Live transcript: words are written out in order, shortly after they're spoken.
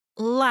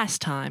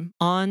Last time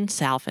on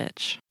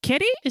Salvage.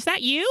 Kitty, is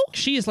that you?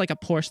 She is like a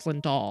porcelain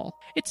doll.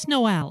 It's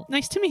Noelle.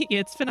 Nice to meet you.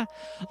 It's been a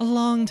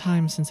long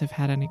time since I've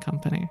had any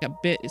company. A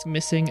bit is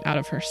missing out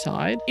of her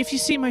side. If you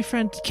see my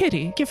friend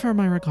Kitty, give her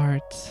my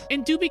regards.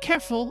 And do be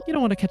careful. You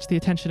don't want to catch the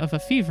attention of a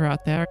fever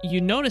out there. You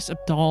notice a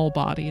doll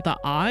body. The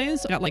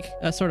eyes got like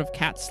a sort of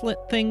cat slit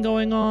thing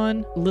going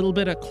on. A little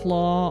bit of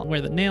claw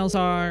where the nails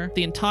are.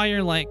 The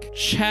entire like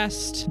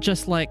chest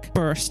just like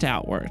burst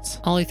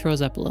outwards. Ollie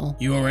throws up a little.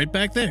 You all right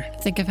back there? I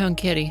think I found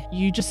Kitty.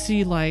 You just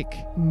see like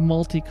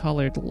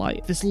multicolored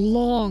light. This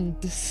long,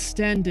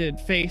 distended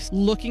face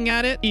looking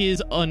at it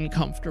is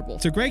uncomfortable.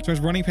 So Greg starts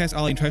running past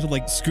Ollie and tries to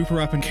like scoop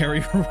her up and carry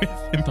her with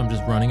him. I'm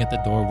just running at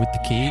the door with the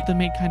key. The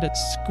maid kind of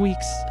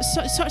squeaks.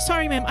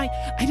 Sorry, ma'am.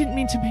 I didn't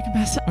mean to make a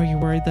mess. Are you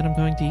worried that I'm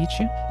going to eat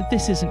you?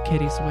 This isn't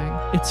Kitty's wing.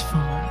 It's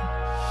fine.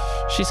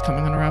 She's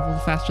coming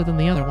unraveled faster than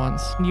the other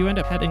ones. You end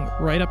up heading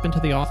right up into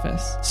the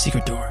office.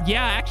 Secret door.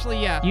 Yeah.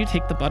 You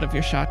take the butt of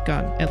your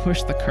shotgun and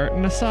push the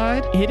curtain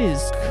aside. It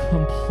is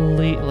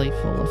completely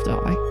full of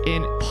dye.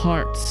 In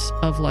parts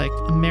of like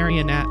a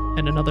marionette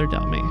and another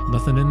dummy.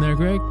 Nothing in there,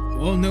 Greg?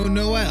 Well, no,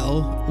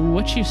 Noelle.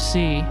 What you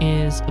see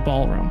is the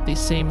ballroom. These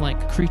same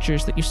like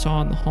creatures that you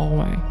saw in the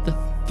hallway. The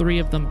three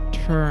of them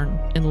turn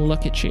and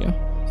look at you.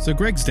 So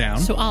Greg's down.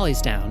 So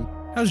Ollie's down.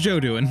 How's Joe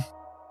doing?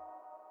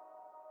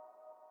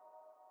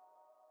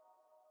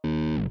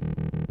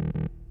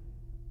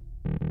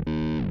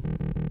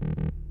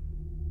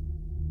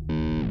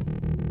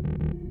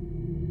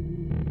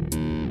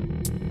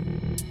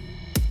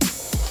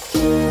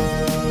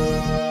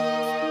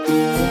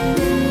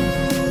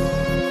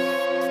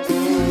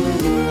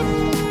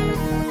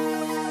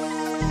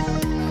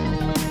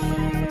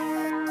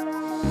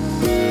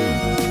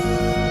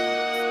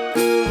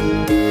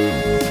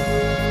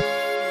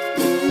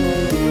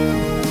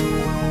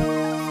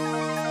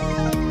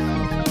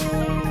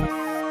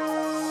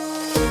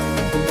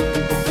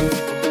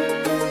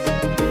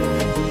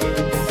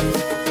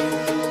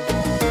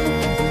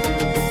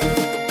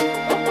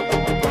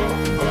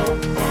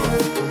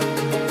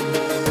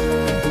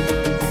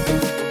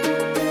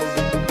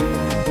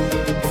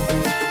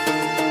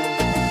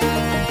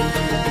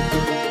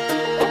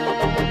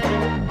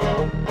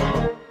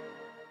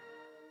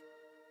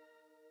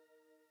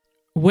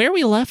 Where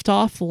we left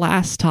off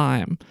last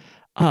time,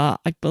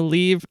 I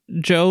believe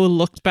Joe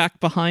looked back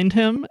behind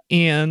him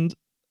and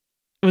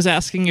was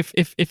asking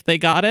if they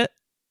got it,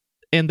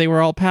 and they were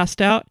all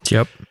passed out.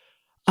 Yep.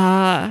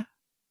 How's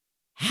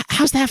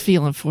that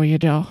feeling for you,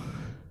 Joe?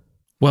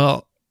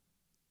 Well,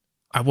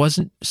 I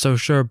wasn't so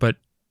sure, but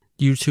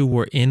you two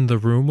were in the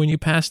room when you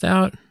passed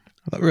out?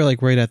 I thought we were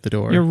like right at the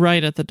door. You're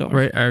right at the door.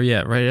 Right,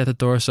 right at the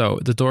door. So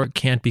the door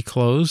can't be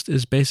closed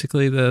is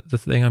basically the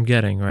thing I'm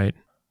getting, right?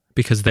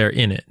 Because they're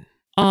in it.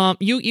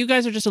 You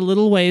guys are just a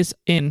little ways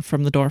in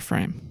from the door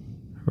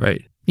frame.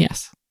 Right.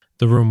 Yes.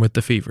 The room with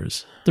the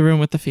fevers. The room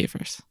with the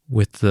fevers.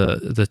 With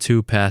the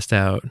two passed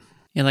out.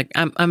 Yeah, like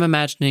I'm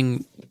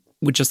imagining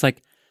we just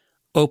like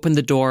opened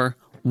the door,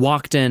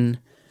 walked in,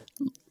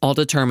 all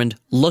determined,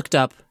 looked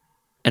up,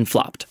 and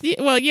flopped.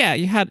 Yeah,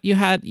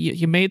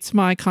 you made some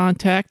eye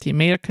contact, you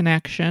made a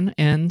connection,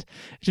 and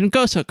it didn't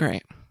go so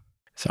great.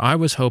 So I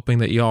was hoping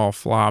that y'all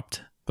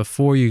flopped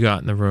before you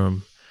got in the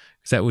room,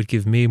 because that would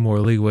give me more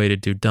leeway to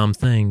do dumb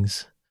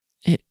things.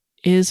 It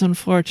is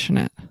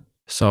unfortunate.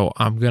 So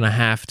I'm going to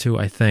have to,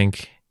 I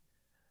think,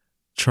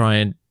 try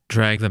and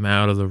drag them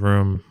out of the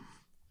room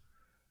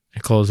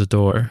and close the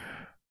door.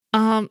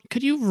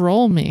 Could you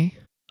roll me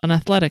an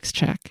athletics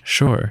check?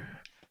 Sure.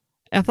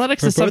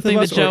 Athletics For is both something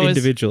of us that Joe or is...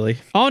 individually?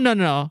 Oh,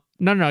 no.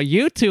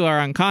 You two are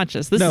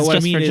unconscious. This is what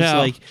just I mean for is Joe.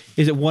 like,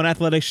 is it one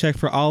athletics check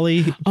for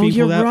Ollie? Oh,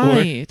 you're that,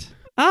 right.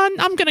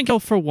 I'm going to go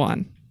for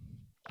one.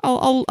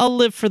 I'll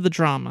live for the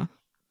drama.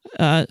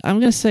 I'm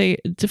going to say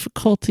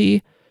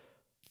difficulty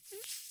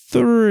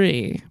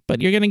 3,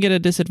 but you're going to get a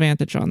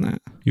disadvantage on that.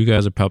 You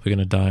guys are probably going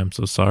to die. I'm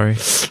so sorry.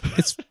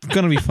 It's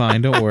going to be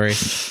fine. Don't worry.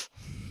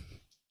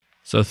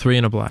 So 3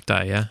 and a black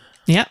die, yeah?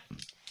 Yep.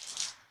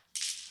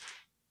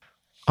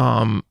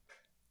 Well,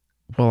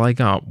 I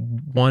got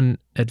 1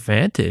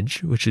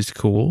 advantage, which is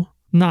cool.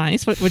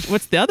 Nice.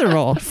 What's the other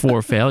roll?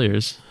 4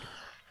 failures.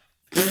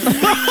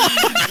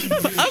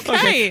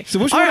 Okay. So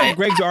which one of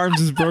Greg's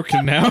arms is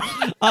broken now?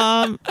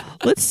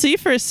 Let's see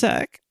for a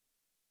sec.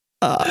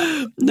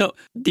 No,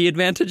 the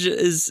advantage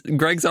is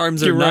Greg's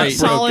arms You're are not right.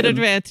 Solid broken.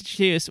 advantage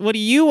use. What do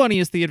you want to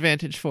use the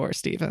advantage for,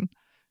 Stephen?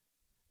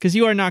 Because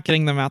you are not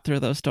getting them out through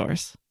those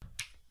doors.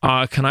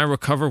 Can I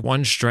recover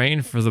 1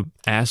 strain for the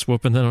ass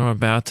whooping that I'm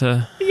about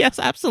to Yes,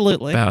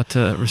 absolutely.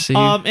 receive?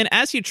 And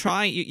as you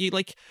try,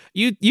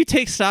 you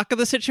take stock of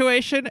the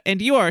situation,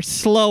 and you are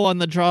slow on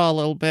the draw a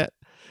little bit.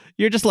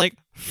 You're just like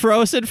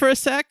frozen for a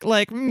sec,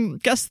 like,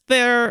 guess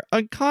they're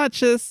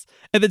unconscious.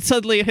 And then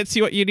suddenly it hits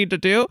you what you need to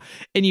do,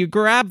 and you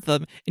grab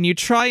them, and you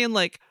try and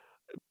like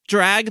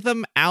drag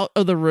them out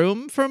of the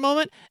room for a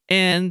moment,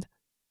 and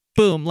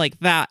boom, like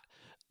that.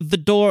 The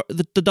door,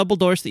 the double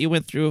doors that you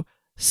went through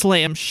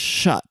slam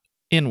shut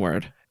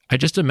inward. I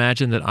just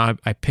imagine that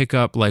I pick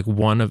up like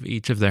one of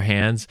each of their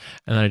hands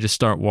and then I just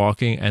start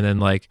walking and then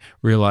like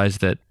realize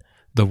that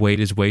the weight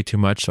is way too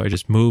much. So I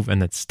just move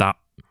and then stop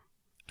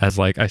as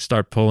like I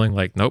start pulling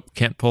like, nope,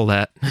 can't pull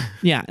that.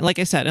 Yeah, like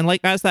I said, and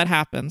like as that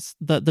happens,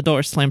 the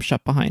door slams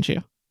shut behind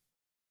you.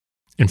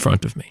 In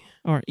front of me.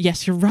 Or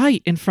yes, you're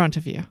right, in front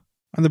of you.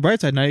 On the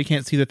bright side, now you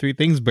can't see the three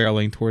things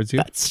barreling towards you.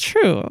 That's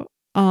true.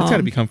 That's got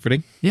to be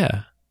comforting.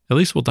 Yeah. At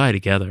least we'll die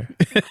together.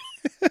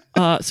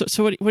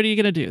 So what are you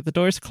gonna do? The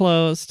door's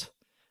closed,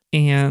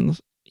 and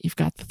you've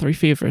got the three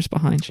fevers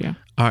behind you.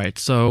 All right,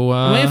 so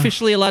Am I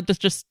officially allowed to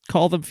just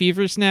call them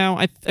fevers now?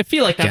 I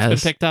feel like that's been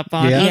guess. picked up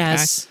on. Yeah.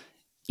 Okay.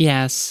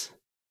 Yes.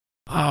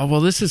 oh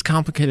well, this is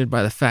complicated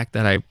by the fact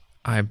that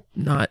I'm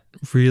not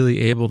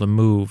really able to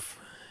move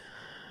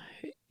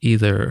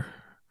either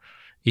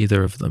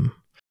of them.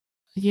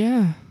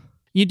 Yeah.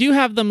 You do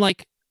have them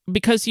like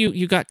because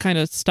you got kind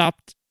of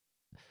stopped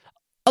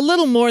a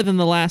little more than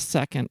the last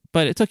second,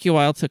 but it took you a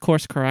while to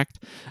course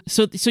correct.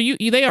 So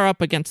you they are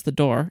up against the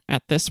door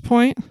at this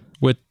point.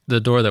 With the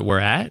door that we're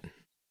at?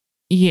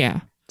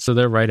 Yeah. So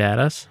they're right at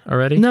us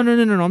already? No.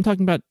 I'm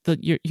talking about the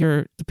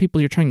people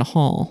you're trying to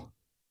haul.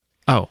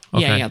 Oh,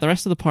 okay. Yeah. The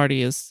rest of the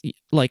party is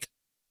like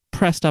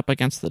pressed up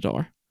against the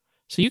door.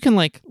 So you can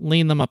like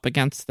lean them up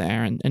against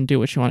there and do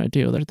what you want to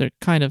do. They're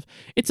kind of,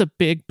 it's a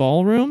big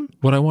ballroom.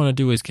 What I want to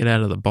do is get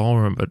out of the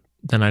ballroom, but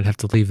then I'd have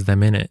to leave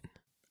them in it.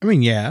 I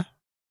mean, yeah.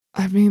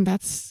 I mean,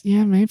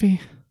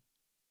 maybe.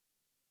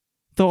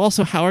 Though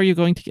also, how are you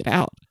going to get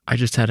out? I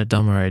just had a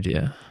dumber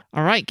idea.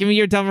 All right, give me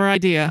your dumber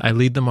idea. I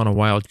lead them on a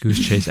wild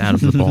goose chase out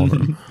of the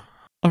ballroom.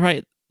 All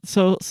right,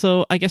 so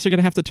I guess you're going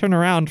to have to turn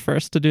around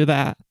first to do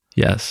that.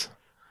 Yes.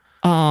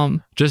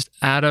 Just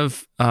out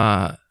of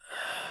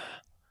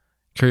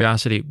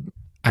curiosity,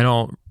 I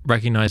don't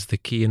recognize the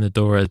key in the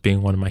door as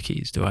being one of my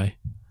keys, do I?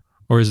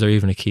 Or is there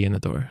even a key in the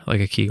door,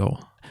 like a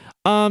keyhole?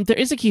 There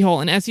is a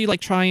keyhole, and as you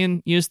like try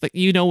and use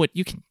you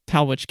can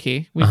tell which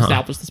key. We've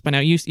established this by now.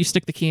 You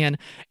stick the key in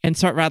and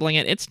start rattling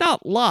it. It's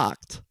not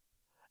locked.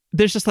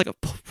 There's just like a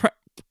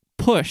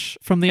push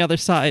from the other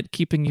side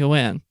keeping you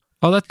in.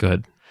 Oh, that's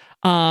good.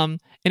 And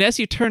as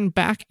you turn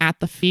back at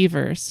the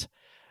fevers,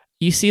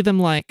 you see them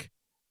like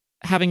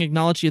having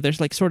acknowledged you.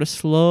 There's like sort of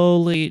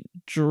slowly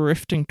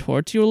drifting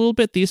towards you a little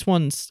bit. These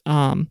ones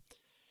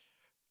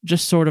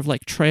just sort of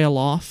like trail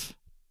off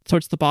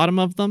towards the bottom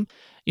of them.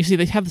 You see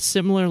they have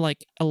similar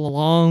like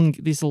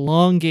these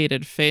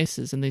elongated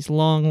faces and these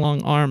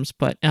long arms,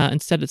 but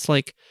instead it's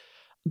like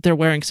they're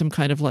wearing some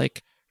kind of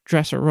like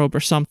dress or robe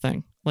or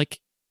something.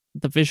 Like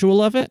the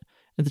visual of it,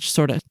 and it just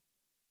sort of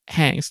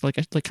hangs like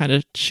kind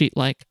of sheet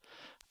like.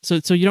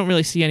 So you don't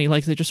really see any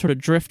legs. They just sort of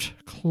drift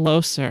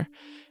closer,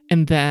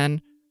 and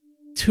then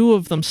two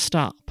of them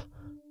stop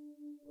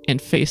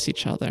and face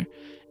each other,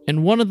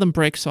 and one of them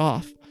breaks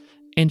off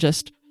and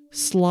just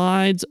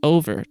slides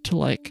over to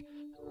like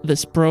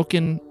this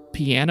broken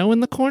piano in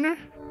the corner,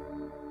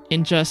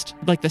 and just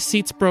like the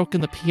seat's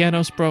broken, the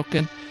piano's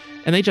broken,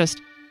 and they just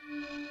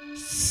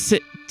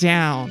sit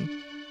down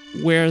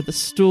where the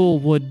stool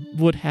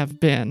would have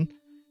been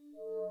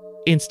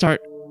and start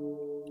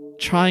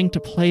trying to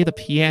play the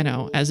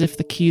piano as if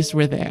the keys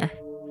were there.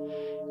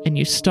 And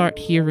you start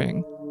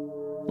hearing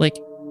like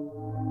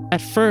at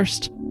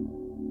first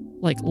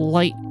like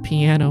light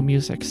piano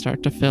music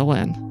start to fill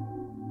in,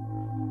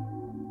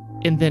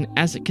 and then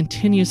as it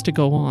continues to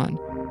go on,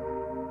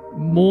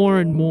 more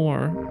and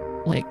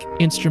more like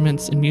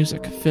instruments and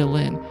music fill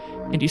in,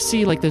 and you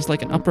see like there's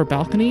like an upper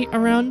balcony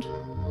around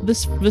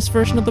this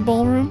version of the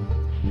ballroom,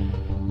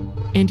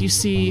 and you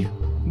see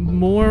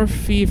more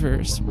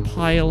fevers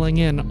piling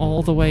in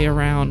all the way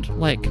around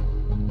like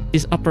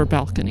these upper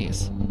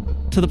balconies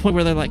to the point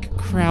where they're like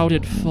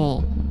crowded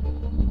full,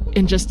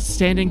 and just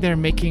standing there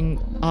making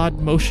odd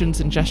motions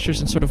and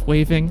gestures and sort of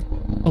waving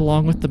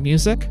along with the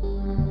music.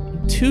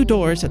 Two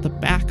doors at the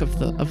back of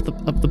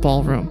the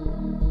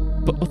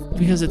ballroom, but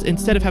because it's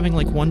instead of having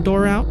like one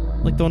door out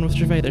like the one with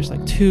Gervais, there's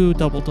like two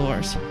double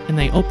doors, and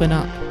they open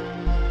up,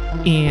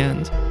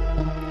 and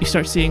you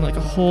start seeing like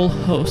a whole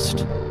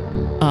host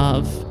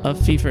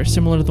of fevers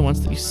similar to the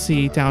ones that you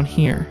see down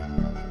here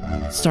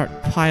start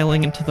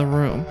piling into the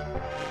room,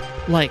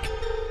 like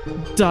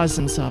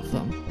dozens of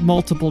them,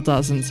 multiple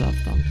dozens of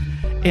them.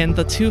 And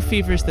the two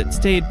fevers that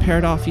stayed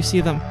paired off, you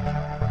see them,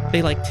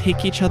 they like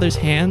take each other's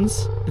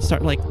hands and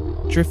start like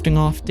drifting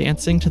off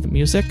dancing to the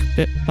music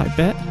bit by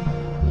bit.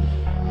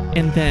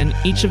 And then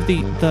each of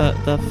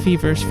the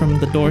fevers from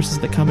the doors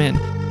that come in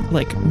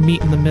like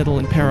meet in the middle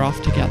and pair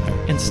off together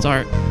and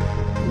start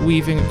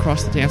weaving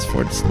across the dance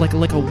floor. It's like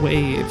a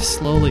wave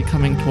slowly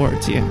coming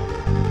towards you.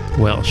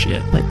 Well,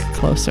 shit. Like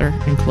closer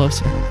and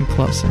closer and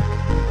closer.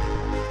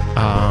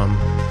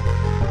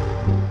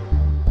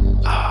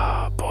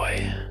 Oh,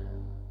 boy.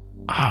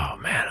 Oh,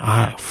 man.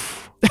 Oh,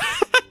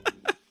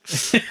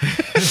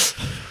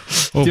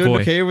 Doing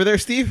boy. okay over there,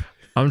 Steve?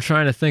 I'm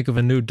trying to think of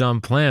a new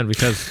dumb plan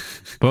because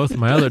both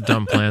my other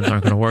dumb plans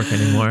aren't going to work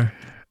anymore.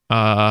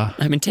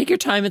 I mean, take your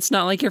time. It's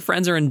not like your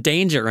friends are in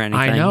danger or anything.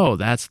 I know.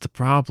 That's the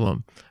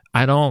problem.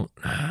 I don't...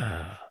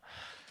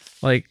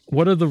 Like,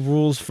 what are the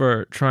rules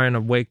for trying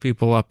to wake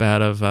people up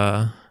out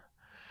of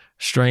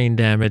strain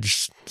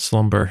damaged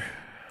slumber?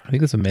 I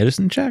think it's a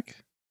medicine check.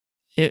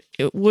 It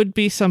would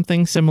be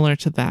something similar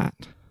to that.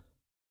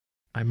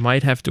 I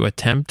might have to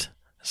attempt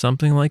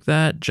something like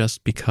that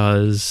just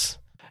because.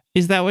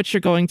 Is that what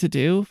you're going to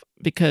do?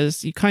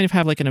 Because you kind of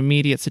have like an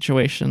immediate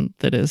situation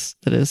that is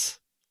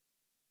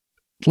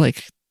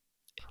like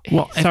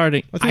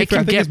starting. I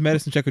think his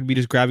medicine check would be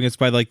just grabbing us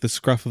by like the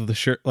scruff of the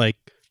shirt, like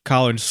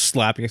collar, and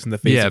slapping us in the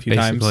face a few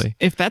times.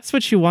 If that's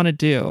what you want to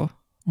do.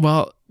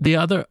 Well,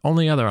 the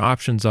only other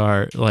options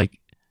are like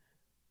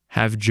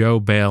have Joe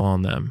bail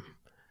on them,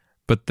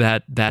 but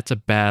that's a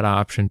bad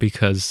option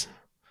because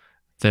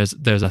there's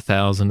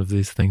 1,000 of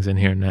these things in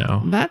here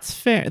now. That's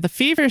fair. The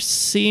fevers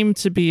seem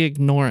to be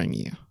ignoring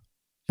you.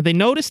 They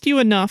noticed you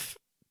enough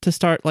to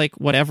start like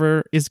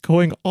whatever is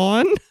going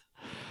on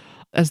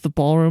as the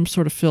ballroom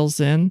sort of fills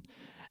in.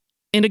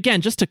 And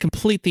again, just to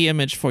complete the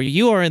image for you,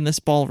 you are in this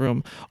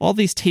ballroom. All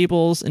these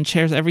tables and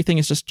chairs, everything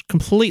is just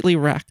completely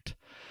wrecked.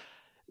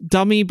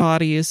 Dummy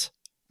bodies,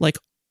 like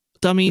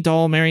dummy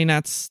doll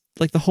marionettes,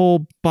 like the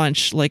whole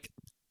bunch, like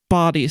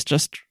bodies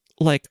just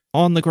like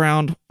on the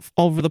ground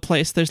all over the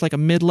place. There's like a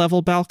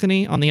mid-level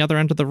balcony on the other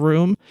end of the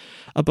room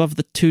above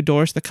the two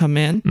doors that come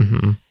in.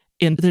 Mm-hmm.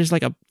 And there's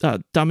like a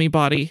dummy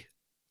body,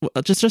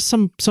 just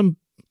some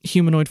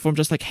humanoid form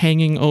just like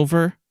hanging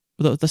over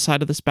the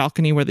side of this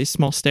balcony where these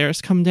small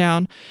stairs come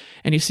down.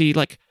 And you see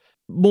like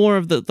more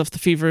of the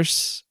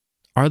fevers.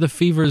 Are the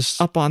fevers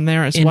up on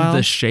there as in well? In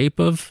the shape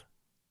of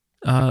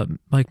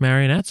like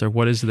marionettes, or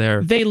what is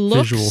their They look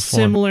visual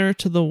form? similar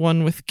to the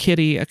one with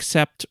Kitty,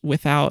 except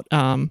without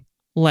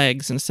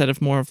legs, instead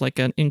of more of like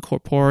an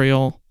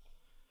incorporeal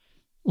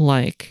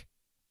like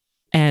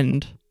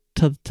end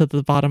to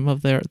the bottom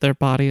of their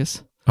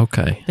bodies.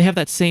 Okay. They have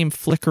that same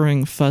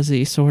flickering,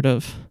 fuzzy sort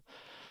of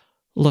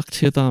look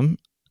to them.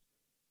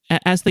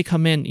 As they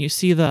come in, you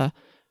see the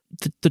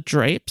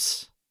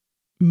drapes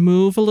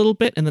move a little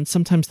bit, and then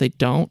sometimes they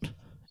don't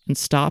and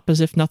stop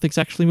as if nothing's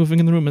actually moving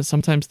in the room, and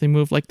sometimes they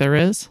move like there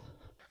is.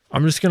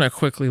 I'm just going to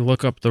quickly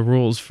look up the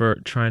rules for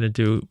trying to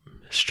do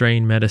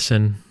strain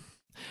medicine.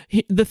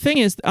 The thing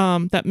is,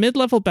 that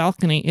mid-level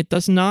balcony, it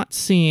does not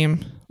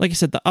seem, like I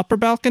said, the upper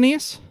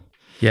balconies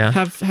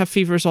have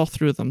fevers all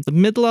through them. The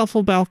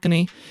mid-level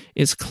balcony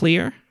is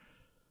clear,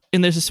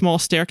 and there's a small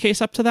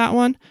staircase up to that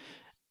one,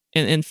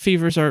 and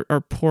fevers are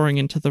pouring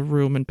into the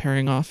room and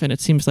pairing off, and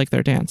it seems like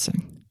they're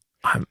dancing.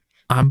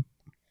 I'm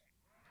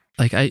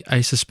like,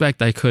 I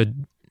suspect I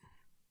could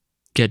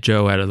get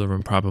Joe out of the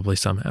room probably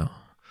somehow,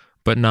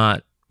 but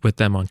not with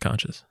them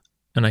unconscious,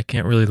 and I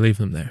can't really leave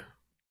them there.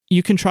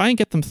 You can try and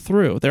get them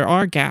through. There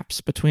are gaps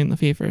between the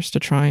fevers to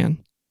try and...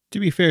 To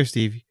be fair,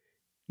 Steve,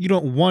 you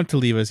don't want to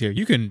leave us here.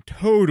 You can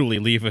totally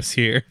leave us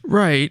here.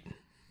 Right.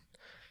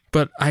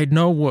 But I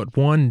know what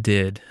one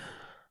did.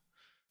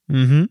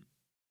 Mm-hmm.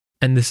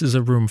 And this is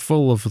a room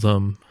full of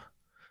them,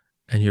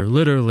 and you're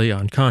literally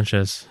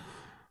unconscious,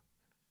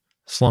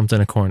 slumped in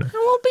a corner.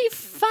 We'll be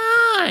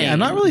fine. Yeah, I'm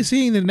not really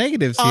seeing the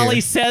negatives here.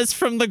 Ollie says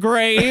from the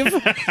grave.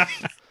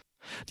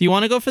 Do you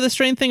want to go for the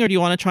strain thing, or do you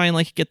want to try and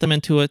like get them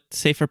into a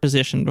safer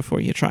position before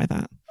you try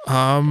that?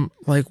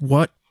 Like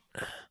what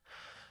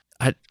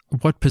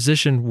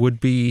position would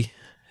be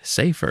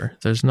safer?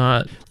 There's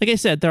not. Like I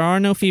said, there are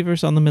no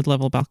fevers on the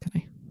mid-level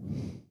balcony.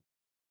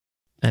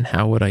 And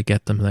how would I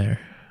get them there?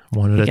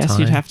 One at a time? I guess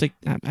you'd have to,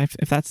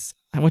 if that's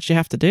what you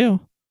have to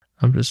do.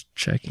 I'm just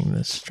checking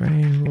the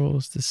strain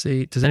rules to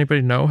see. Does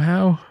anybody know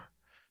how?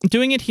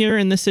 Doing it here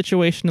in this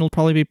situation, it'll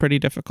probably be pretty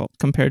difficult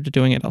compared to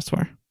doing it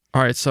elsewhere.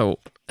 All right, so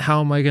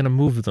how am I going to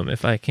move them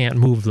if I can't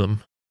move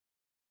them?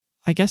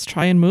 I guess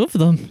try and move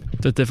them.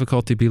 Would the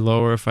difficulty be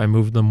lower if I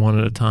moved them one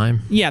at a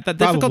time? Yeah, the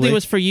difficulty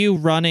was for you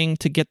running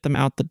to get them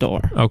out the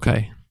door.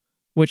 Okay.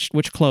 Which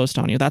closed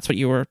on you. That's what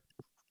you were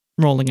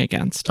rolling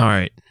against. All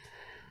right.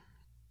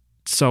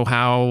 So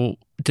how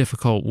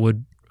difficult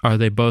are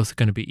they both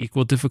going to be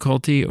equal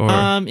difficulty, or?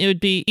 It would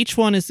be, each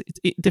one is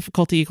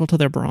difficulty equal to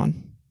their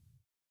brawn.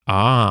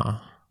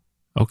 Ah,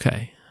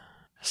 okay.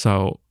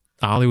 So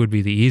Ollie would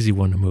be the easy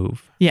one to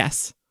move.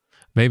 Yes.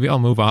 Maybe I'll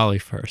move Ollie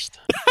first.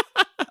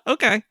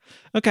 Okay.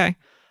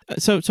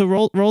 So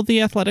roll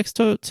the athletics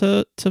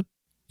to.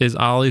 Is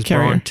Ollie's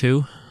brawn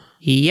 2?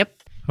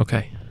 Yep.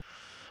 Okay.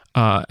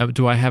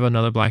 Do I have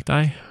another black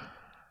die?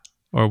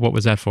 Or what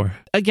was that for?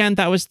 Again,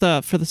 that was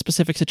for the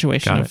specific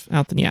situation Got of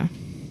Alton. Yeah.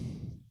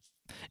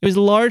 It was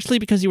largely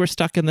because you were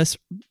stuck in this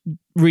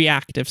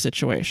reactive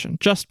situation.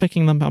 Just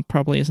picking them up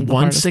probably isn't the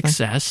hardest thing. One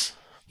success.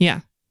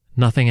 Yeah.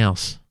 Nothing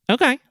else.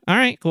 Okay. All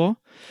right. Cool.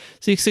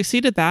 So you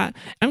succeeded that.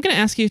 I'm going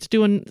to ask you to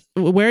do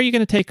where are you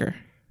going to take her?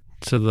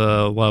 To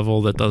the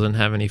level that doesn't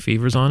have any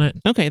fevers on it.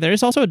 Okay. There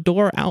is also a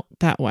door out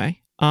that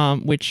way,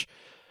 which,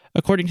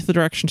 according to the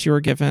directions you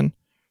were given,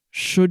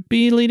 should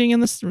be leading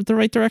in the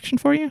right direction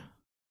for you.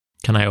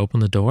 Can I open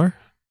the door?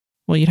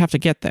 Well, you'd have to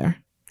get there.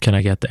 Can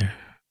I get there?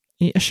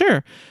 Yeah,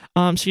 sure.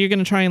 So you're going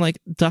to try and like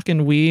duck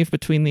and weave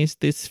between these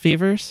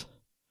fevers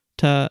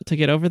to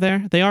get over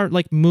there. They are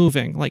like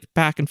moving like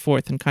back and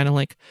forth and kind of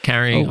like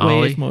carrying a wave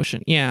Ollie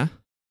motion. Yeah.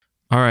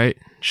 All right,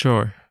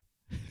 sure.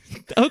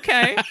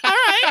 Okay. All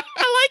right.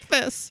 I like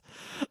this.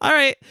 All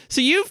right.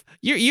 So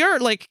you're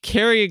like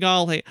carrying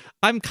Ollie.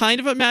 I'm kind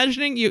of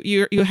imagining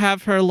you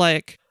have her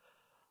like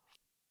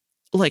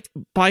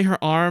by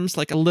her arms,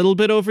 like a little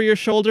bit over your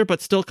shoulder,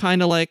 but still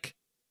kind of like,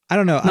 I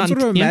don't know. I'm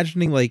sort of yeah.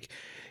 imagining like,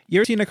 you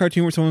ever seen a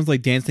cartoon where someone's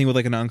like dancing with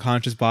like an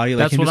unconscious body?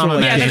 Like That's him what just I'm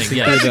sort of, like, imagining, dancing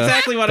yes. through That's the-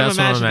 exactly what That's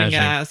I'm what I'm imagining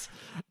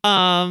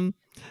as.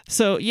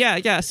 So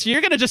yeah. So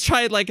you're gonna just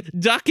try like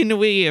duck and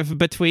weave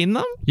between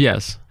them.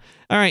 Yes.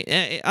 All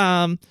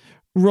right.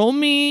 Roll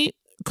me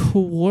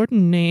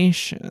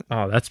coordination.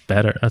 Oh, that's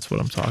better. That's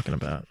what I'm talking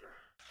about.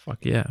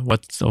 Fuck yeah.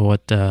 What?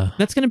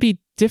 That's gonna be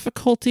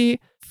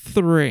difficulty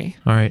 3.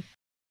 All right.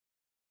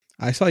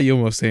 I saw you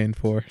almost saying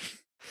 4.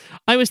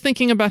 I was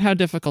thinking about how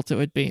difficult it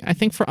would be. I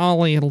think for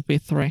Ollie it'll be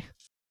 3.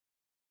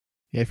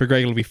 Yeah, for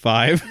Greg it'll be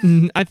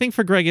 5. I think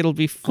for Greg it'll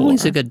be 4.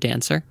 Ollie's a good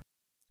dancer.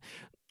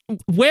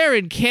 Where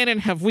in canon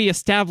have we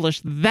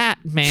established that,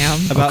 ma'am?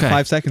 About Okay.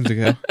 5 seconds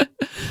ago.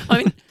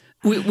 I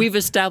mean, we've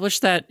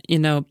established that,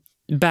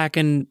 back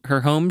in her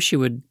home, she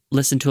would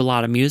listen to a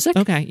lot of music.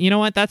 Okay, you know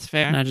what? That's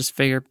fair. And I just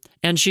figure,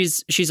 and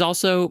she's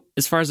also,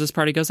 as far as this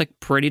party goes, like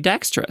pretty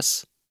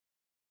dexterous.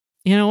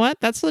 You know what?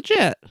 That's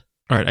legit.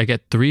 All right. I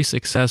get 3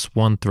 success,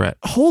 1 threat.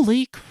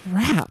 Holy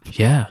crap.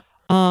 Yeah.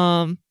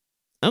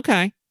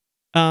 Okay.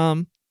 I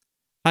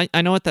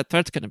know what that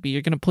threat's gonna be.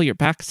 You're gonna pull your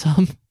back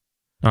some.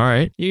 All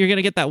right. You're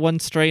gonna get that one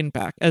strain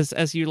back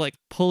as you like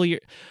pull your.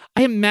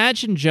 I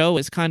imagine Joe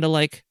is kind of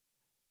like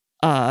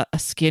a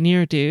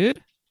skinnier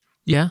dude.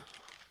 Yeah.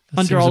 That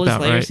Under seems all his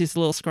about layers, right. he's a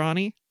little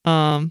scrawny.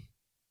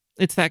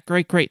 It's that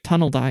great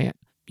tunnel diet.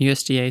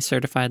 USDA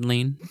certified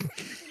lean.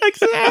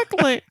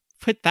 Exactly.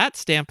 Put that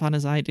stamp on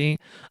his ID.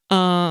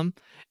 And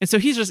so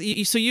he's just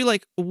so you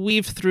like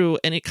weave through,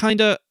 and it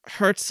kind of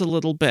hurts a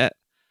little bit.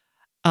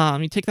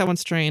 You take that one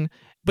strain,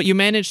 but you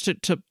manage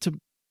to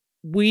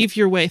weave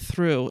your way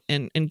through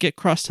and get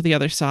across to the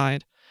other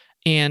side.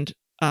 And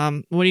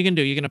what are you gonna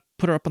do? You're gonna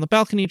put her up on the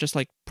balcony, just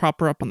like prop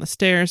her up on the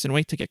stairs, and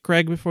wait to get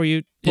Greg before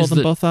you pull Is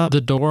them both up. The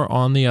door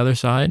on the other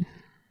side?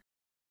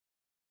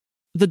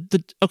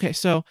 Okay,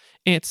 so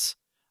it's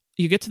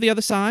you get to the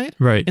other side,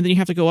 Right. and then you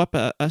have to go up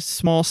a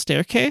small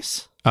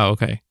staircase, Oh,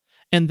 okay.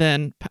 and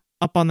then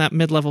up on that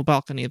mid-level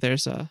balcony,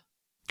 there's Can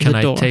the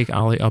I door. take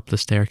Ollie up the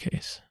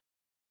staircase?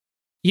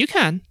 You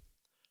can.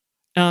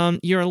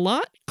 You're a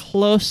lot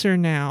closer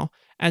now,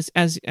 as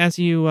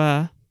you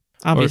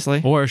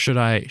obviously. Or should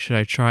I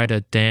try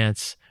to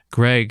dance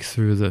Greg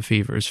through the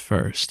fevers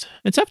first?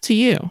 It's up to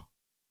you.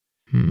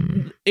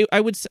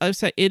 I would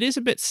say it is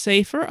a bit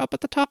safer up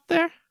at the top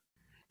there.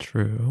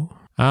 True.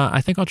 I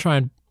think I'll try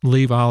and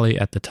leave Ollie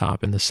at the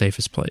top in the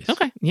safest place.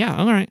 Okay. Yeah.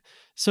 All right.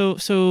 So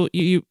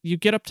you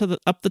get up to the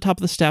top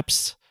of the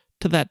steps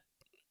to that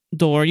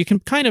door. You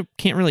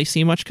can't really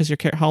see much because you're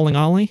hauling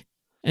Ollie,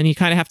 and you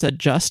kind of have to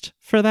adjust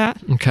for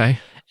that. Okay.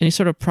 And you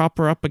sort of prop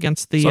her up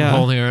against the. So I'm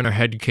holding her, and her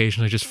head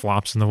occasionally just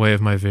flops in the way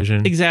of my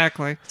vision.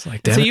 Exactly. It's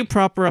like, damn So it. you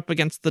prop her up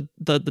against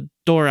the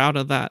door out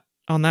of that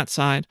on that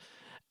side,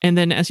 and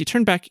then as you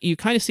turn back, you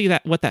kind of see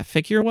what that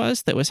figure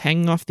was that was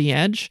hanging off the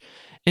edge,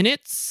 and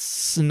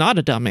it's not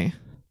a dummy,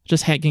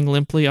 just hanging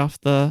limply off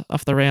the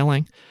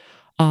railing.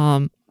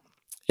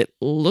 It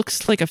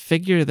looks like a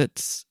figure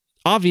that's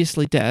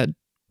obviously dead,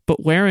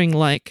 but wearing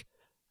like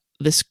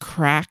this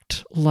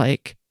cracked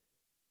like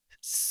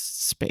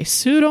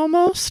spacesuit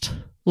almost,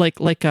 like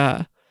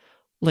a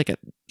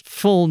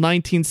full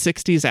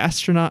 1960s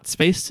astronaut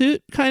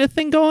spacesuit kind of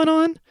thing going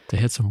on. They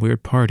hit some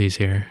weird parties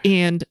here.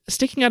 And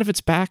sticking out of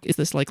its back is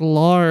this like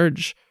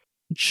large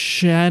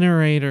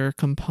generator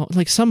component,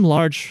 like some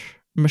large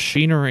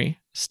machinery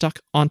stuck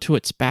onto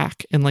its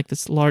back, and like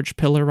this large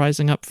pillar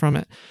rising up from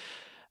it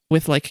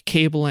with like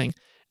cabling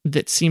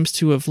that seems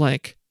to have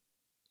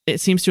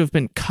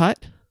been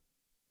cut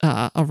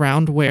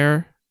around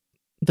where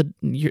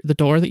the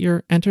door that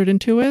you're entered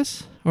into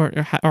is, or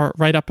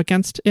right up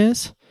against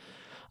is.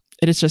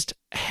 It is just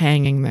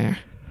hanging there.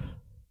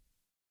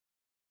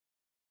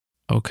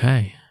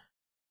 Okay.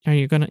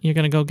 You're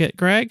gonna go get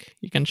Greg?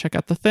 You can check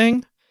out the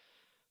thing?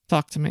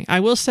 Talk to me. I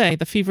will say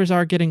the fevers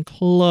are getting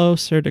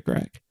closer to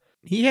Greg.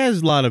 He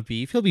has a lot of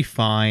beef. He'll be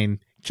fine.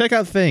 Check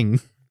out Thing.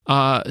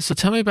 So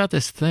tell me about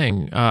this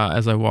thing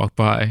as I walk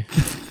by.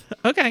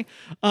 Okay.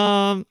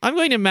 I'm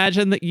going to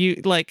imagine that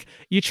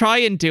you try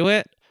and do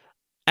it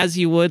as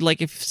you would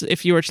like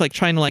if you were like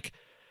trying to like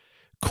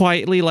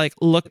quietly like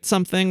look at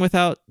something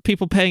without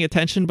people paying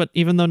attention, but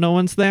even though no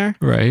one's there,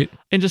 Right.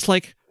 and just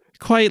like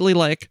quietly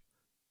like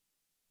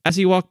as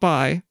you walk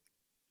by,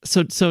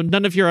 so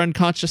none of your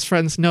unconscious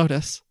friends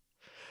notice,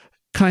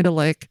 kind of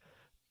like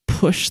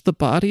push the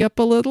body up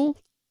a little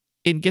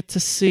and get to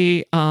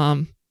see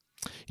you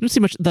don't see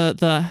much.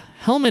 The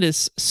helmet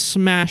is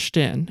smashed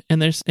in,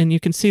 and you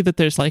can see that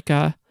there's like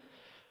a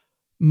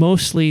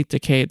mostly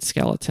decayed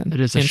skeleton. It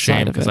is a inside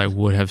shame of because it. I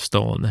would have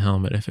stolen the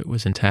helmet if it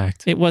was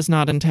intact. It was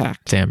not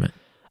intact. Damn it.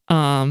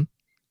 And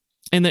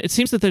it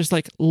seems that there's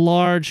like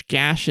large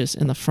gashes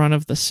in the front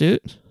of the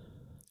suit,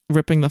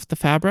 ripping the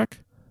fabric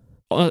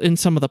in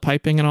some of the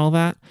piping and all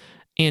that.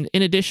 And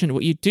in addition,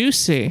 what you do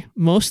see,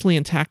 mostly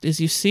intact, is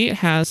you see it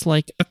has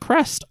like a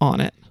crest on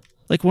it,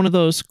 like one of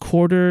those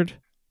quartered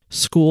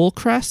school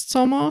crests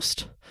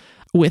almost.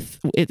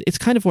 It's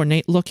kind of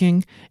ornate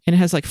looking, and it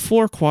has like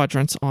 4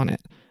 quadrants on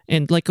it.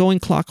 And like going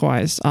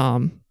clockwise,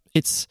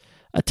 it's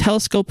a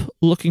telescope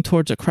looking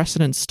towards a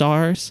crescent and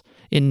stars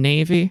in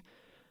navy,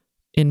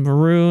 in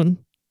maroon,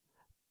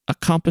 a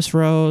compass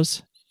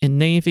rose, in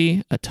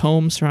navy, a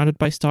tome surrounded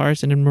by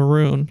stars, and in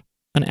maroon,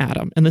 an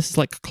atom. And this is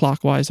like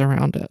clockwise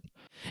around it.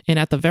 And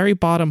at the very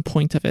bottom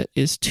point of it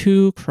is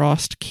 2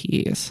 crossed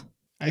keys.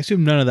 I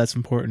assume none of that's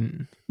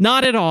important.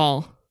 Not at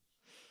all.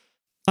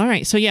 All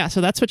right, so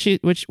that's what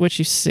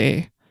you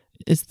see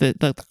is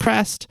the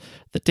crest,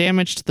 the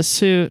damage to the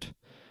suit,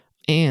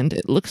 and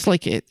it looks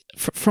like it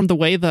from the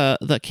way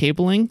the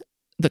cabling,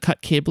 the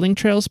cut cabling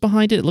trails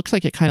behind it. It looks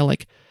like it kind of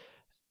like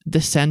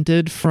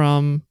descended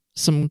from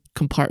some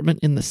compartment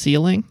in the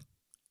ceiling,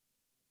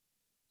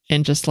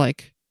 and just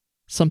like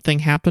something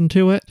happened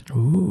to it.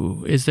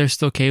 Ooh, is there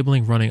still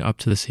cabling running up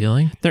to the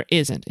ceiling? There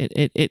isn't.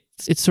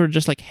 It's sort of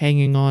just like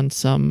hanging on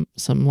some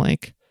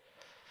like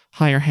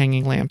higher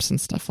hanging lamps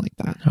and stuff like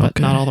that, but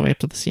not all the way up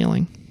to the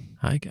ceiling.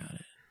 I got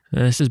it.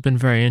 This has been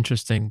very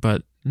interesting,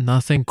 but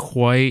nothing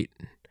quite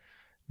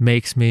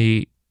makes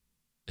me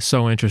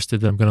so interested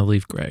that I'm going to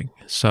leave Greg.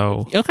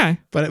 So Okay.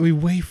 But it'd be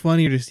way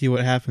funnier to see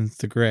what happens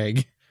to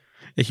Greg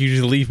if you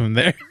just leave him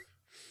there.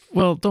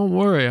 well, don't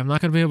worry, I'm not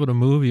going to be able to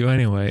move you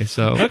anyway.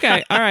 So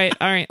Okay. All right.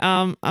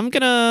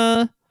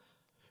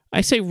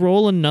 I say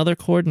roll another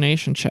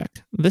coordination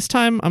check. This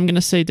time I'm gonna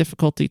say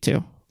difficulty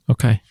 2.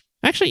 okay.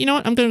 Actually, you know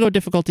what? I'm gonna go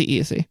difficulty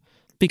easy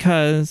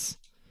because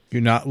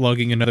You're not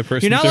lugging another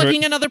person. you're not through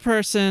looking it. at another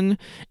person,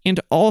 and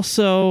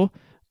also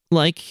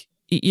like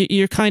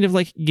you're kind of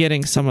like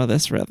getting some of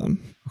this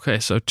rhythm. Okay,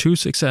 so 2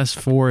 success,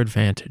 4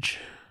 advantage,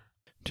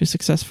 2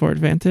 success, 4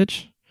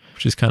 advantage.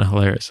 which is kind of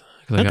hilarious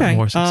because I got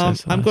more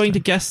success. I'm going to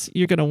guess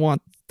you're gonna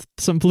want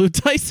some blue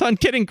dice on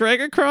getting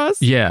Greg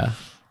across. Yeah.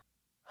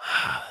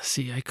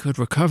 See, I could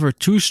recover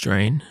 2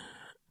 strain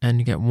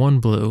and get 1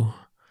 blue.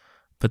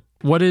 But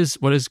what is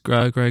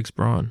Greg's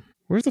brawn?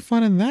 Where's the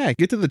fun in that?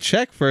 Get to the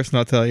check first and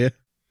I'll tell you.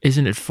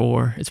 Isn't it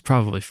 4? It's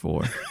probably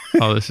 4.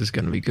 Oh, this is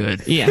going to be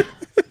good. Yeah.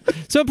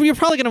 So you're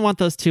probably gonna want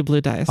those 2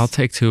 blue dice. I'll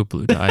take 2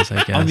 blue dice,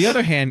 I guess. On the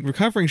other hand,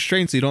 recovering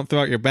strain so you don't throw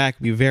out your back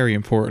would be very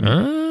important.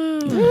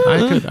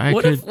 I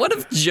What could.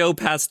 if Joe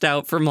passed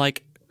out from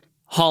like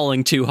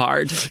hauling too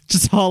hard?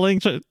 Just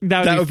hauling.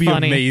 That would be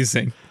funny.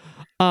 Amazing.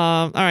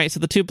 All right. So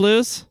the 2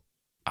 blues.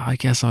 I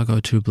guess I'll go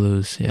 2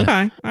 blues. Yeah.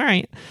 Okay. All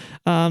right.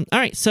 All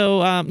right.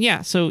 So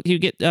so you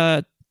get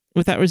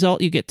with that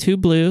result, you get 2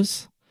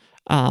 blues.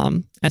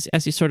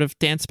 As you sort of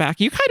dance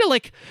back, you kind of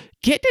like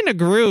get in a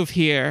groove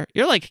here.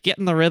 You're like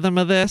getting the rhythm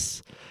of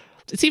this.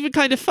 It's even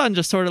kind of fun,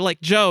 just sort of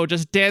like Joe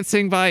just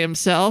dancing by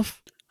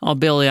himself All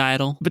Billy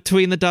Idol.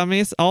 between the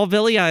dummies, all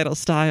Billy Idol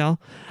style.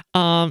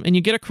 And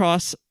you get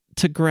across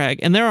to Greg,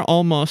 and they're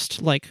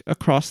almost like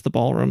across the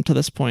ballroom to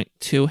this point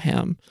to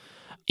him.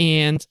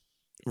 And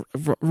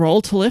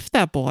roll to lift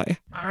that boy.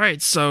 All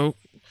right. So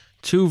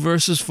 2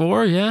 versus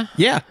 4. Yeah.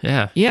 Yeah.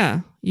 Yeah.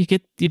 Yeah, you do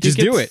Just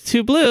get do it.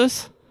 2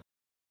 blues.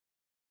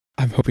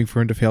 I'm hoping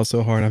for him to fail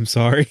so hard. I'm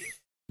sorry.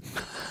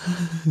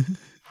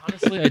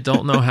 Honestly, I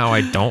don't know how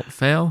I don't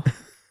fail.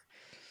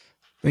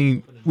 I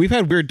mean, we've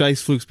had weird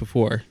dice flukes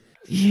before.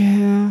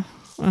 Yeah.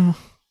 Well,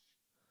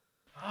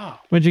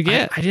 what'd you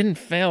get? I didn't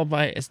fail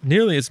by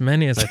nearly as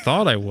many as I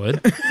thought I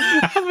would.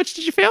 How much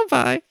did you fail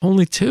by?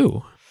 Only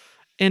 2.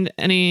 And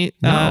any?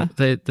 No,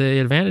 the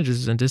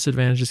advantages and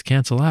disadvantages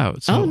cancel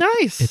out. So oh,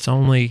 nice. It's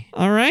only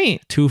all right.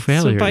 2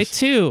 failures. So by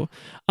 2,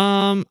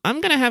 I'm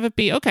gonna have it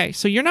be okay.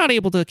 So you're not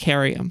able to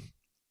carry him.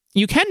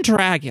 You can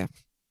drag him,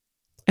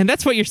 and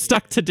that's what you're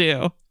stuck to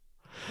do.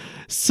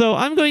 So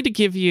I'm going to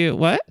give you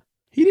what?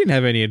 He didn't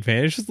have any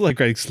advantage. Just let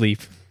Greg sleep.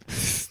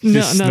 No,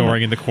 Just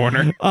snoring in the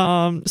corner.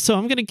 So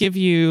I'm gonna give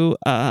you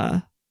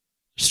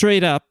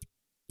straight up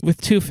with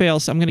 2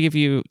 fails. I'm gonna give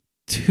you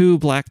 2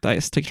 black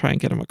dice to try and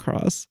get him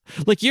across.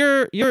 Like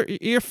you're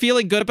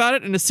feeling good about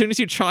it, and as soon as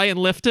you try and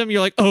lift him, you're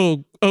like,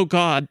 oh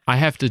God, I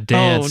have to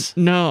dance.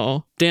 oh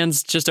no,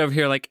 Dan's just over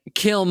here like,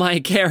 kill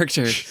my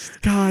character.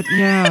 God,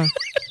 yeah.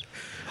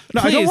 No,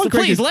 I don't want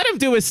Greg please to... let him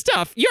do his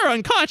stuff. You're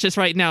unconscious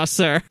right now,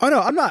 sir. Oh, no,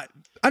 I'm not.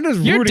 I'm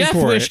just Your rooting death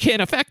for wish it.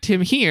 can't affect him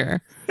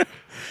here.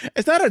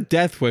 It's not a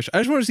death wish. I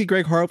just want to see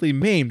Greg horribly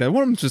maimed. I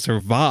want him to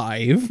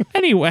survive.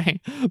 Anyway,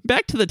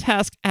 back to the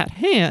task at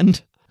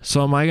hand.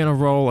 So am I going to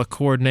roll a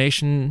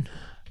coordination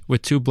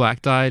with 2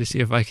 black die to see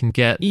if I can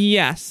get...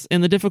 Yes,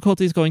 and the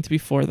difficulty is going to be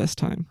 4 this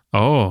time.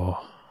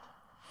 Oh.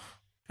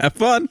 Have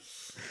fun.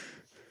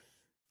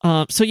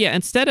 So yeah,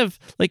 instead of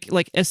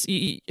like as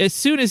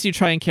soon as you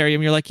try and carry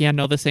him, you're like, yeah,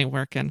 no, this ain't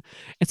working.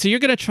 And so you're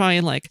gonna try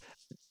and like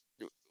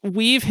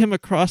weave him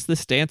across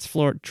this dance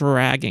floor,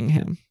 dragging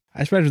him. I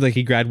just imagine like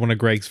he grabbed one of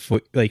Greg's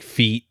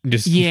feet and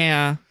just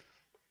Yeah.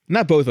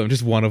 not both of them,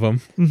 just one of them.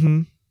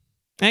 Mm-hmm.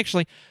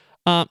 Actually,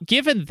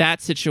 given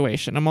that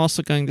situation, I'm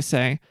also going to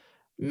say,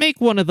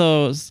 make one of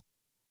those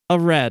a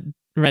red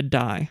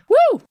die.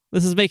 Woo!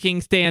 This is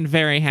making Stan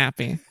very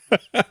happy.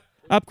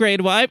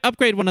 Upgrade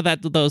one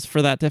of those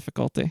for that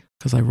difficulty.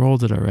 Because I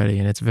rolled it already,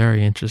 and it's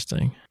very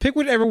interesting. Pick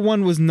whichever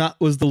one was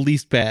the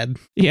least bad.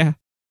 Yeah.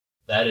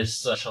 That is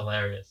such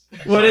hilarious.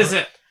 What is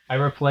it? I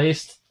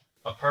replaced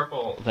a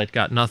purple that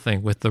got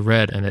nothing with the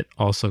red, and it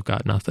also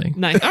got nothing.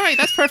 Nice. All right,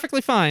 that's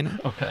perfectly fine.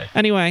 Okay.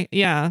 Anyway,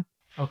 yeah.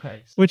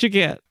 Okay. What'd you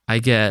get? I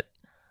get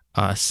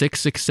 6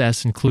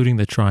 success, including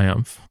the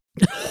triumph.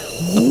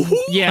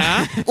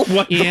 Yeah.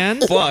 What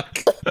And the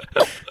fuck?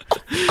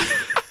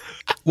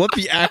 What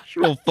the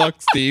actual fuck,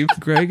 Steve?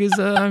 Greg is,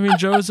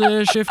 Joe's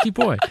a shifty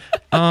boy.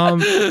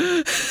 And,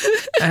 I'm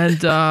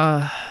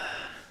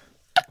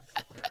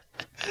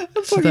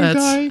so fucking that's-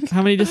 dying.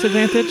 how many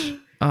disadvantage?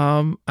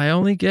 I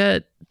only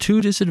get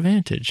 2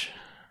 disadvantage.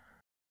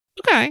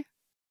 Okay.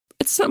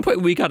 At some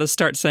point, we got to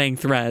start saying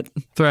threat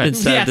Threat.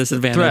 instead Yes, of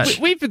disadvantage. threat.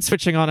 We've been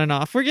switching on and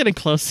off. We're getting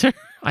closer.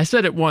 I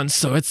said it once,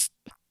 so it's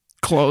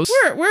close.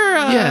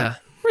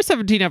 We're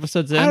 17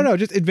 episodes in. I don't know.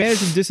 Just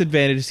advantage and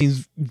disadvantage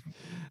seems.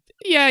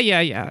 Yeah.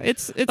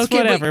 It's Okay,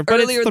 whatever.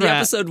 But earlier it's in the threat.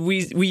 episode,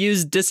 we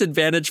used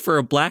disadvantage for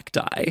a black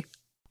die.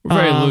 We're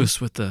very Um,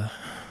 loose with the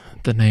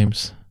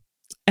names.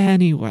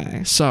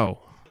 Anyway. So,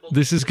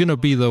 this is going to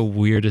be the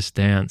weirdest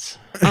dance.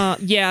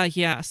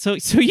 Yeah. So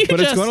you But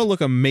just it's going to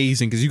look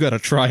amazing because you got a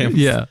triumph.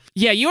 Yeah.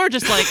 yeah, you are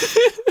just like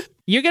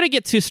you're gonna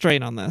get too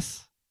straight on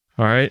this.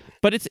 All right.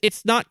 But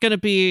it's not gonna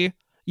be.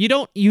 You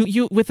don't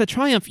you with a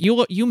triumph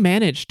you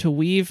manage to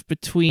weave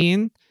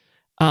between.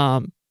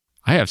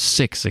 I have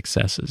 6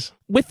 successes.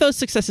 With those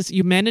successes,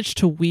 you manage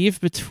to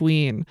weave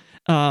between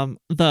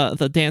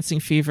the dancing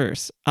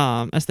fevers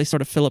as they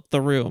sort of fill up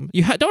the room.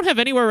 You don't have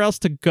anywhere else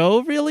to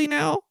go really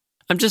now.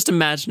 I'm just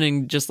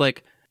imagining just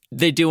like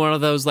they do one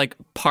of those like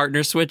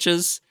partner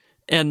switches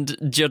and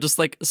Joe just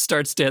like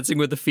starts dancing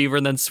with the fever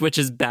and then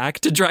switches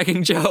back to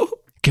dragging Joe.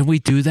 Can we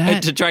do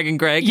that? To dragging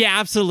Greg. Yeah,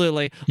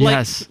 absolutely.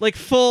 Yes. Like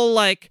full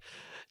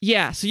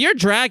yeah, so you're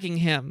dragging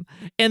him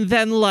and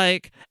then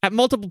like at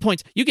multiple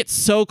points you get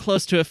so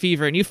close to a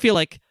fever and you feel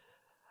like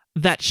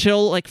that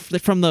chill like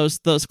from those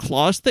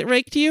claws that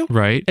raked you.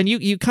 Right. And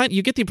you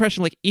get the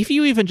impression like if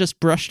you even just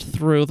brushed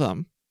through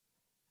them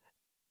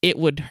it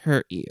would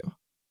hurt you.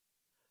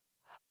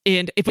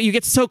 And if you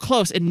get so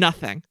close and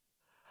nothing.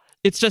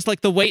 It's just like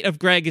the weight of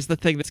Greg is the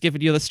thing that's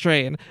giving you the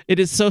strain. It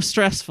is so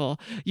stressful.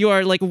 You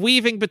are like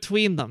weaving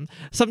between them.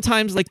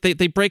 Sometimes like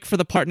they break for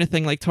the partner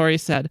thing, like Tori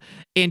said,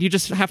 and you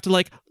just have to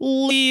like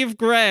leave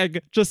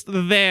Greg just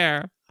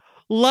there,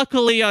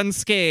 luckily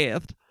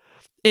unscathed.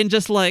 And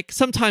just like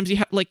sometimes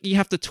you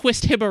have to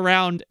twist him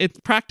around in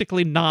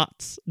practically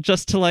knots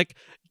just to like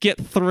get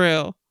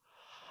through.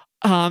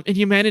 And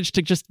you manage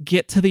to just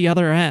get to the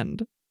other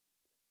end.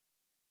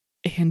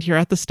 And you're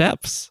at the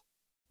steps.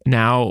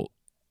 Now,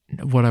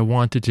 what I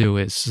want to do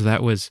is so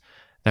that was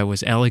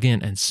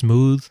elegant and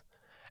smooth,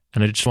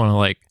 and I just want to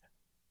like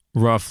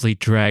roughly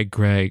drag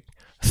Greg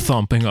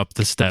thumping up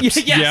the steps.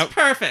 Yes, Yep.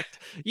 perfect.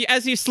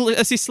 As you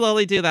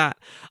slowly do that,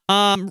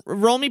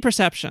 roll me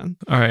perception.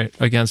 All right,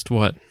 against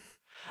what?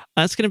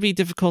 That's going to be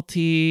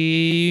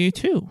difficulty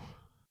 2.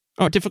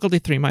 Oh, difficulty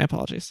 3. My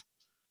apologies.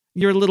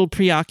 You're a little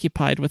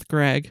preoccupied with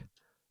Greg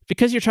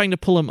because you're trying to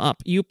pull him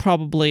up. You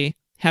probably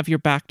have your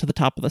back to the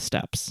top of the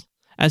steps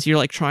as you're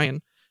like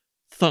trying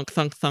thunk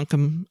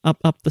him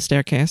up the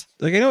staircase.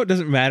 Like, I know it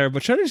doesn't matter,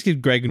 but should I just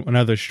give Greg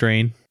another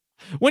strain?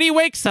 When he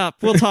wakes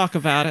up, we'll talk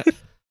about it.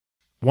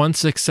 1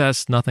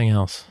 success, nothing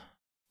else.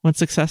 One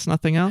success,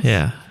 nothing else.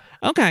 Yeah.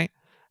 Okay.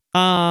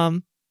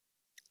 All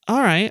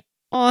right.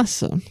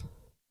 Awesome.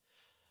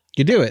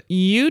 You do it.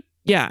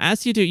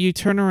 As you do, you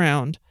turn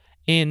around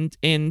and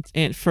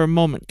for a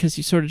moment because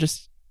you sort of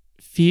just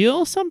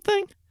feel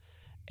something,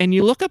 and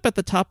you look up at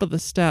the top of the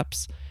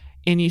steps,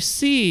 and you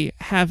see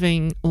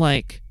having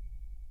like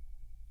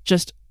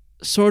just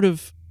sort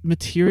of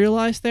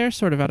materialized there,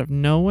 sort of out of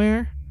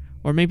nowhere,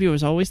 or maybe it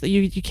was always that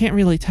you can't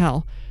really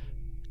tell.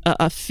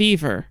 A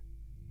fever,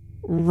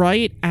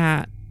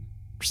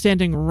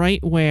 standing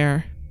right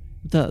where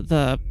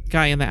the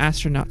guy in the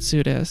astronaut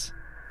suit is,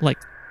 like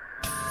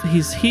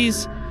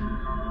he's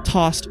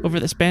tossed over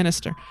this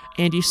banister,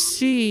 and you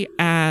see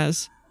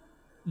as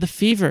the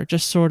fever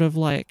just sort of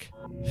like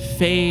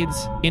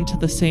fades into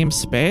the same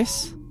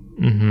space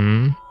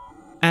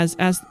as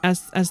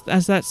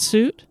that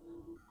suit,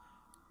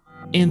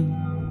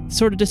 and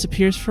sort of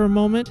disappears for a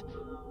moment.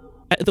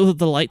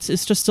 The lights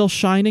is just still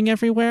shining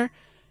everywhere,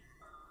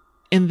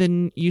 and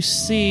then you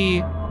see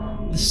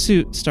the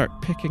suit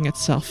start picking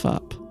itself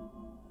up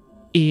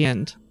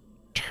and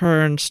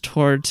turns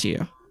towards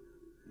you.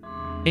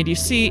 And you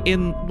see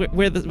in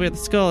where the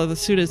skull of the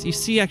suit is, you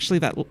see actually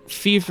that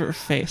fever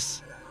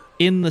face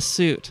in the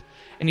suit,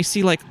 and you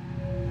see like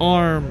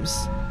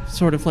arms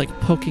sort of like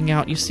poking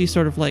out. You see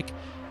sort of like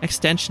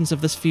extensions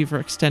of this fever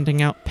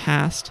extending out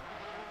past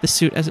the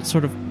suit as it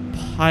sort of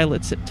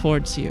pilots it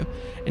towards you.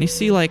 And you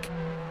see like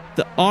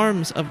the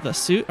arms of the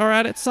suit are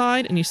at its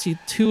side, and you see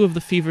 2 of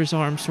the fever's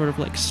arms sort of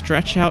like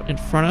stretch out in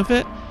front of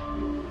it,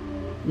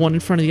 one in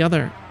front of the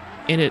other,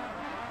 and it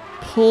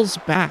pulls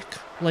back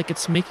like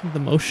it's making the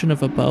motion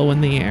of a bow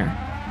in the air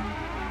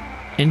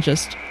and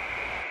just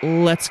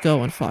lets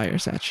go and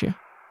fires at you.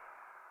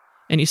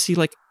 and you see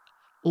like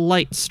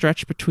light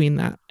stretch between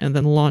that and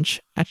then launch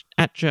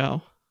at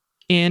Joe.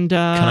 And Can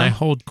I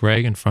hold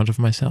Greg in front of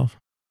myself?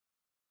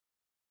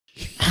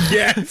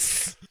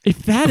 Yes.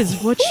 if that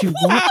is what you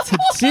want to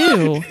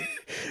do,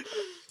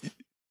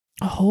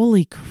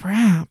 holy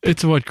crap.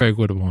 It's what Greg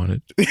would have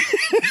wanted.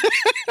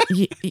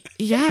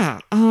 Yeah.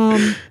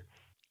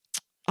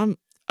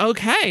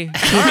 Okay.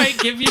 All right.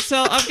 Give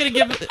yourself. I'm gonna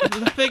give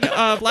the thing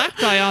black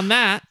die on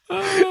that.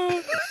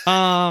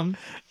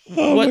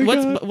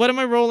 What am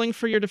I rolling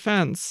for your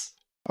defense?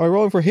 Are we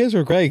rolling for his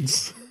or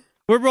Greg's?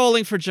 We're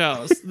rolling for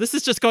Joe's. This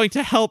is just going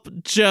to help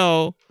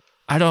Joe.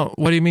 What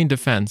do you mean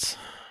defense?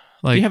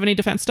 Like, Do you have any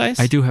defense dice?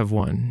 I do have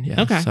one.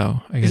 Yeah. Okay.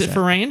 So I guess Is it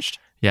for ranged?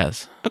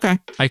 Yes. Okay.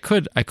 I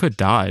could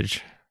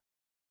dodge.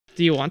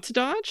 Do you want to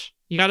dodge?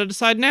 You got to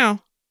decide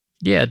now.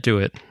 Yeah, do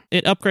it.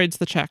 It upgrades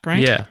the check, right?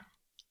 Yeah.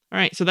 All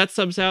right. So that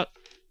subs out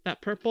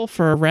that purple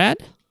for a red.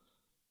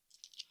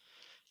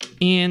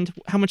 And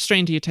how much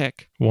strain do you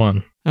take?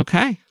 1.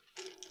 Okay.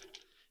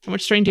 How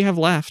much strain do you have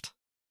left?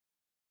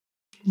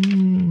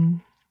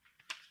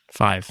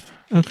 5.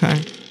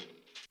 Okay.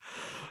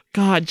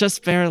 God,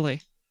 just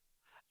barely.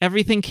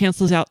 Everything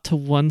cancels out to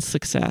 1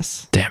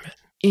 success. Damn it.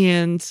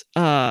 And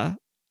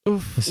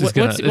This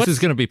is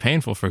gonna be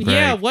painful for Greg.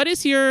 Yeah, what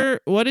is your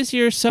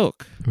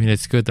soak? I mean,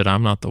 it's good that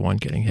I'm not the one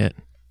getting hit.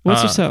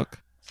 What's your soak?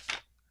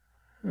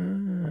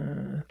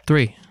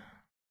 3.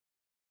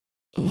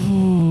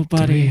 Ooh,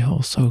 buddy. 3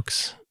 whole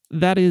soaks.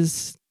 That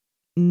is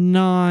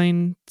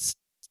 9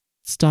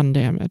 stun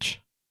damage.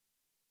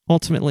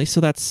 Ultimately,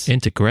 so that's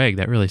Into Greg.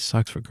 That really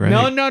sucks for Greg.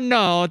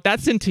 No.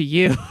 That's into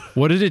you.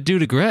 What did it do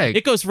to Greg?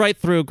 It goes right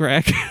through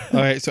Greg. All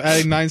right, so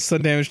adding 9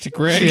 stun damage to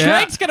Greg. Yeah.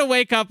 Greg's gonna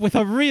wake up with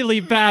a really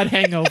bad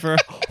hangover.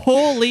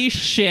 Holy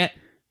shit!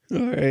 All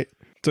right.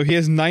 So he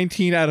has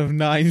 19 out of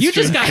 9. You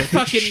just got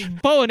strength. fucking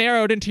bow and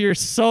arrowed into your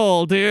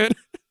soul, dude.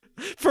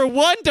 For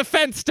 1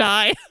 defense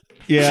die.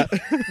 Yeah.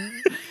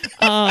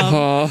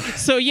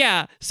 So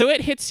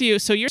it hits you.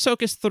 So your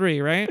soak is 3,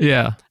 right?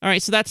 Yeah. All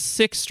right, so that's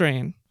 6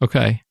 strain.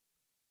 Okay.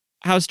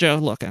 How's Joe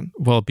looking?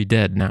 Well, it'd be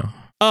dead now.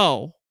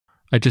 Oh.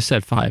 I just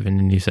said 5 and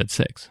then you said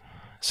 6.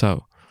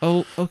 So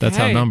Oh, okay. that's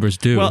how numbers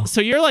do. Well,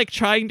 so you're like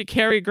trying to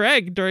carry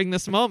Greg during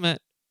this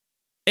moment,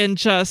 and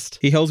just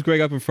He holds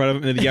Greg up in front of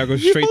him, and the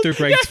goes straight through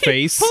Greg's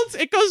face.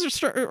 It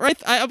goes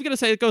right. I'm gonna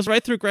say it goes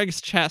right through Greg's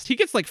chest. He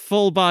gets like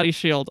full body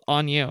shield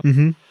on you,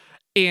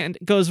 and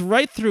goes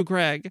right through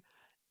Greg,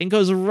 and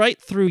goes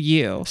right through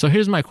you. So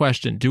here's my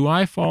question. Do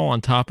I fall on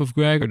top of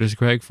Greg or does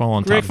Greg fall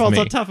on Greg top falls of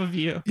me? on top of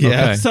you. Yeah.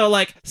 Okay. So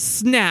like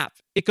snap,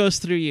 it goes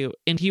through you,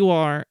 and you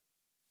are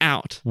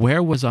out.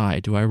 Where was I?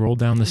 Do I roll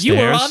down the stairs? You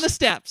were on the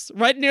steps,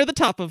 right near the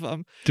top of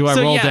them. Do I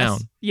roll down?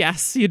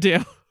 Yes, you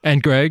do.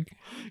 And Greg?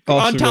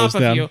 Also On top rolls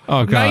of down. you.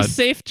 Oh, God. Nice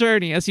safe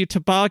journey as you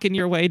toboggan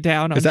your way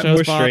down on Is that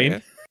Joe's more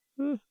body.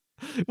 strain?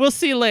 We'll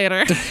see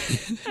later.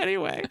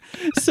 Anyway,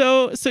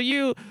 so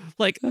you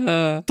like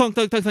thunk, thunk,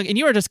 thunk, thunk, and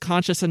you are just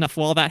conscious enough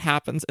while that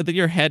happens, and then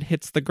your head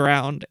hits the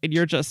ground, and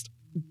you're just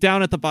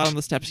down at the bottom of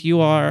the steps. You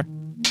are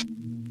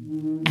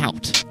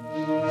out.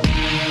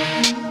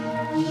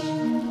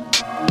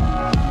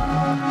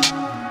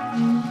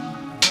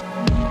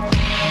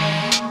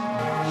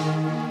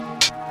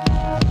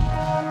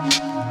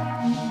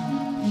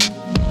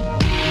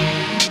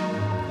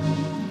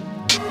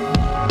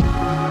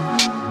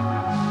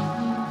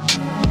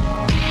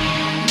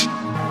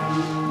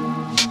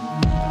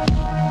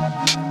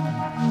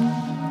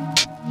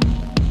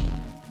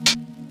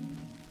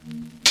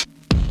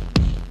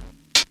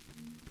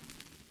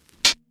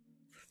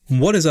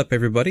 What is up,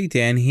 everybody?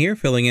 Dan here,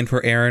 filling in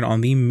for Aaron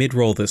on the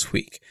mid-roll this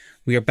week.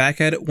 We are back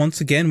at it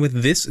once again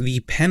with this, the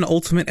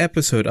penultimate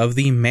episode of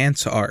the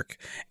Mansa arc.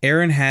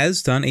 Aaron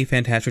has done a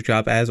fantastic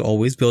job, as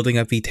always, building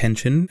up the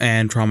tension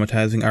and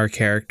traumatizing our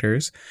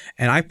characters,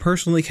 and I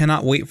personally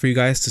cannot wait for you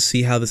guys to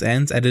see how this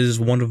ends, and it is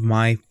one of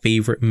my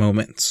favorite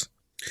moments.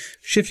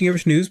 Shifting over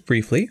to news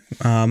briefly,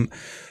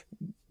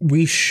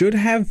 we should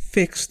have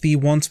fixed the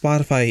one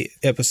Spotify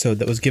episode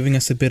that was giving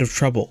us a bit of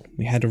trouble.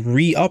 We had to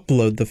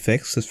re-upload the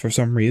fix, as for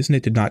some reason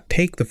it did not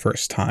take the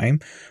first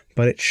time,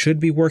 but it should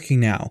be working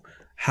now.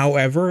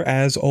 However,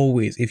 as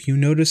always, if you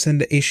notice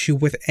an issue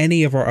with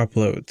any of our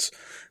uploads,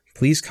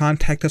 please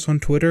contact us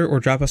on Twitter or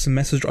drop us a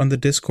message on the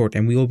Discord,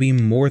 and we will be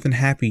more than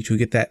happy to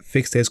get that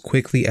fixed as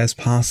quickly as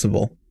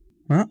possible.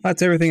 Well,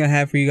 that's everything I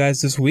have for you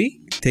guys this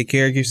week. Take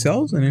care of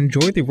yourselves and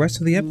enjoy the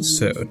rest of the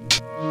episode.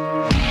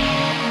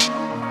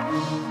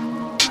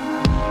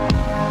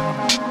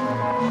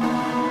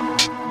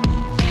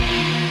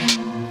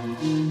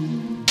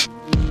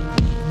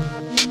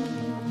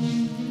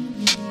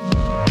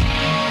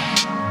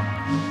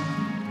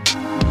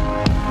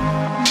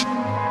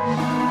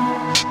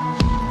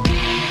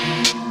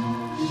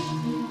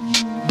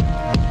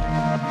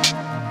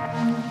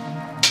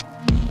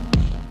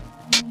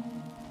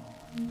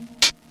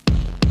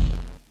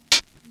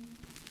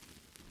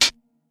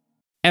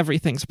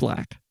 Everything's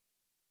black.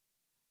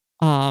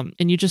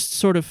 And you just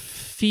sort of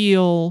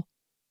feel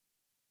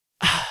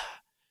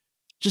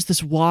just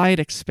this wide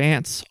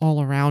expanse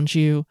all around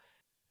you.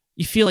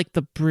 You feel like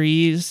the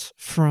breeze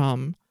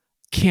from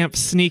Camp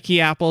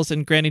Sneaky Apples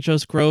and Granny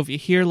Joe's Grove. You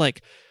hear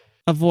like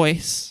a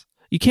voice.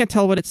 You can't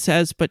tell what it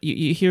says, but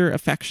you hear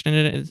affection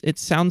in it. It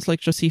sounds like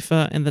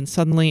Josepha, and then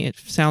suddenly it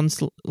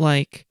sounds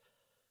like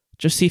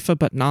Josepha,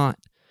 but not.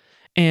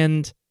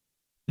 And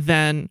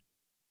then,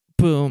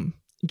 boom.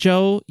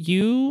 Joe,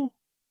 you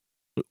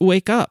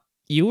wake up.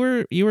 You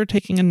were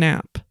taking a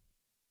nap.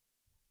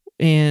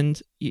 And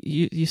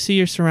you see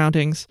your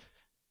surroundings.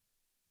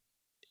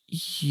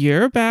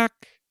 You're back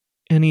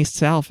in East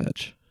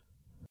Salvage.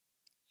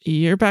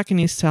 You're back in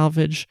East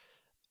Salvage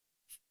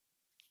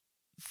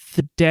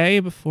the day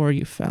before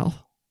you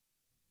fell.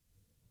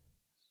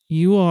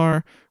 You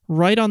are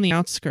right on the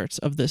outskirts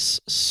of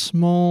this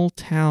small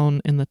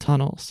town in the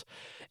tunnels.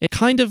 It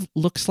kind of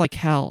looks like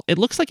hell. It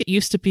looks like it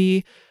used to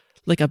be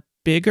like a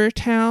bigger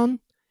town,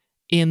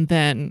 and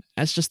then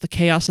as just the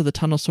chaos of the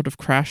tunnel sort of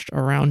crashed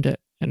around it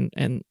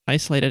and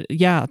isolated.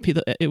 Yeah,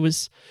 it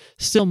was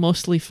still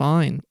mostly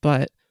fine,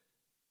 but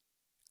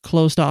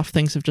closed off,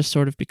 things have just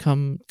sort of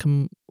become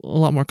a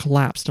lot more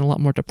collapsed and a lot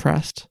more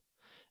depressed.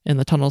 And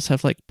the tunnels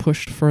have like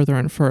pushed further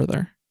and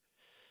further.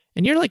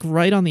 And you're like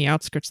right on the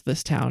outskirts of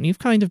this town. You've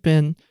kind of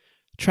been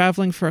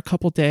traveling for a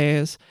couple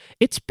days.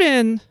 It's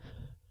been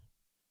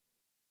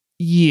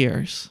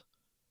years.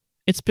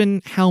 It's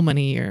been how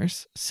many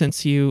years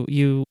since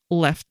you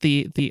left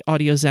the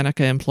Audio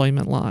Zeneca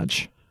Employment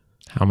Lodge?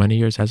 How many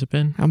years has it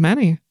been? How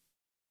many?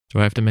 Do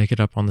I have to make it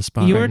up on the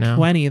spot You right were now?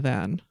 20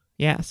 then.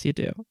 Yes, you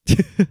do.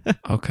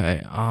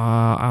 Okay,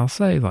 I'll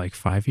say like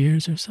 5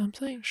 years or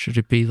something. Should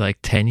it be like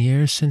 10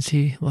 years since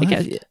he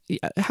left?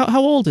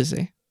 How old is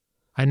he?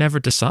 I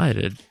never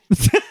decided.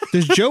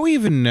 Does Joe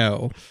even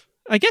know?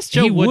 I guess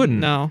Joe He wouldn't wouldn't.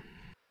 know.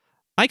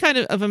 I kind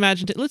of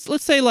imagined it.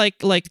 Let's say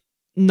like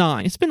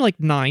 9. It's been like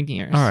 9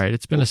 years. All right,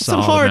 it's been a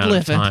Some solid hard amount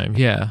living. of time.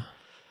 Yeah,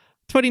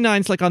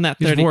 29's like on that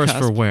he's 30 worse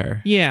cusp. for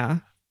wear. Yeah.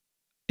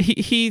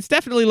 He's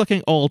definitely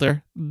looking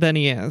older than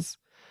he is.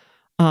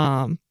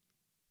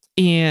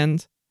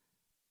 And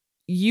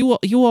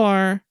you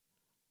are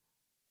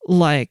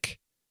like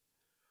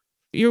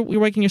you're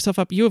waking yourself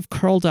up. You have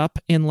curled up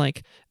in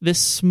like this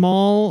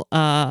small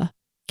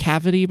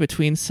cavity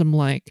between some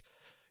like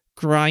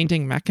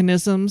grinding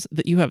mechanisms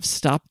that you have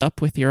stopped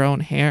up with your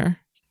own hair.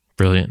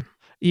 Brilliant.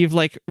 You've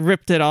like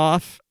ripped it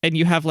off, and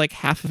you have like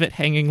half of it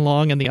hanging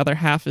long, and the other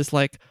half is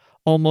like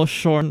almost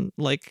shorn,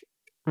 like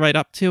right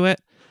up to it,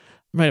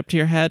 right up to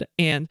your head.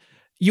 And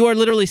you are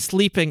literally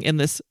sleeping in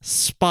this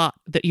spot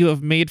that you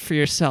have made for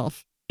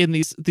yourself in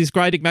these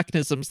grinding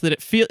mechanisms that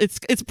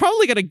it's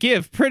probably going to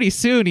give pretty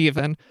soon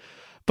even.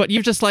 But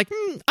you're just like,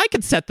 I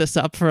can set this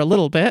up for a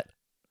little bit.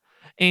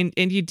 And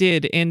you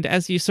did. And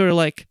as you sort of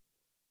like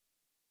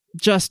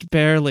just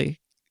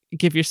barely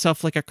give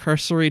yourself like a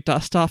cursory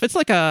dust off, it's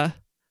a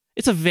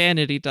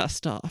vanity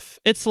dust off.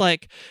 It's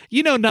like,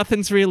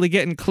 nothing's really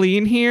getting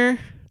clean here,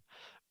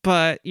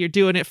 but you're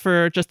doing it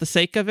for just the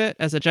sake of it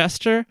as a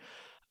gesture.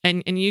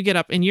 And you get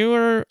up and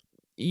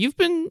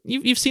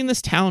you've seen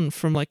this town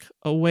from like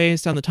a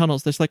ways down the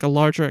tunnels. There's like a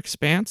larger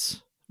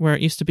expanse where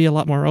it used to be a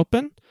lot more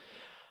open.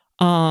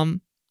 And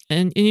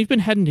you've been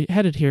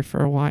headed here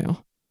for a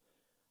while.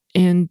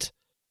 And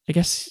I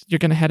guess you're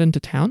going to head into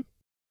town.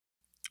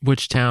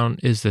 Which town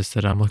is this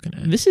that I'm looking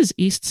at? This is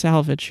East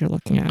Salvage you're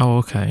looking at. Oh,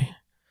 okay.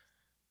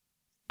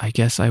 I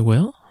guess I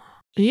will.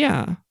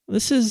 Yeah.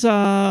 This is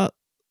the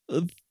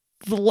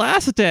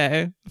last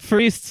day for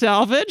East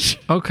Salvage,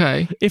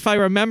 Okay. if I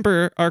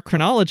remember our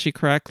chronology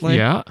correctly.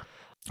 Yeah.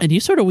 And you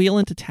sort of wheel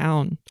into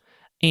town,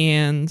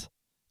 and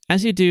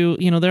as you do,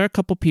 there are a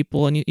couple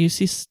people, and you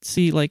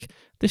see like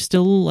there's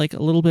still like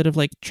a little bit of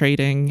like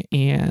trading,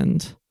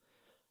 and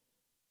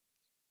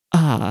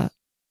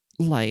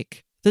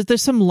like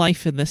there's some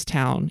life in this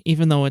town,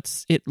 even though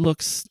it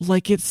looks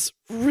like it's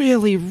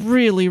really,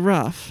 really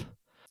rough.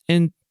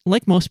 And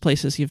like most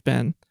places you've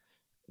been,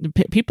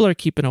 people are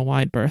keeping a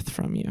wide berth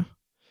from you.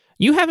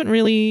 You haven't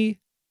really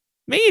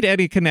made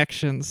any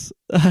connections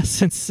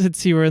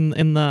since you were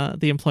in the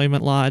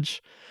employment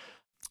lodge.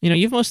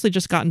 You've mostly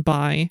just gotten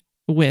by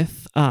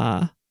with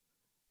your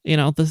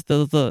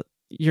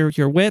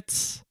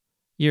wits,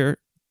 your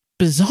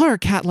bizarre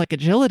cat-like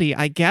agility,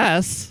 I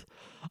guess,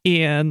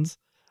 and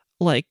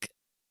like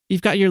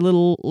you've got your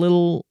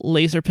little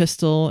laser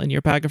pistol and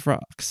your bag of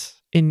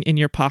rocks in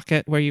your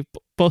pocket, where you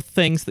both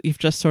things that you've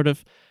just sort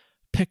of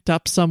picked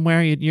up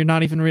somewhere. You're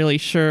not even really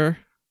sure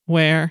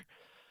where.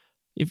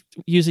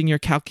 Using your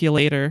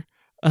calculator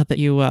that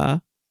you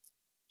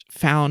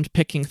found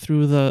picking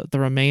through the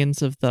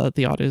remains of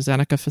the Audio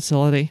Zeneca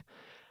facility.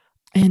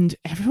 And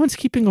everyone's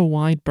keeping a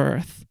wide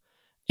berth.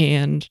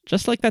 And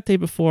just like that day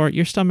before,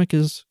 your stomach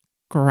is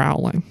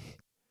growling.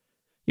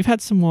 You've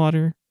had some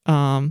water,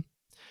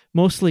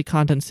 mostly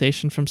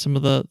condensation from some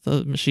of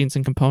the machines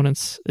and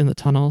components in the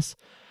tunnels.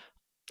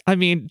 I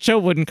mean, Joe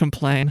wouldn't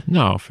complain.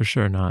 No, for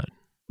sure not.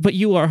 But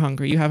you are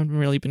hungry. You haven't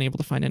really been able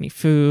to find any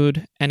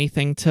food,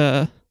 anything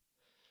to...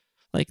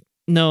 like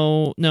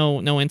no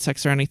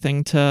insects or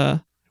anything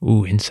to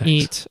Insects.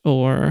 eat,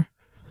 or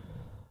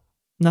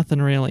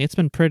nothing really. It's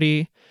been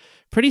pretty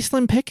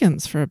slim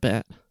pickings for a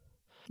bit.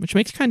 which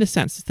makes kind of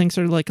sense. Things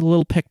are like a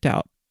little picked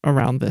out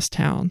around this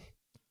town.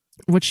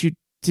 What you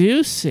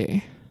do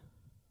see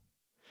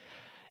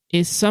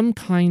is some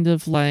kind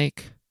of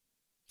like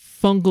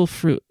fungal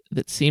fruit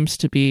that seems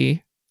to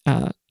be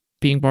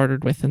being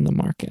bartered with in the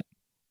market.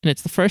 And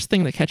it's the first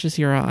thing that catches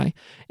your eye.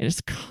 And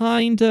it's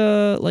kind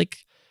of like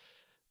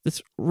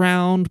this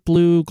round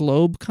blue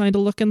globe kind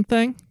of looking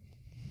thing.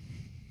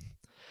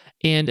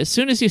 And as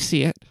soon as you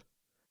see it,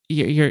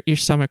 your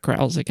stomach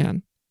growls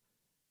again.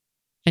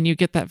 And you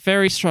get that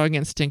very strong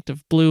instinct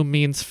of blue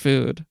means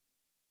food,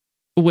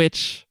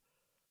 which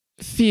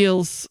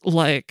feels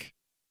like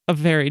a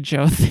very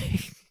Joe thing.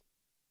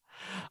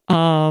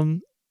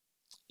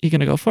 You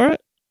gonna go for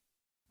it?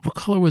 What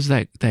color was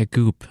that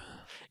goop?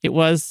 It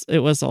was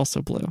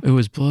also blue. It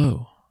was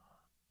blue.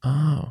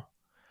 Oh.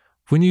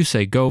 When you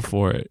say go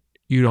for it,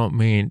 you don't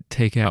mean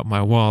take out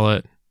my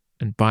wallet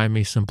and buy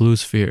me some blue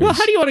spheres. Well,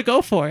 how do you want to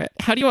go for it?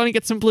 How do you want to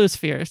get some blue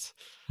spheres?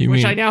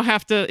 Which I now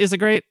have to is a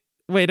great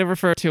way to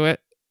refer to it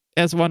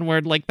as one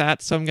word like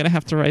that. So I'm going to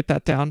have to write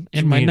that down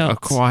in my notes.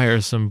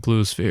 Acquire some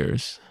blue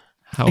spheres.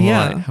 How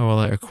will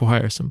I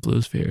acquire some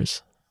blue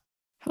spheres?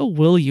 How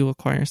will you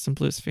acquire some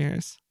blue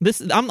spheres?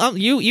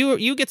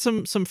 You get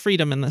some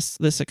freedom in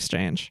this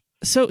exchange.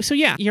 So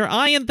yeah, you're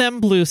eyeing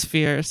them blue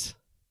spheres.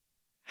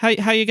 How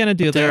you gonna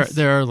do this?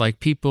 There are like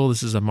people.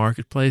 This is a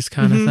marketplace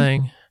kind of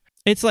thing.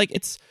 It's like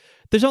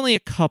there's only a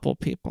couple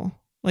people.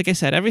 Like I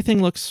said,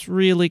 everything looks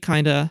really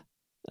kind of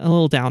a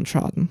little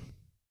downtrodden.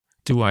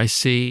 Do I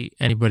see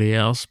anybody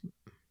else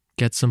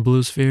get some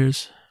blue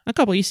spheres? A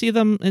couple. You see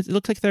them. It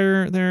looks like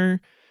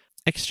they're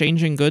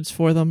exchanging goods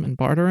for them and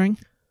bartering.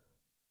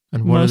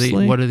 And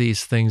what are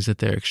these things that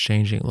they're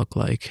exchanging look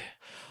like?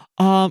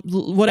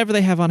 Whatever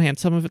they have on hand.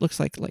 Some of it looks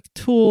like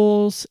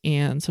tools,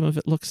 and some of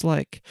it looks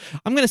like,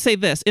 I'm going to say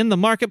this, in the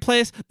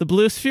marketplace, the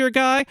blue sphere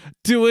guy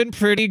doing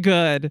pretty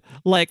good.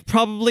 Like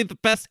probably the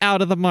best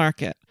out of the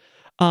market.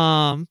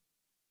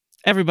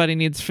 Everybody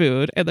needs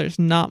food, and there's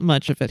not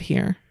much of it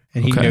here.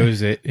 And he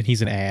knows it, and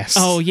he's an ass.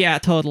 Oh yeah,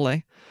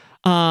 totally.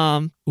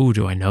 Ooh,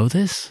 do I know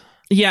this?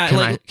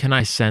 Yeah, can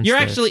I sense? You're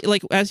this? actually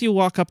like as you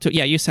walk up to it.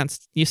 Yeah, you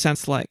sense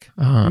like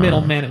middle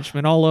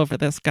management all over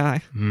this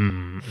guy.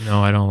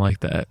 No, I don't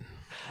like that.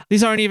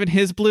 These aren't even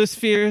his blue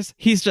spheres.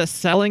 He's just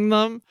selling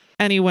them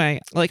anyway.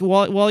 Like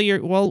while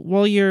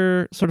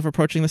you're sort of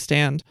approaching the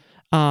stand,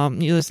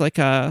 there's like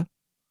an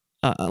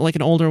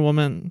older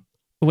woman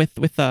with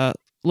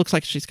looks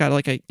like she's got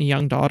like a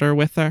young daughter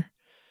with her,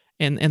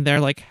 and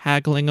they're like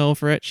haggling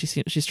over it.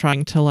 She's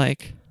trying to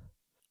like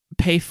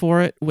pay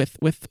for it with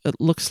it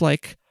looks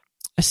like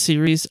a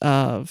series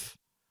of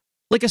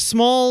like a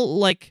small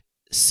like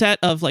set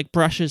of like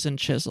brushes and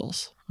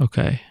chisels.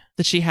 Okay.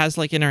 That she has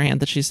like in her hand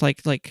that she's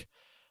like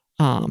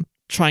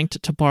trying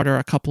to barter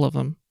a couple of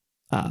them.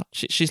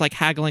 She's like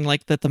haggling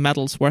like that the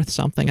metal's worth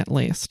something at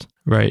least.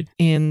 Right.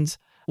 And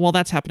while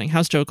that's happening,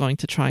 how's Joe going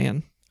to try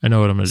and I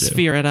know what I'm going to do.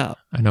 Sphere it up.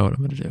 I know what I'm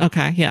going to do.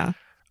 Okay, yeah.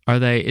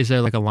 Is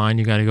there like a line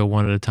you got to go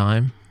one at a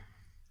time?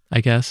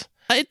 I guess.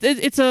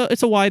 It's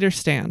a wider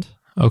stand.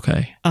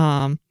 Okay.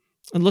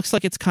 It looks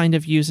like it's kind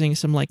of using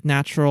some like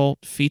natural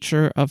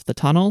feature of the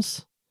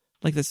tunnels,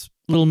 like this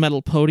little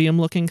metal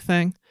podium looking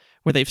thing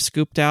where they've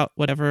scooped out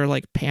whatever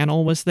like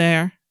panel was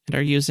there and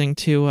are using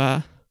to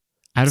out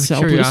of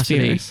sell curiosity,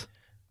 blue spheres.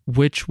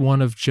 Which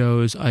one of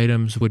Joe's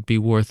items would be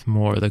worth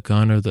more, the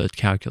gun or the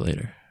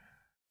calculator?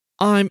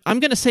 I'm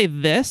going to say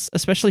this,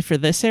 especially for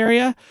this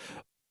area,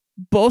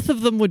 both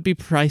of them would be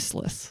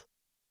priceless.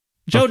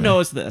 Joe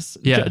knows this.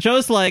 Yeah.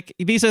 Joe's like,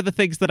 these are the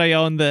things that I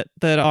own that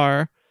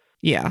are,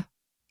 yeah.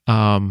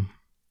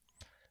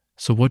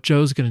 So what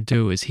Joe's going to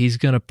do is he's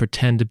going to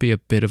pretend to be a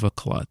bit of a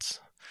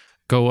klutz.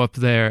 Go up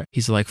there,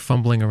 he's like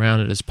fumbling around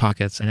in his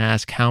pockets and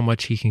ask how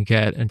much he can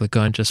get, and the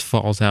gun just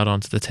falls out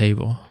onto the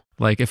table.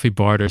 Like if he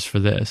barters for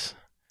this.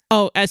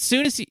 Oh, as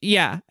soon as you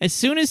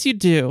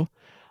do,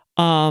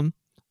 the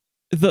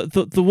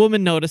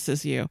woman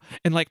notices you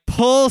and like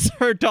pulls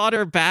her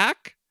daughter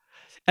back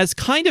as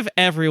kind of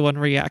everyone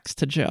reacts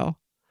to Joe.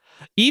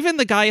 Even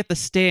the guy at the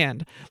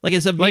stand, like,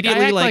 is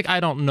immediately like I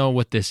don't know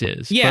what this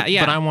is. Yeah,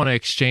 but I want to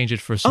exchange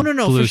it for some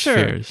blue for sure.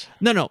 spheres.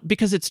 No,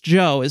 because it's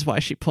Joe is why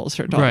she pulls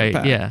her daughter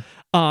back. Right,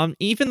 yeah.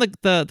 Even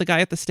the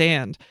guy at the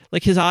stand,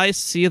 like his eyes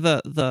see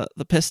the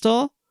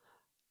pistol,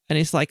 and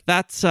he's like,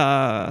 "That's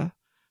a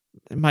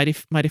mighty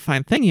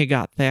fine thing you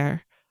got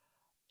there."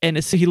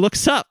 And so he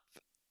looks up,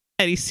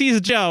 and he sees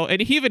Joe,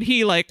 and even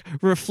he like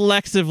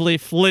reflexively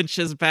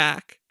flinches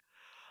back.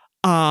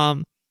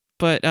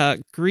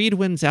 But greed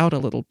wins out a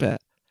little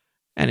bit,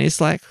 and he's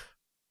like,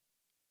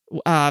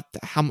 "How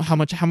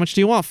much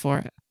do you want for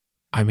it?"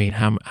 I mean,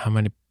 how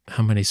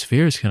many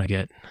spheres can I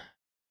get?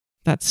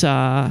 That's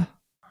I'm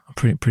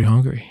pretty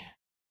hungry.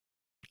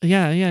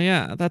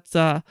 Yeah. That's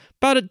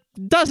about a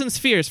dozen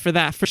spheres for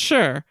that for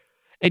sure.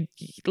 And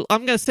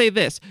I'm gonna say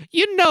this: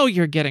 you know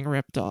you're getting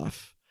ripped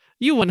off.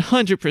 You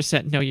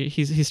 100% know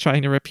he's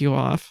trying to rip you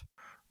off.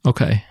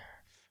 Okay.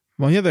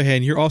 Well, on the other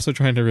hand, you're also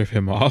trying to rip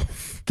him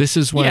off. This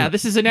is when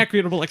this is an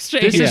equitable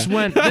exchange.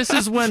 This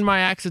is when my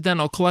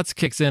accidental klutz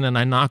kicks in and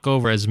I knock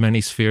over as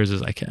many spheres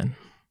as I can.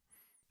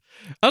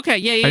 Okay,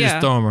 yeah. I just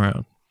throw them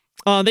around.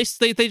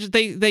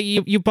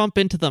 You bump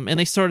into them and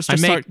they sort of I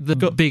just make start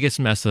the biggest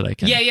mess that I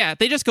can. Yeah.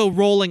 They just go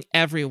rolling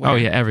everywhere. Oh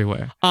yeah,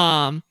 everywhere.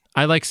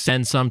 I like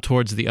send some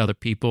towards the other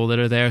people that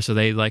are there, so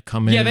they like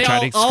come in and they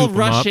try to all scoop them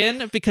rush up.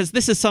 in because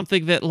this is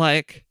something that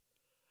like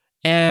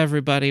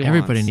everybody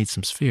Everybody needs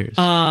some spheres.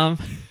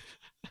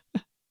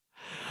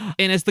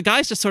 And as the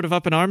guy's just sort of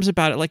up in arms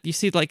about it, like you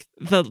see like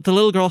the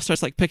little girl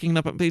starts like picking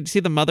them up, but you see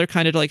the mother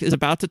kind of like is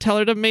about to tell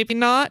her to maybe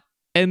not,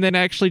 and then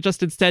actually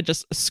just instead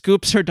just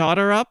scoops her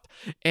daughter up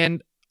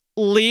and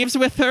leaves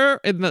with her,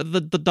 and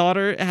the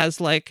daughter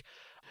has like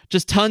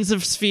just tons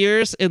of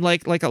spheres in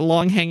like a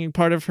long hanging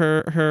part of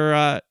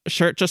her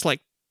shirt, just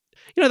like,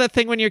 you know, that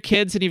thing when you're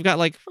kids and you've got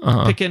like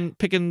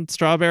picking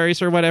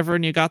strawberries or whatever,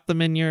 and you got them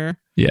in your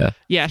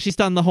yeah. She's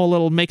done the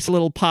whole makes a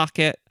little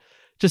pocket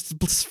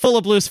just full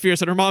of blue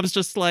spheres, and her mom's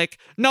just like,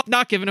 nope,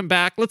 not giving them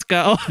back. Let's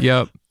go.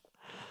 Yep.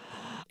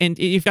 And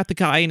you've got the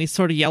guy, and he's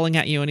sort of yelling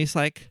at you, and he's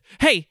like,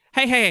 hey,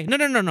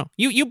 no,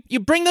 you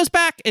bring those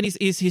back. And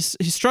he's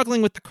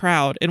struggling with the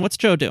crowd. And what's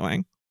Joe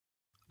doing?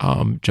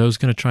 Joe's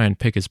gonna try and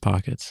pick his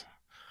pockets.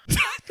 Okay.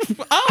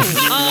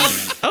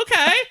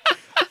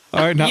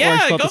 All right, not where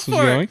I thought go this was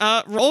for going.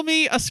 it. Roll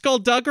me a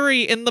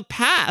skullduggery in the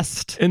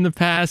past. In the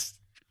past,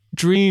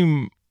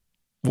 dream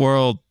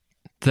world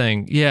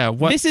thing. Yeah.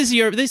 What? This is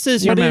your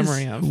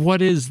memory of.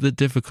 What is the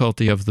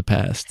difficulty of the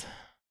past?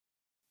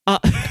 I'm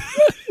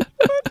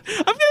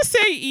gonna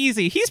say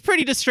easy. He's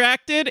pretty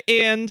distracted,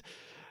 and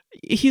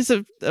he's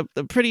a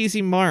pretty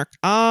easy mark.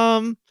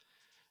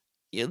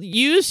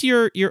 Use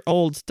your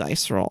old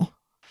dice roll.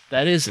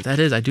 That is.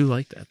 I do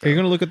like that. Are you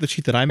going to look at the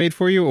sheet that I made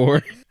for you,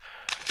 or?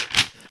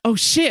 Oh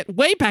shit!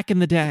 Way back in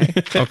the day.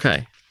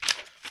 Okay.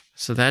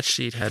 So that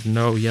sheet had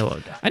no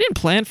yellow dot. I didn't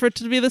plan for it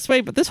to be this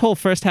way, but this whole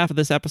first half of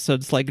this episode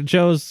is like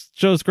Joe's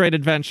great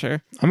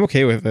adventure. I'm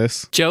okay with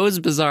this. Joe's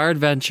Bizarre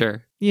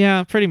Adventure.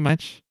 Yeah, pretty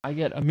much. I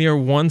get a mere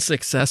 1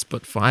 success,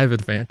 but 5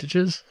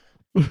 advantages.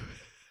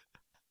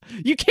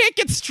 You can't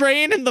get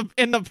strain in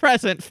the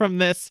present from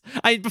this.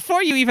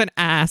 Before you even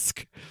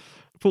ask.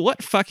 But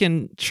what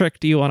fucking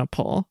trick do you want to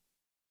pull?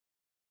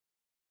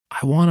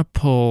 I want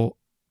to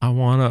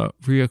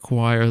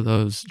reacquire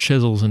those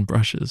chisels and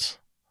brushes.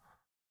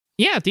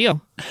 Yeah,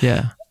 deal.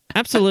 Yeah.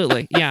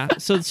 Absolutely. Yeah.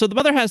 So the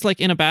mother has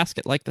like in a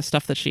basket like the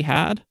stuff that she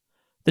had,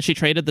 that she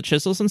traded the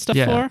chisels and stuff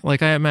for.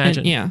 Like I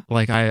imagine. Yeah.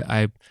 Like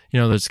I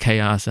there's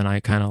chaos and I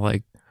kind of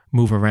like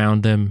move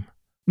around him.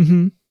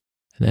 Mm-hmm.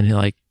 And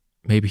then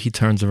maybe he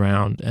turns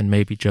around and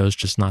maybe Joe's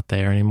just not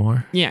there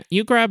anymore. Yeah.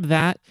 You grab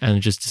that.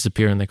 And just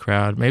disappear in the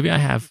crowd. Maybe I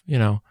have,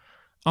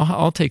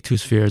 I'll take 2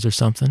 spheres or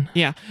something.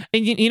 Yeah.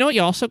 And you know what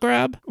you also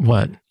grab?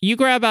 What? You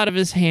grab out of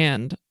his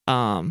hand,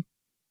 out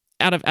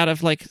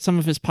of like some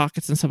of his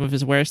pockets and some of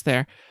his wares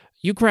there,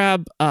 you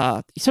grab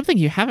something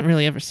you haven't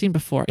really ever seen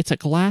before. It's a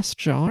glass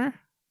jar.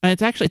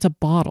 It's a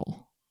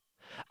bottle.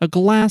 A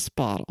glass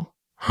bottle.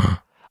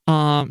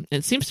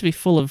 It seems to be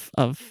full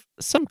of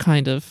some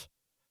kind of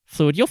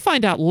fluid. You'll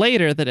find out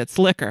later that it's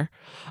liquor,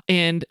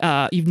 and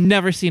you've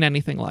never seen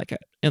anything like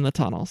it in the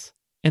tunnels.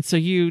 And so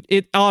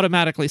it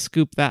automatically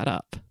scoop that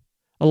up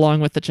along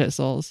with the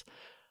chisels.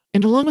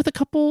 And along with a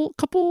couple,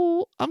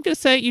 I'm going to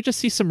say you just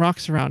see some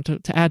rocks around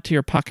to add to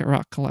your pocket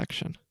rock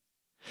collection.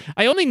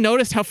 I only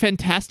noticed how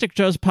fantastic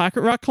Joe's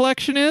pocket rock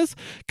collection is,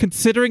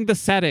 considering the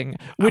setting,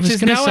 which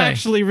is now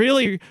actually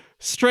really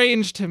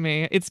strange to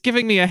me. It's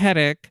giving me a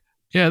headache.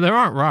 Yeah, there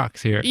aren't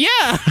rocks here.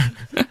 Yeah.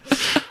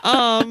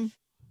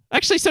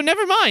 Actually, so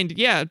never mind.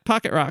 Yeah,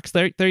 pocket rocks.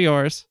 They're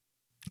yours.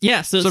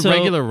 Yeah. So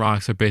regular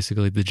rocks are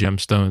basically the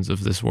gemstones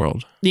of this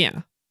world.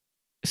 Yeah.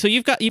 So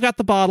you've got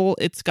the bottle.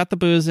 It's got the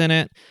booze in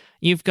it.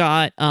 You've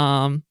got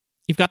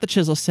the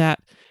chisel set,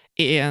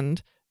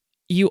 and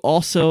you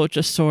also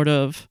just sort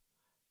of,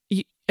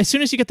 as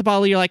soon as you get the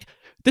bottle, you're like,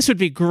 this would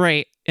be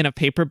great in a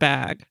paper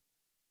bag,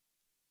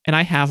 and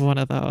I have one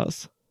of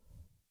those.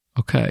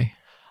 Okay.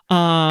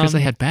 Because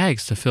they had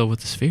bags to fill with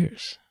the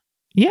spheres.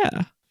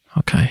 Yeah.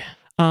 Okay.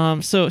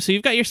 So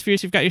you've got your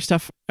spheres, you've got your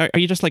stuff. Are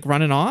you just like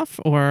running off,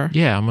 or?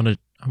 Yeah, I'm gonna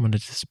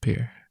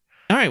disappear.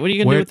 All right. What are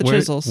you gonna do with the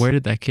chisels? Where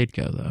did that kid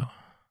go though?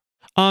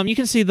 You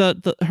can see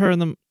the her and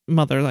the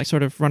mother like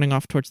sort of running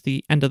off towards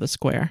the end of the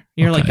square.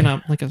 You're like in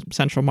a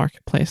central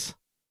marketplace.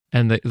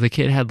 And the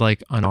kid had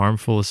like an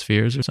armful of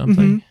spheres or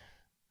something. Mm-hmm.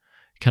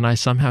 Can I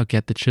somehow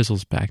get the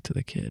chisels back to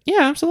the kid?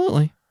 Yeah,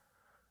 absolutely.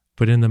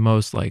 But in the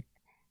most like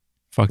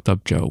fucked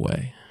up Joe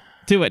way.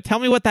 Do it. Tell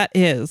me what that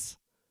is.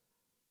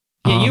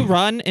 Yeah, you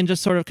run and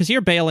just sort of, because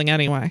you're bailing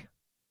anyway.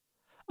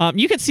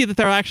 You can see that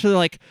there are actually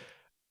like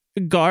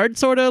guards,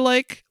 sort of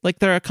like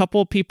there are a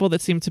couple people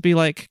that seem to be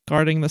like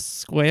guarding the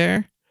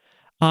square.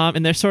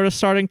 And they're sort of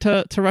starting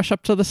to rush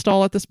up to the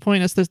stall at this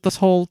point as this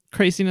whole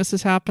craziness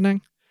is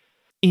happening.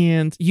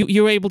 And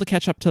you're able to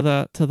catch up to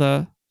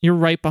the you're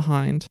right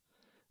behind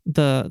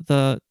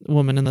the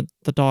woman and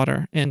the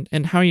daughter.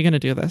 And how are you going to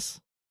do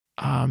this?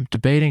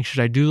 Debating,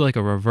 should I do like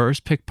a reverse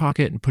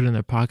pickpocket and put it in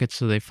their pockets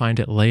so they find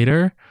it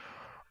later?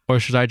 Or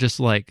should I just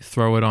like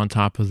throw it on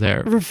top of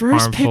their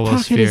reverse armful of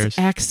pickpocket spheres? is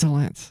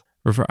excellent.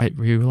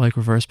 You like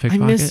reverse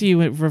pickpocket? I miss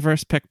you at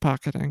reverse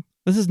pickpocketing.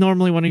 This is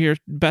normally one of your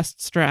best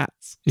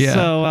strats.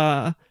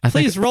 Yeah. So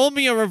please roll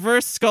me a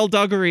reverse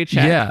skullduggery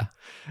check. Yeah.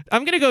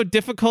 I'm gonna go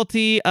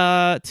difficulty 2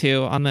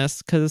 on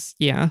this because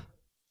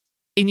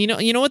and you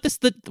know what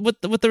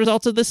what the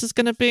result of this is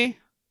gonna be?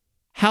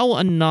 How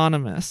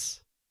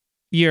anonymous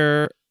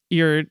your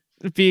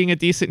being a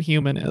decent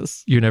human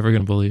is. You're never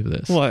gonna believe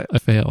this. What? I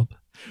failed.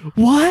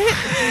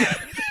 What?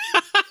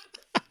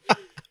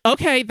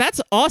 Okay,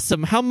 that's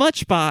awesome. How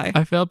much by?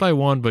 I failed by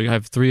 1, but I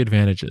have 3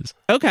 advantages.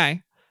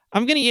 Okay.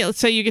 I'm going to, let's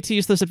say you get to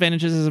use those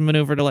advantages as a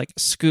maneuver to like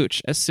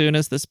scooch as soon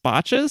as this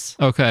botches.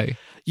 Okay.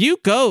 You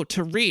go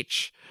to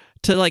reach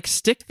to like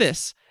stick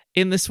this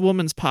in this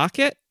woman's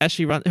pocket as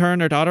her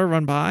and her daughter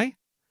run by.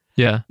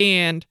 Yeah.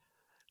 And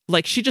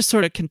like she just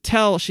sort of can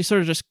tell, she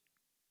sort of just,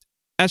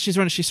 as she's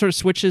running, she sort of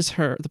switches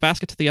the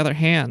basket to the other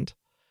hand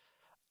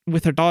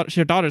with her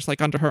daughter's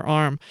like under her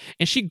arm.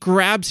 And she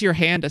grabs your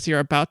hand as you're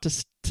about to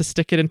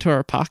stick it into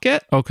her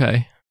pocket.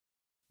 Okay.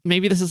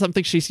 Maybe this is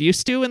something she's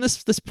used to in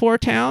this poor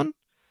town.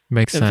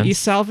 Makes of sense.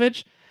 East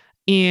Salvage,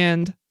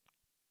 and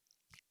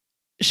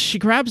she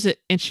grabs it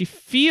and she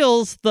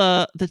feels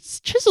the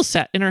chisel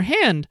set in her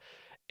hand,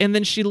 and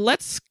then she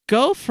lets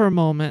go for a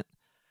moment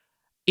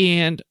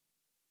and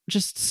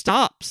just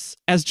stops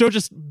as Joe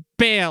just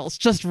bails,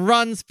 just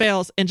runs,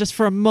 bails, and just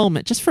for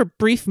a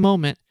brief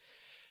moment,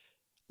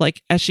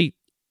 like as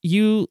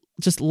you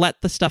just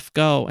let the stuff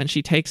go and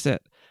she takes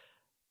it,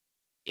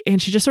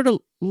 and she just sort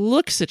of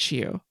looks at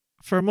you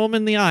for a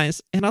moment in the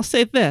eyes, and I'll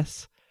say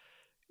this.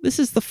 This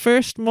is the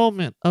first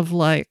moment of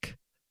like,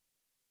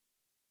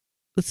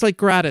 it's like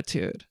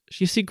gratitude.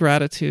 You see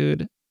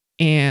gratitude,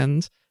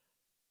 and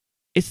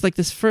it's like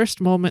this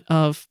first moment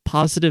of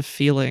positive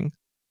feeling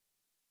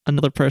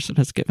another person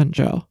has given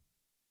Joe.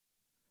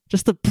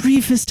 Just the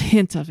briefest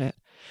hint of it.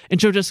 And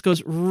Joe just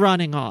goes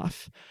running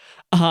off.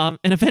 And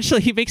eventually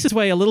he makes his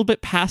way a little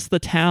bit past the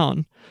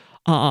town.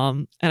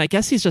 And I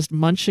guess he's just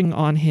munching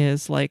on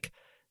his like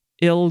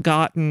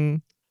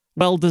ill-gotten,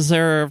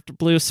 well-deserved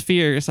blue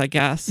spheres, I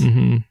guess.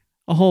 Mm-hmm.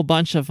 A whole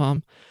bunch of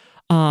them.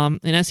 And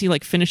as he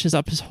like finishes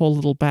up his whole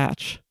little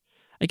batch,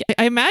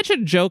 I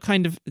imagine Joe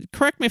kind of,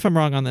 correct me if I'm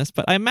wrong on this,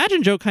 but I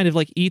imagine Joe kind of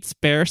like eats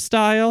bear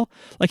style.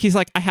 Like he's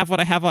like, I have what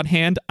I have on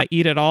hand, I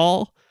eat it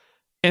all,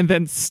 and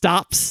then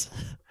stops.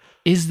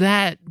 Is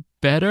that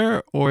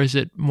better, or is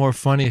it more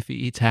funny if he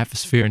eats half a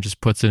sphere and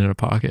just puts it in a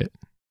pocket?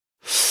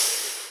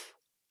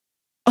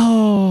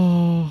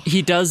 Oh.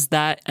 He does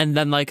that, and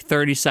then like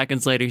 30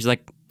 seconds later, he's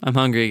like, I'm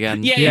hungry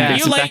again. Yeah.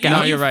 Gets it back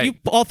out. you're right. You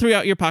all threw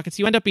out your pockets.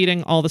 You end up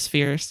eating all the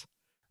spheres.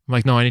 I'm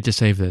like, no, I need to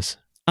save this.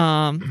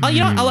 I'll let you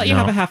No.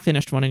 have a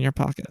half-finished one in your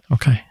pocket.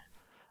 Okay.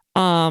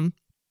 And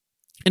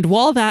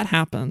while that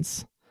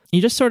happens,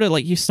 you just sort of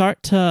like, you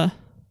start to,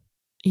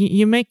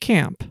 you make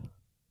camp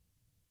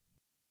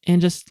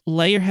and just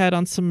lay your head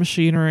on some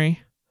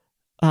machinery.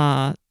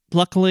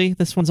 Luckily,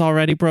 this one's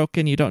already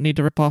broken. You don't need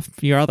to rip off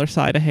your other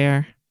side of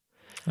hair.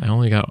 I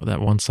only got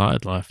that one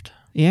side left.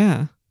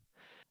 Yeah.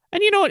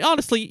 And you know what?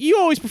 Honestly, you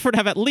always prefer to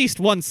have at least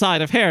one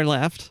side of hair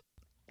left.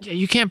 Yeah,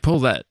 you can't pull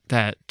that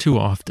too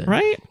often.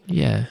 Right?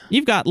 Yeah.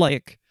 You've got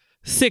like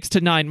 6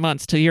 to 9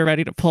 months till you're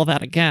ready to pull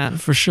that again.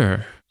 For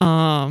sure.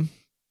 And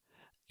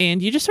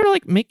you just sort of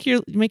like make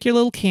your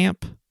little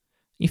camp.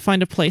 You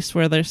find a place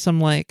where there's some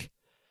like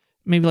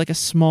maybe like a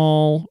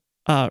small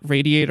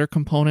radiator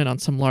component on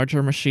some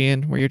larger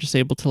machine where you're just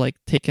able to like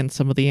take in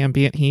some of the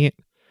ambient heat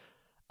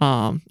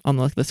on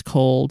like this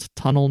cold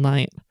tunnel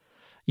night.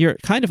 You're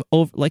kind of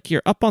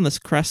you're up on this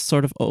crest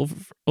sort of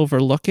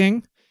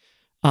overlooking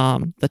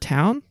the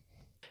town,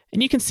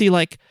 and you can see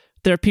like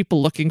there are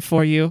people looking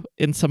for you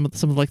in some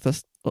of like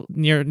this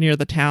near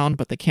the town,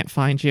 but they can't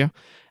find you, and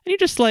you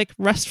just like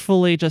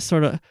restfully just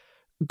sort of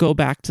go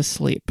back to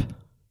sleep.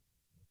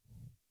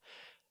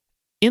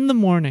 In the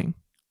morning,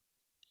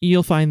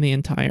 you'll find the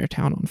entire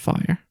town on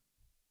fire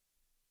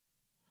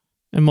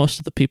and most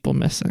of the people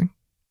missing.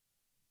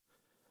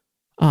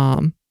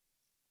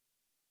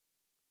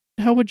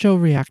 How would Joe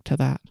react to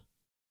that?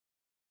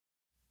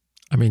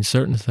 I mean,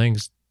 certain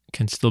things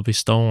can still be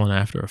stolen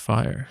after a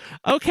fire.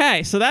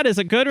 Okay, so that is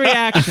a good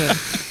reaction.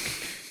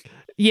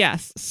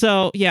 Yes.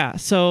 So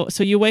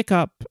you wake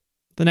up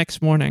the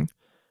next morning,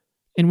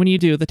 and when you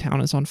do, the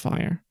town is on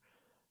fire.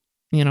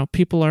 You know,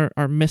 people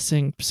are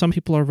missing. Some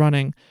people are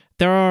running.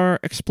 There are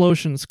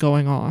explosions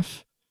going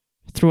off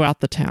throughout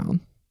the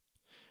town.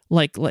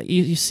 Like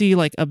you see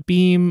like a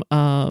beam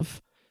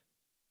of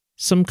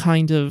some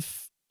kind of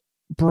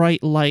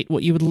bright light,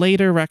 what you would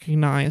later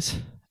recognize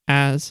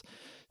as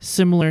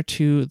similar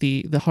to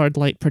the hard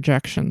light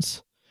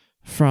projections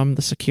from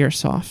the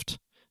SecureSoft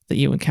that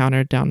you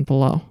encountered down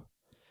below.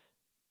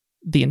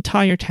 The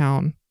entire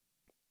town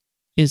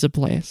is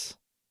ablaze.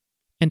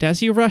 And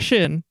as you rush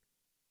in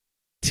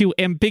to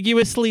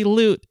ambiguously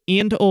loot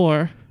and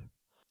or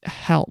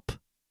help,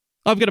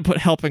 I'm going to put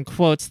help in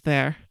quotes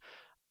there,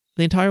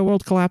 the entire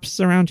world collapses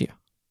around you.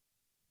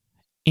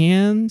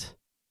 And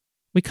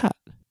we cut.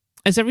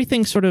 As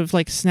everything sort of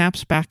like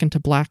snaps back into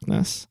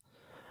blackness,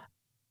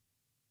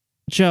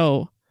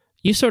 Joe,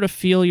 you sort of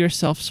feel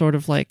yourself sort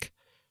of like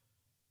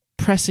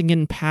pressing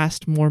in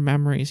past more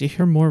memories. You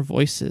hear more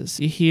voices.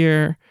 You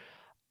hear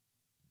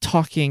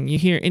talking. You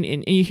hear and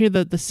you hear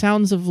the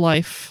sounds of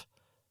life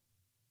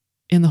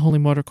in the Holy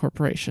Motor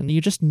Corporation.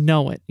 You just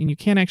know it, and you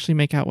can't actually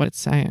make out what it's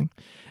saying.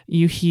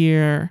 You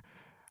hear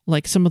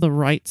like some of the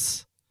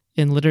rites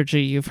in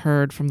liturgy you've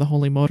heard from the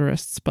Holy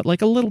Motorists, but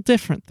like a little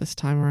different this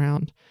time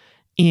around.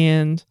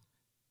 And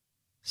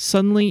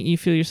suddenly you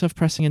feel yourself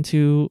pressing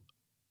into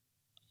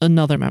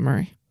another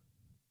memory.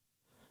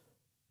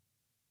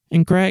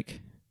 And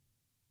Greg,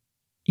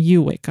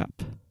 you wake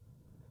up.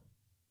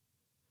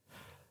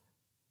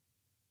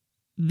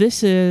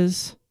 This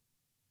is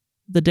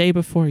the day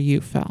before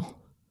you fell.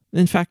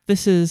 In fact,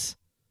 this is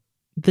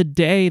the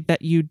day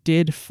that you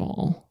did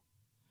fall.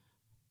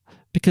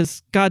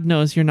 Because God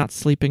knows you're not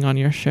sleeping on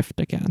your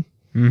shift again.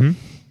 Mm-hmm.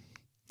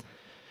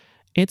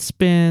 It's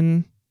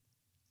been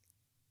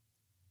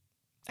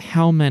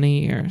how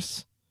many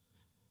years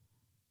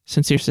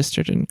since your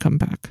sister didn't come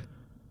back?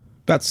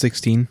 About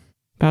 16.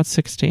 About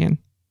 16.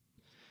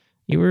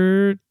 You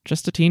were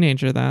just a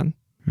teenager then.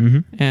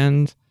 Mm-hmm.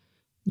 And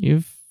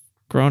you've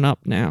grown up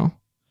now.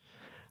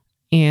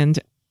 And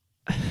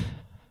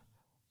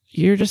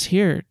you're just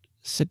here,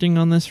 sitting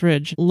on this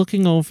ridge,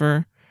 looking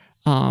over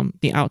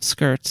the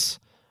outskirts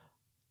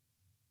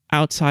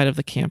outside of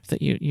the camp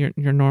that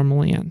you're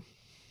normally in.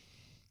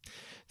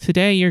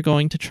 Today, you're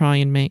going to try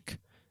and make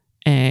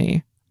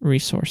a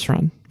resource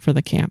run for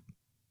the camp.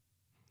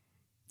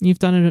 You've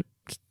done it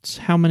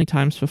how many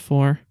times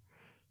before?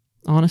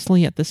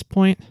 Honestly, at this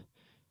point,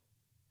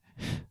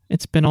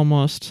 it's been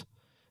almost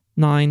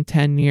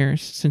 9-10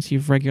 years since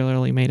you've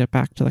regularly made it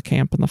back to the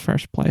camp in the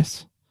first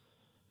place.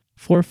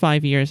 4 or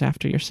 5 years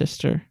after your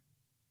sister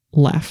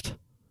left,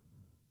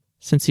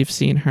 since you've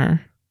seen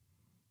her.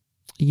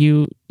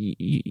 You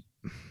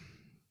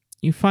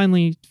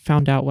finally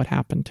found out what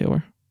happened to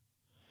her.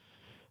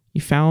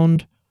 You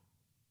found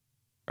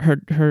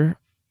her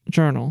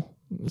journal,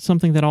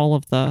 something that all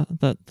of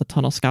the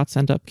tunnel scouts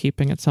end up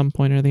keeping at some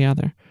point or the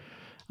other.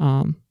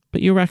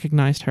 But you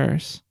recognized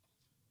hers.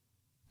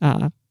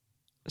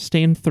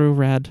 Stained through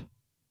red,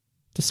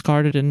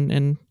 discarded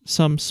in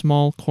some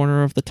small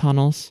corner of the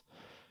tunnels,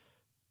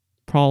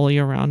 probably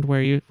around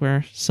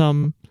where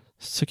some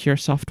Secure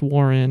Soft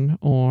wore in,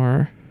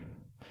 or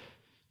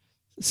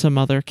some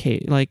other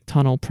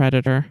tunnel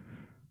predator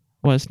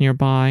was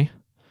nearby.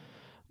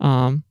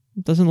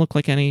 Doesn't look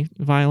like any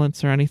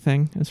violence or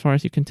anything as far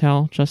as you can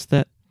tell, just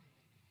that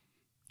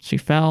she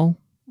fell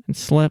and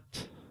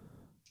slipped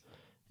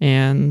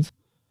and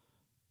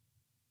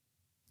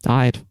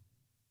died.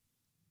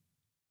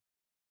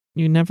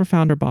 You never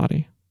found her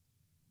body,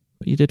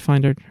 but you did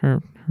find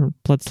her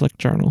blood-slicked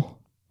journal,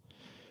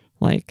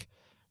 like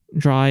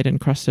dried and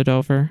crusted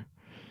over.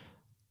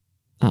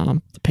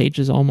 The page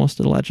is almost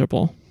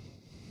illegible.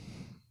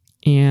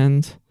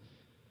 And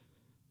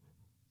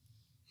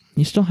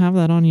you still have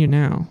that on you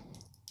now.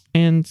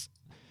 And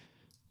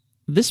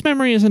this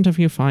memory isn't of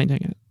you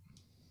finding it.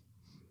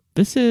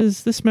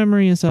 This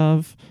memory is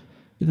of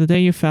the day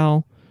you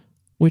fell,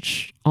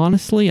 which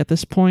honestly at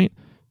this point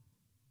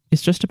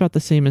is just about the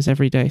same as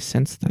every day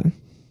since then.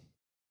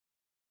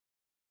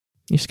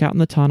 You scout in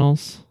the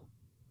tunnels.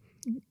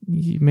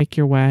 You make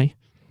your way.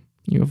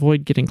 You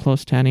avoid getting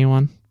close to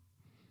anyone.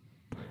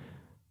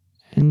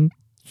 And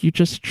you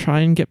just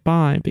try and get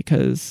by,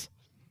 because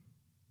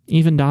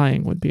even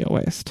dying would be a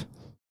waste.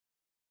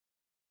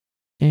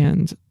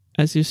 And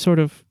as you sort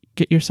of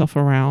get yourself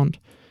around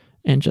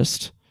and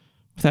just,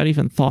 without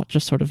even thought,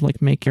 just sort of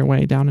like make your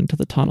way down into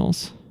the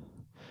tunnels.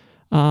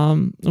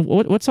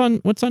 What's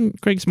on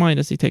Greg's mind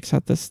as he takes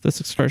out this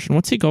excursion?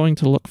 What's he going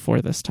to look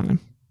for this time?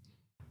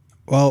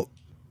 Well,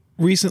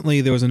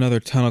 recently there was another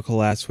tunnel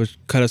collapse which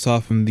cut us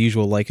off from the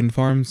usual lichen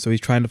farms, so he's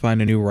trying to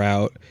find a new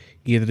route,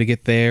 either to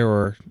get there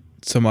or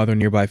some other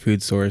nearby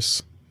food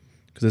source,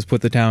 because it's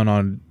put the town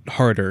on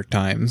harder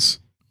times.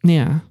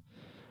 Yeah.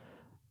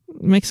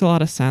 Makes a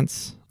lot of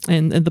sense.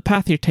 And the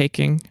path you're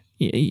taking,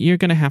 you're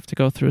going to have to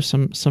go through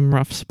some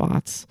rough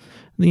spots.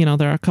 You know,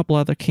 there are a couple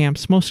other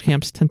camps. Most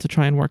camps tend to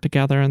try and work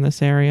together in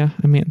this area.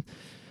 I mean,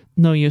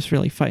 no use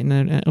really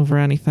fighting over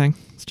anything.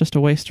 It's just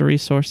a waste of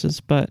resources.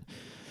 But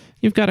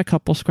you've got a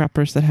couple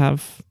scrappers that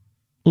have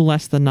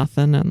less than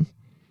nothing and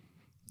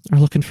are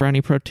looking for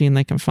any protein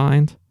they can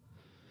find.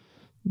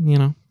 You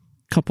know,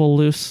 couple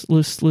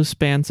loose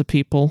bands of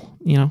people,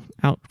 you know,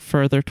 out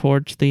further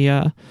towards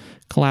the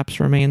collapsed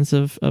remains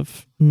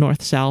of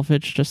North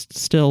Salvage, just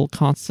still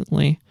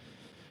constantly,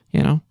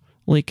 you know,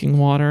 leaking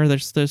water.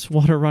 There's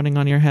water running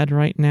on your head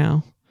right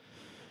now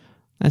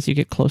as you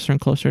get closer and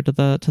closer to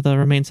the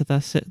remains of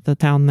the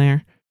town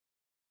there.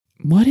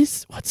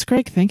 What's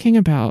Greg thinking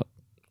about?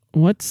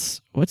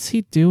 What's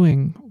he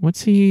doing?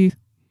 What's he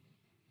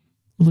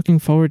looking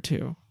forward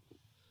to?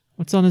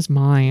 What's on his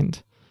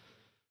mind?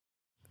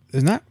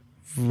 There's not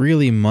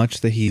really much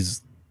that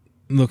he's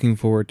looking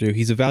forward to.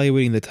 He's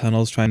evaluating the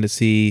tunnels, trying to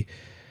see,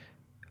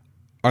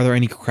 are there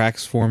any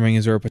cracks forming?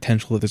 Is there a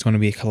potential that there's going to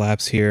be a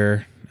collapse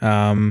here?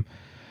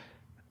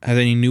 has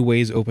any new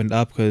ways opened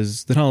up,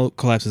 because the tunnel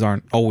collapses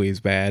aren't always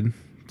bad.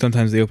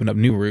 Sometimes they open up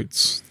new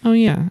routes. Oh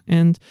yeah,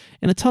 and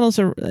the tunnels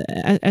are,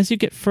 as you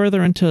get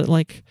further into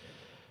like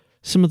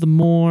some of the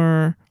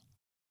more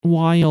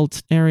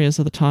wild areas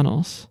of the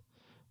tunnels,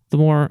 the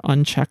more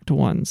unchecked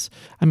ones.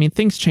 I mean,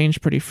 things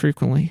change pretty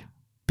frequently,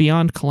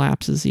 beyond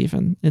collapses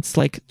even. It's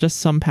like just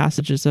some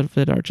passages of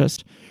it are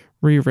just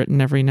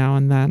rewritten every now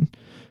and then.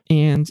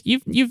 And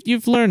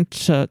you've learned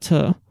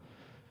to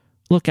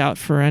look out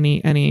for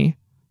any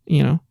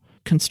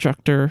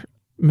constructor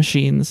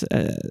machines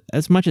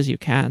as much as you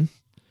can.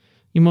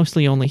 You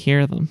mostly only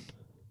hear them,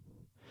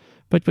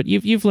 but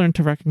you've learned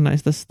to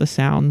recognize the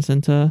sounds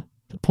and to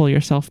pull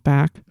yourself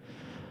back,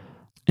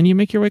 and you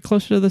make your way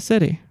closer to the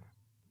city.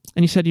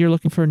 And you said you're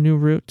looking for a new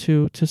route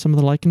to some of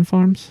the lichen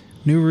farms.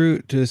 New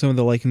route to some of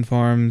the lichen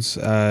farms.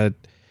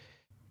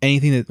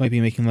 Anything that might be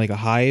making like a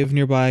hive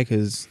nearby,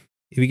 because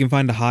if you can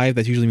find a hive,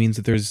 that usually means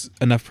that there's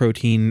enough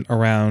protein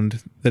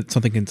around that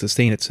something can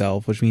sustain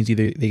itself, which means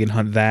either they can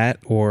hunt that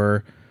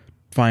or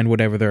find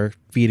whatever they're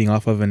feeding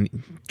off of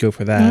and go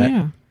for that. Oh,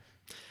 yeah.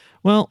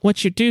 Well,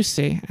 what you do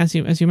see as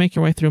you make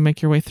your way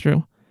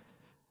through,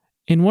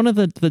 in one of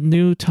the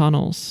new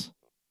tunnels,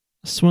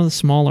 it's one of the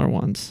smaller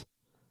ones,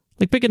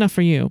 like big enough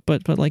for you,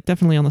 but like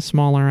definitely on the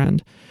smaller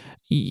end,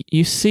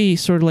 you see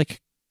sort of like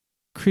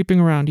creeping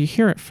around. You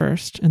hear it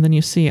first, and then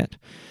you see it,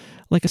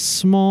 like a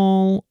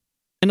small,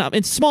 and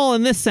it's small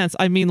in this sense,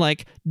 I mean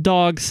like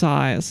dog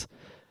size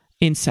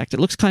insect. It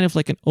looks kind of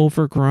like an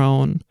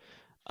overgrown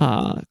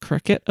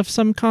cricket of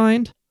some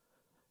kind.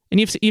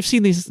 And you've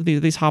seen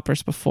these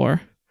hoppers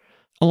before.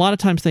 A lot of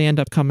times they end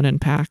up coming in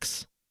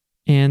packs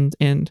and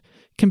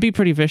can be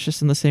pretty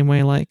vicious in the same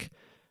way like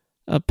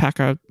a pack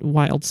of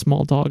wild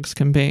small dogs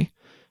can be.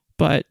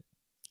 But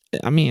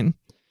I mean,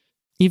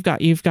 you've got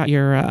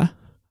your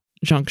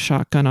junk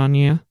shotgun on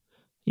you.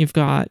 You've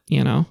got,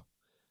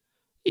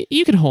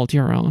 you can hold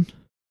your own.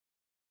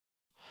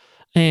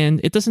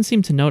 And it doesn't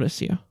seem to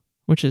notice you,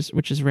 which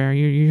is rare.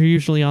 You're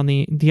usually on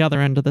the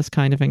other end of this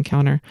kind of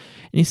encounter.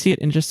 And you see it,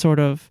 and just sort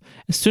of,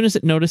 as soon as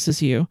it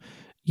notices you,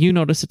 you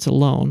notice it's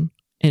alone.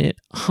 And it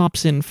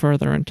hops in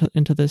further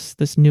into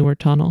this newer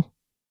tunnel.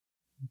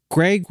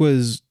 Greg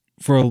was,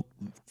 for a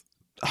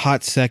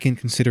hot second,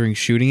 considering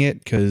shooting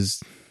it,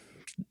 because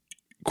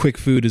quick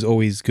food is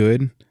always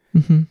good.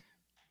 Mm-hmm.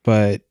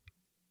 But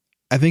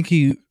I think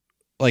he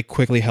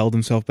quickly held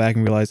himself back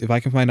and realized, if I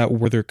can find out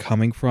where they're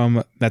coming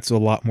from, that's a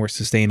lot more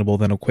sustainable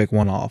than a quick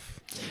one-off.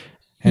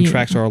 And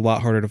tracks are a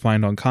lot harder to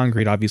find on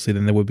concrete, obviously,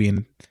 than they would be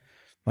in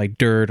like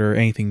dirt or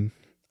anything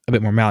a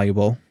bit more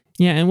malleable.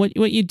 Yeah, and what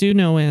you do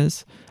know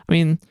is, I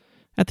mean,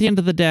 at the end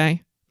of the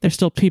day, there's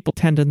still people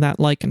tending that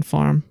lichen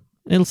farm.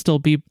 It'll still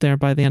be there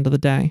by the end of the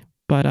day,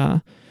 but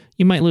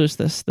you might lose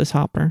this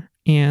hopper.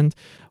 And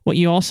what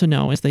you also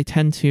know is they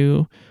tend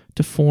to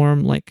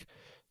form like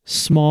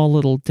small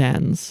little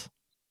dens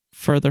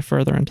further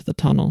into the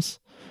tunnels.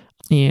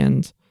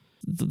 And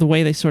the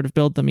way they sort of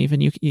build them,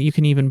 even you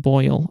can even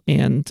boil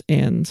and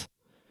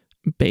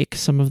bake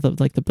some of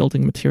the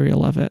building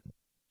material of it.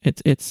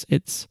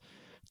 It's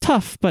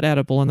tough but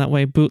edible in that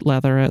way boot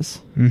leather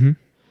is.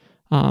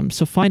 Mm-hmm.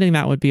 So finding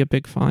that would be a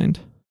big find.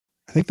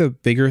 I think the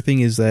bigger thing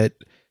is that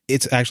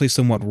it's actually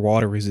somewhat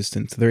water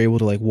resistant. So they're able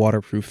to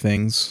waterproof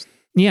things.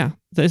 Yeah,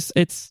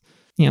 it's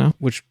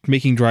which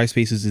making dry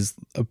spaces is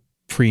a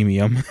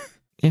premium.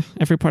 Yeah,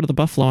 every part of the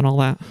buffalo and all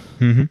that.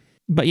 Mm-hmm.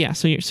 But yeah,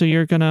 so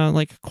you're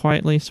gonna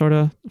quietly sort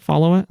of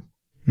follow it.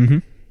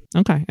 Mm-hmm.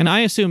 Okay, and I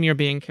assume you're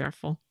being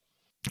careful.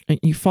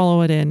 You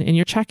follow it in, and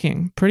you're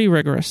checking pretty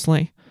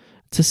rigorously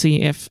to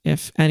see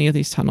if any of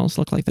these tunnels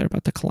look like they're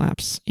about to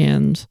collapse.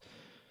 And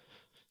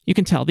you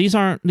can tell these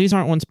aren't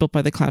ones built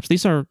by the collapse.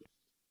 These are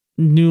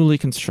newly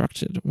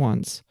constructed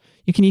ones.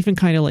 You can even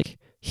kind of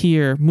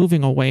hear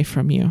moving away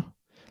from you.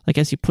 Like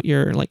as you put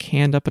your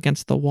hand up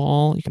against the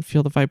wall, you can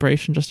feel the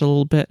vibration just a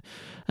little bit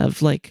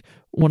of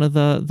one of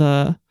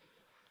the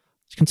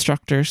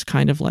constructors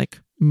kind of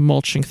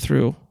mulching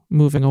through,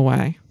 moving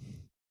away.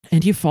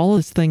 And you follow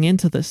this thing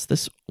into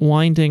this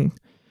winding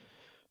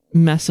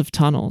mess of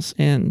tunnels.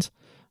 And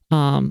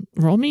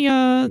roll me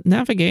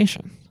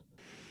navigation.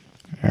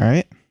 All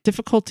right.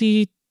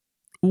 Difficulty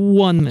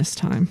 1 this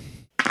time.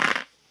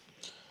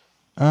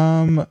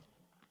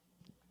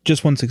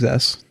 Just 1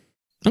 success.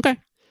 Okay.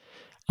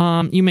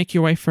 You make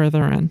your way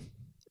further in,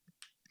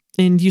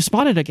 and you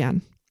spot it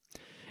again.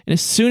 And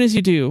as soon as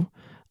you do,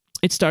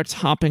 it starts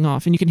hopping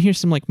off, and you can hear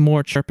some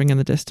more chirping in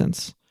the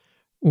distance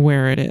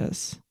where it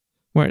is,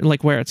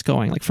 where it's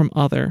going, from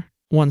other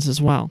ones as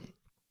well.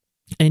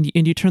 And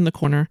you turn the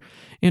corner,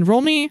 and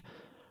roll me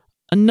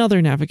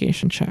another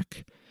navigation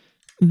check.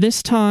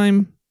 This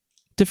time,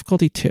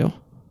 difficulty 2.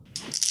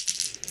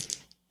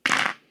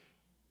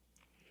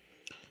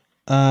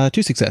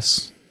 2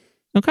 success.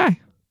 Okay.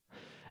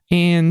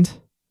 And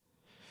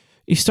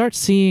you start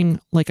seeing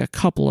a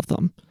couple of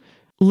them,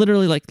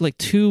 literally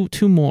two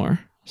more.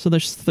 So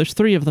there's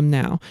 3 of them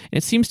now. And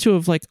it seems to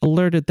have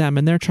alerted them,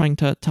 and they're trying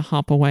to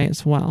hop away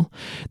as well.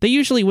 They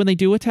usually, when they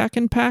do attack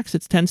in packs,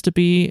 it tends to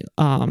be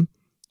around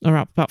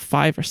about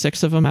 5 or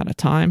 6 of them at a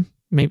time.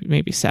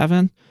 maybe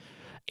 7.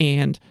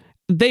 And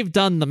they've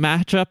done the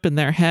matchup in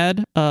their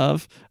head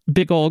of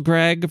big old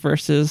Greg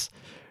versus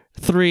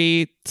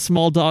 3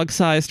 small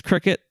dog-sized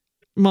cricket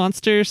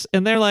monsters,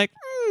 and they're like,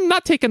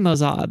 not taking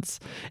those odds,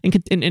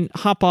 and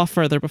hop off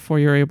further before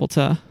you're able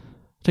to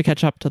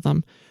catch up to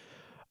them.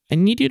 I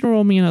need you to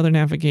roll me another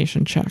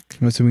navigation check.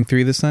 I'm assuming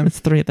 3 this time? It's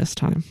 3 this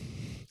time.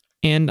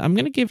 And I'm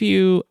going to give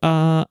you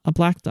a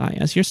black die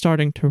as you're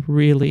starting to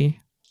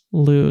really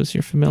lose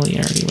your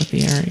familiarity with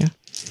the area.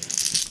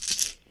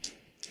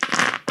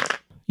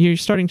 You're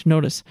starting to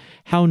notice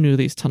how new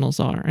these tunnels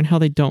are and how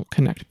they don't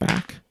connect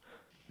back.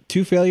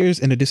 2 failures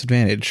and a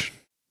disadvantage.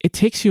 It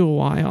takes you a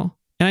while.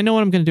 And I know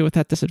what I'm going to do with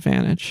that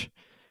disadvantage.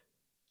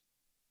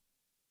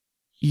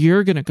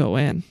 You're going to go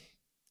in,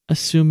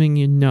 assuming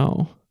you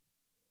know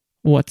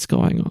what's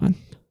going on.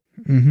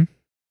 Mm-hmm.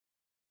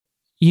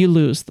 You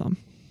lose them.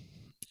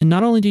 And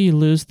not only do you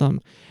lose them,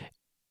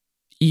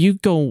 you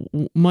go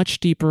much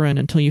deeper in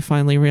until you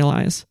finally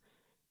realize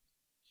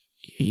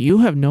you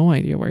have no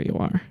idea where you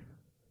are.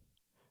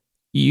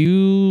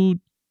 You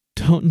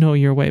don't know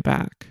your way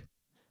back.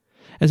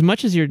 As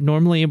much as you're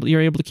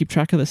able to keep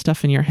track of the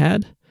stuff in your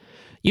head,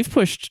 you've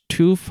pushed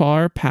too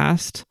far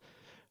past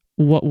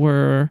what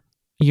were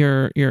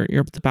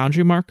the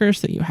boundary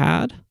markers that you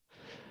had.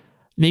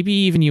 Maybe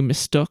even you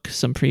mistook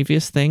some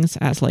previous things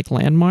as like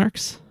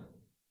landmarks,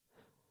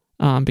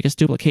 because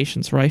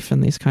duplication's rife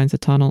in these kinds of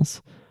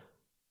tunnels,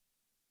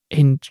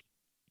 and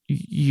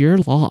you're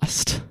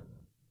lost.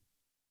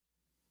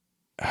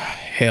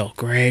 Hell,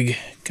 Greg.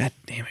 God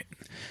damn it.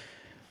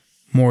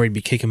 Maury'd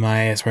be kicking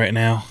my ass right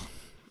now.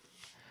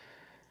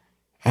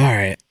 All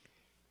right,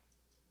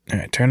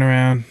 turn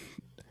around.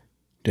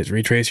 Just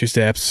retrace your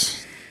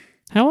steps.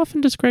 How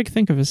often does Greg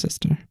think of his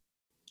sister?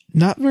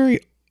 Not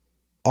very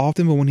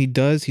often, but when he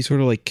does, he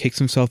sort of like kicks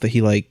himself that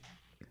he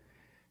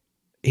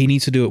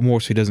needs to do it more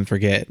so he doesn't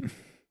forget. Of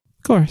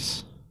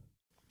course.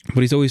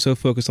 But he's always so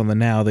focused on the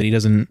now that he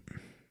doesn't...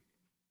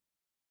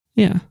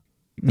 Yeah.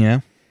 Yeah?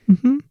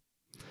 Mm-hmm.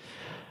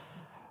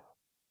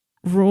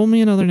 Roll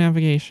me another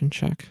navigation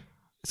check.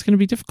 It's going to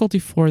be difficulty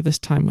 4 this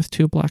time with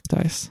 2 black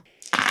dice.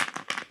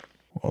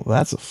 Well,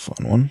 that's a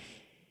fun one.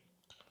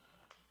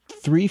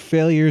 3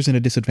 failures and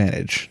a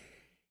disadvantage.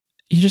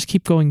 You just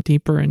keep going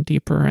deeper and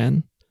deeper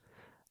in,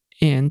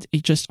 and you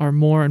just are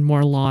more and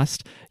more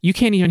lost. You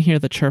can't even hear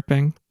the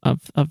chirping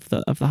of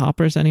the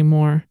hoppers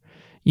anymore.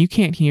 You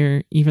can't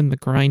hear even the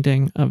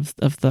grinding of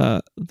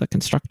the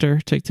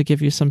constructor to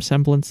give you some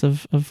semblance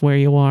of where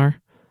you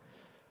are.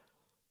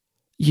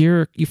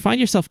 You find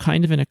yourself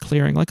kind of in a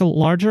clearing, like a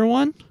larger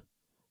one,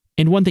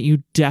 and one that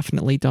you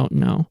definitely don't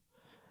know.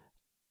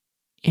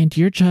 And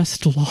you're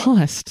just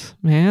lost,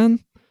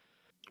 man.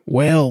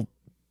 Well,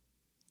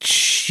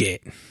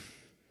 shit.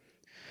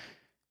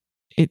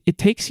 It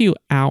takes you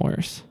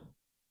hours.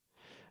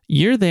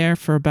 You're there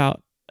for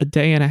about a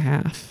day and a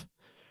half,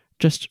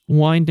 just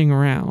winding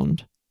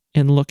around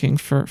and looking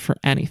for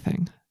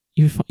anything.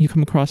 You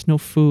come across no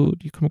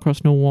food. You come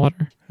across no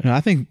water. No,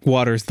 I think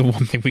water is the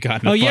one thing we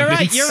got in abundance.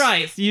 abundance. You're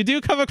right. You do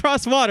come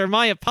across water.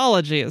 My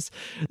apologies.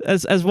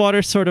 As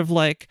water sort of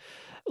like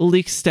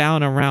leaks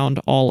down around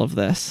all of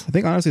this. I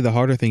think honestly the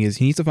harder thing is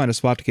he needs to find a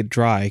spot to get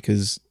dry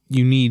because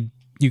you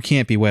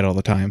can't be wet all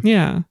the time.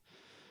 Yeah.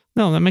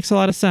 No, that makes a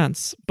lot of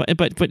sense.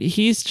 But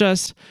he's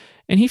just,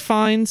 and he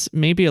finds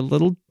maybe a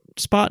little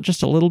spot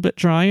just a little bit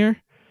drier,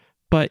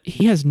 but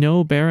he has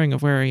no bearing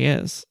of where he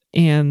is.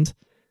 And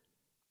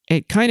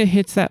it kind of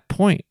hits that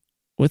point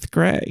with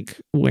Greg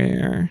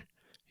where,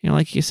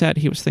 like you said,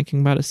 he was thinking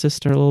about his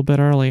sister a little bit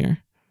earlier.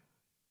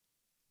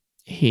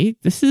 He's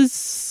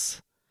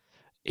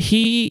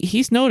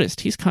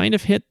noticed. He's kind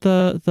of hit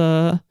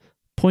the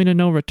point of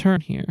no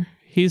return here.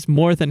 He's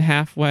more than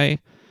halfway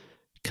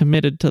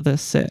committed to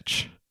this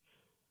sitch.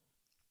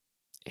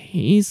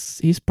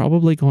 He's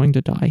probably going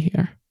to die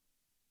here.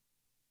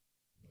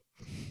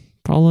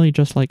 Probably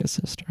just like his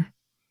sister.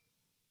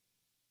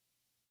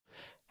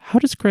 How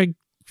does Greg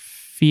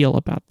feel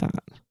about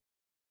that?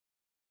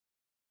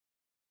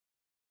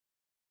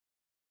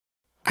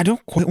 I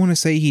don't quite want to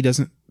say he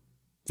doesn't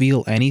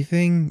feel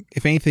anything.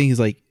 If anything, he's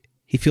like,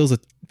 he feels a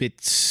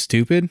bit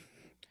stupid,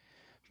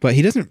 but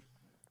he doesn't,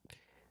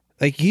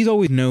 like, he's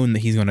always known that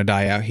he's going to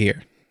die out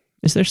here.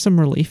 Is there some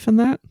relief in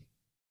that?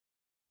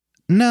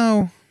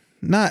 No,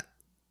 not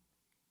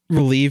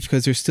relieved,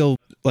 because there's still,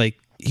 like,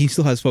 he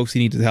still has folks he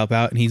needs to help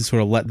out, and he's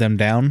sort of let them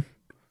down.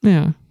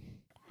 Yeah.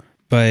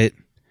 But,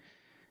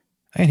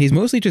 and he's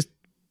mostly just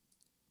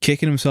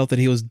kicking himself that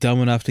he was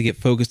dumb enough to get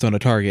focused on a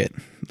target.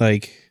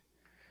 Like,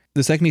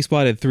 the second he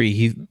spotted 3,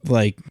 he,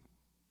 like,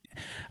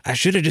 I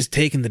should have just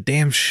taken the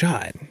damn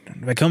shot.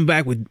 If I come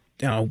back with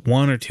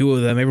 1 or 2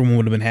 of them, everyone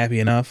would have been happy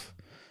enough.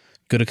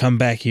 Could have come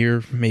back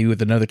here, maybe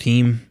with another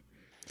team.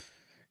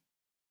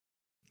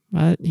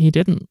 But he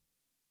didn't.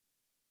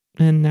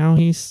 And now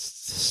he's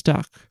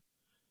stuck.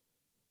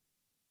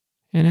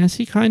 And as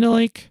he kind of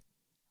like,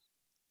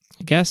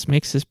 I guess,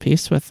 makes his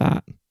peace with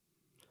that,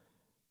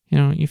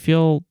 you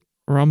feel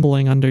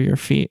rumbling under your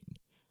feet.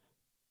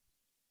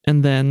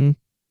 And then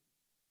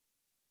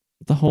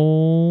the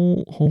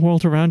whole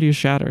world around you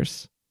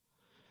shatters.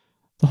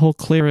 The whole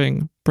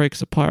clearing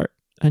breaks apart,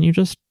 and you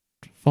just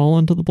fall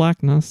into the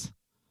blackness.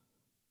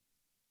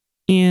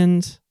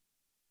 And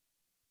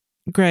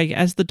Greg,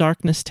 as the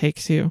darkness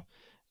takes you,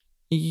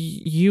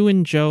 you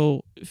and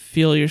Joe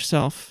feel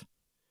yourself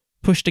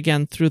pushed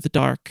again through the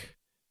dark.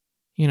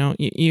 You know,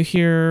 you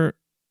hear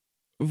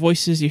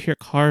voices, you hear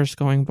cars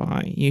going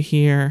by, you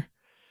hear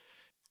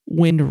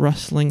wind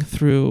rustling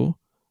through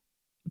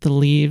the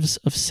leaves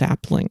of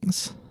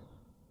saplings.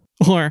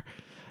 Or,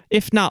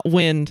 if not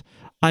wind,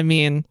 I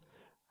mean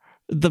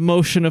the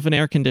motion of an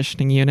air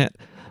conditioning unit.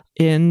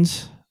 And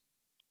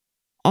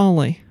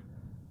Ollie,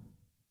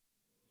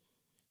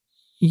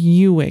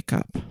 you wake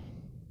up.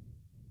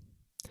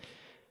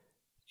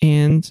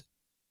 And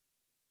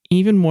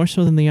even more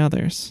so than the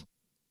others,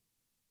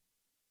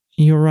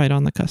 you're right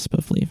on the cusp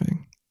of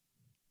leaving.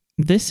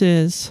 This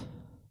is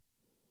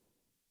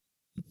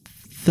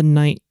the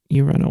night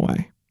you run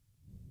away.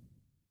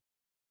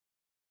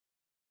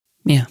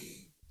 Yeah.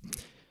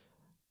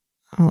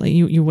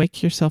 You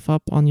wake yourself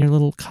up on your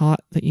little cot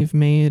that you've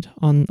made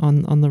on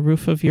the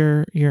roof of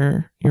your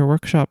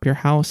workshop, your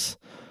house,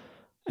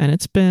 and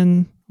it's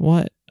been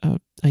what,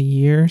 a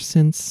year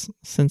since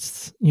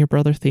your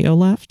brother Theo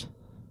left?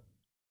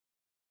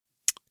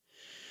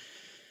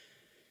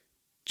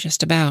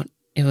 Just about.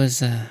 It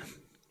was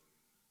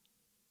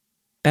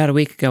about a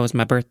week ago was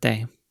my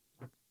birthday.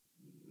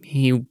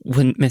 He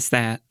wouldn't miss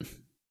that.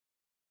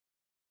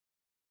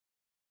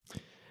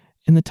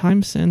 In the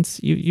time since,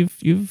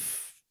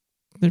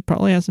 there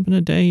probably hasn't been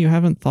a day you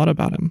haven't thought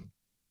about him.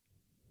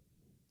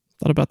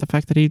 Thought about the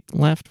fact that he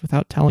left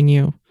without telling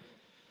you.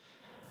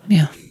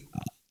 Yeah.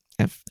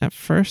 At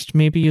first,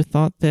 maybe you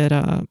thought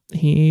that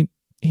he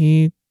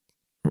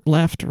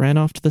left, ran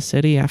off to the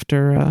city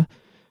after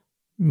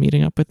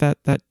meeting up with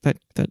that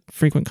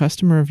frequent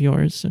customer of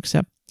yours,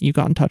 except you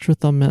got in touch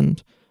with them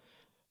and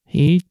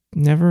he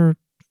never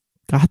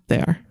got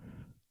there.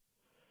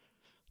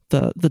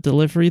 The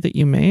delivery that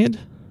you made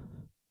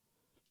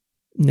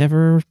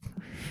never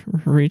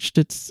reached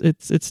its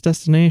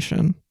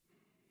destination.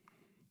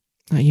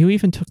 You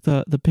even took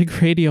the big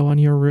radio on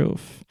your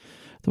roof,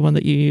 the one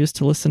that you used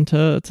to listen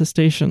to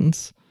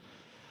stations,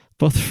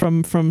 both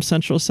from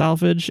Central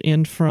Salvage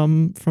and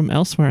from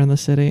elsewhere in the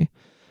city,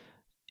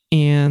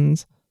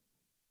 and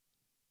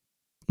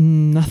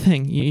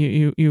nothing.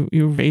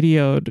 You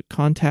radioed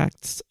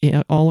contacts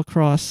all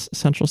across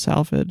Central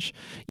Salvage,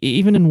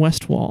 even in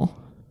Westwall.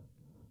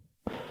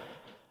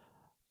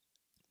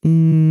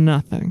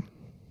 Nothing.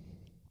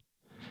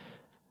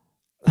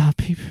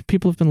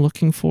 People have been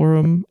looking for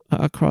him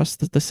across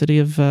the city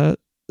of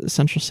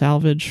Central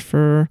Salvage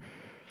for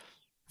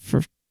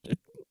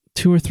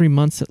 2 or 3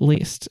 months at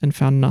least, and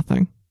found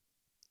nothing.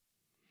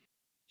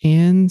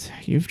 And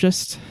you've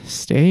just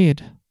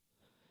stayed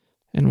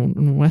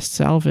in West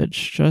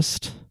Salvage,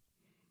 just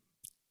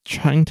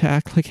trying to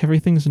act like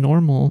everything's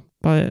normal.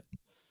 But,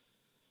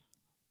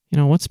 you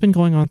know, what's been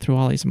going on through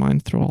Ollie's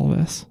mind through all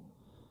this?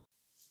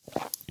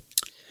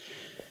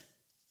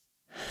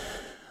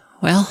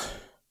 Well,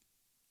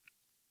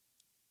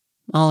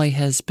 Ollie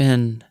has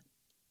been,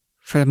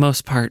 for the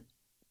most part,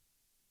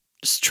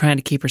 just trying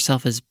to keep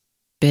herself as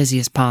busy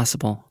as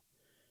possible.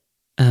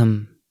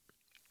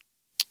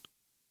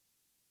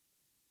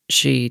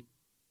 She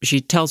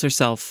tells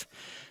herself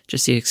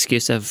just the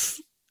excuse of,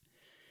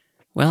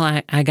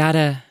 well, I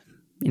gotta,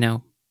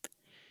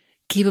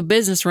 keep a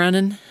business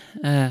running,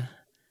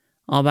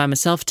 all by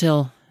myself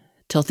till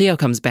Theo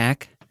comes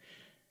back.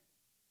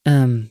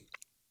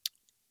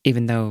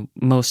 Even though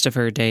most of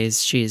her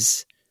days she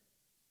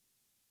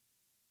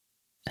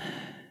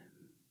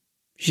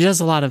does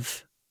a lot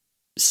of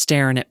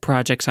staring at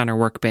projects on her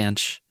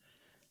workbench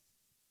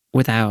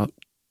without,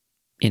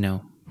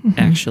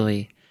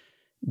 actually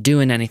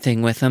doing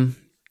anything with them.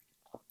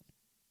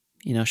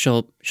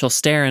 She'll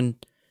stare and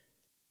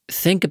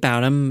think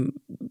about them,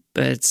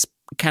 but it's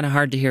kind of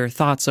hard to hear her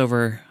thoughts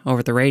over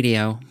the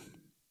radio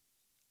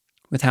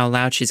with how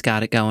loud she's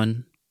got it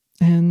going.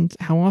 And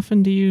how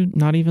often do you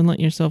not even let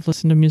yourself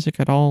listen to music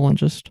at all and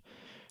just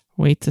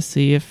wait to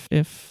see if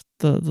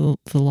the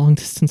long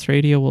distance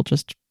radio will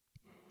just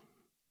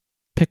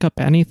pick up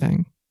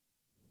anything?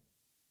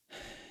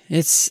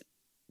 That's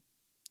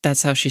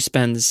how she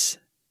spends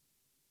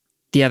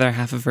the other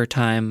half of her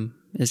time,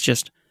 is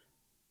just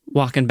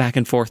walking back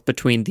and forth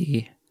between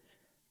the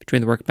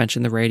workbench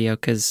and the radio,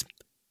 because,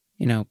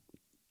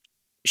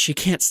 she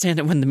can't stand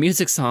it when the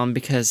music's on,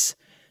 because,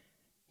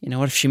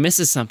 what if she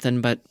misses something?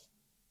 But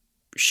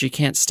she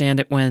can't stand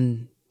it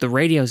when the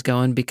radio's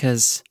going,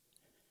 because,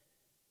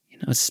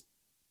 it's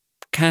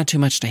kind of too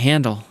much to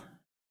handle.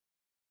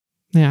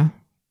 Yeah.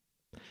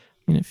 I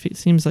mean, it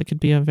seems like it'd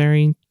be a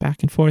very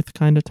back and forth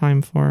kind of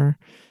time for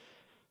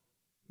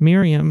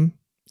Miriam.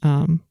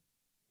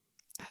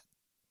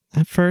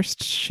 At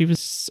first, she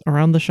was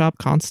around the shop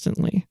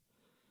constantly.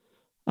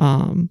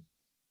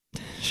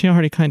 She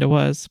already kind of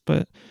was,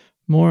 but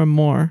more and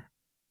more,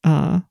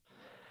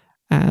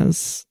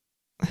 as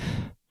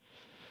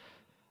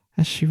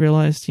she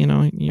realized,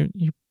 you're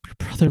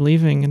your brother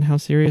leaving and how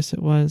serious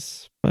it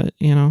was, but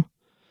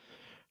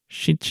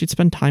she'd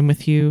spend time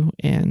with you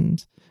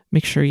and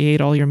make sure you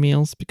ate all your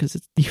meals because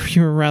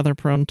you were rather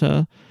prone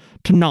to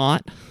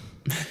not.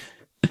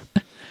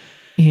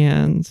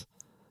 And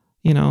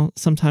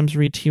sometimes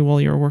read to you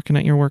while you're working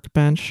at your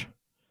workbench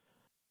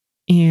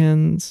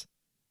and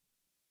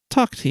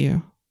talk to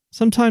you.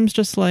 Sometimes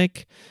just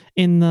like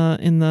in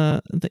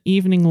the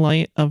evening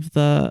light of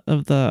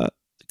the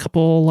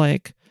couple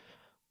like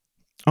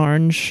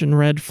orange and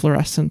red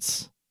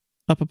fluorescents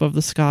up above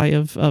the sky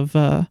of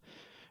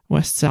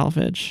West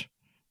Salvage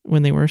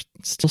when they were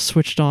still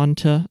switched on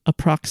to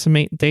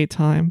approximate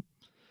daytime.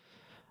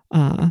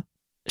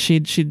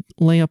 She'd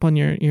lay up on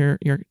your near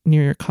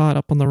your cot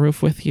up on the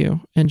roof with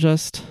you and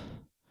just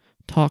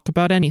talk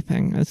about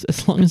anything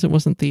as long as it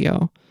wasn't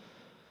Theo.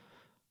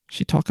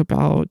 She'd talk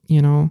about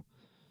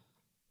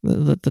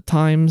the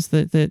times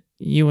that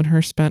you and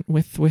her spent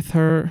with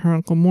her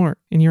Uncle Mort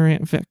and your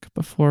Aunt Vic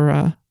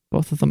before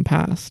both of them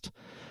passed,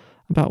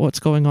 about what's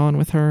going on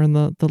with her and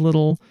the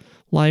little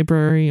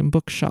library and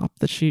bookshop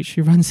that she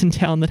runs in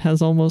town that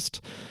has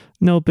almost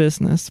no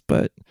business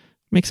but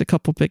makes a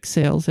couple big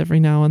sales every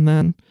now and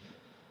then.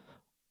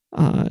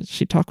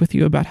 She'd talk with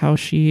you about how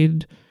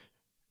she'd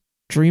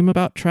dream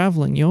about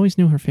traveling. You always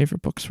knew her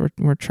favorite books were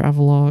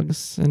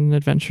travelogues and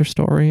adventure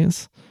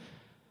stories,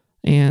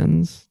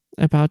 and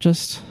about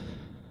just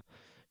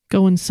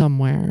going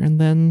somewhere, and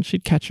then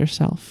she'd catch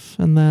herself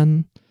and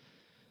then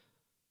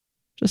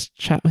just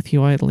chat with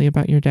you idly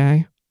about your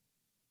day.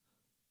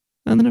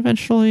 And then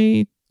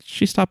eventually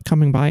she stopped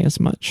coming by as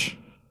much.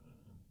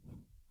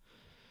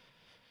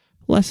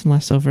 Less and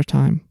less over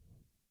time.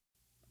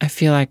 I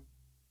feel like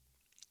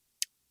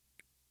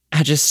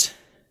I just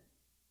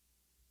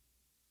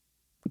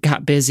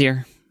got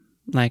busier.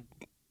 Like,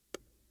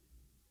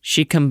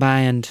 she'd come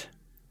by and,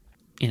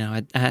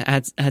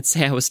 I'd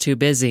say I was too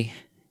busy,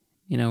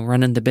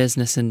 running the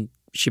business, and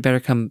she better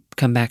come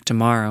back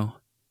tomorrow.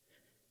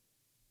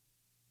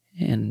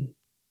 And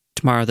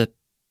tomorrow the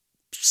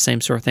same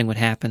sort of thing would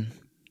happen.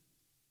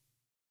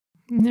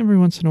 Every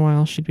once in a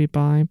while she'd be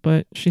by,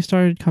 but she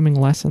started coming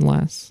less and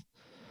less.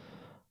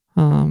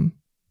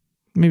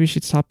 Maybe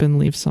she'd stop in and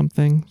leave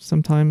something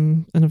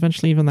sometime, and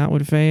eventually even that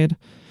would fade.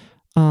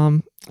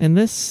 And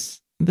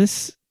this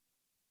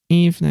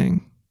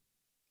evening,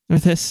 or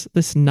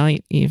this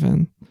night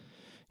even,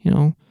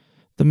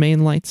 the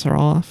main lights are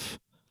off.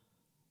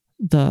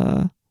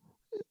 The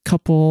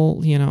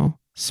couple,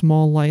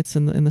 small lights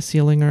in the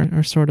ceiling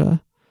are sort of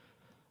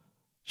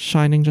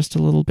shining just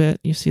a little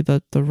bit. You see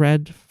the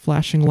red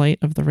flashing light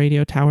of the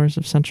radio towers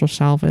of Central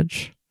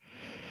Salvage.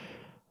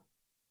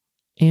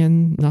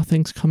 And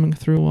nothing's coming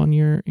through on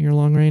your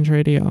long-range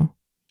radio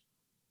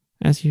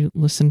as you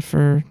listen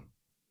for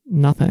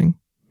nothing.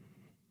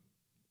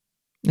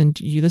 And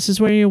this is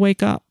where you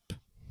wake up.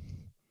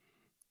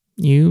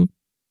 You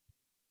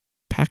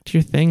packed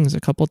your things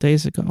a couple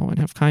days ago and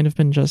have kind of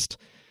been just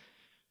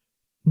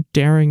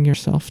daring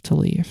yourself to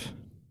leave.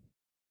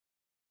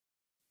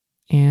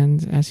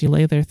 And as you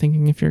lay there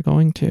thinking if you're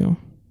going to,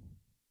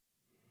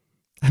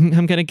 I'm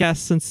going to guess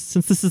since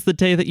this is the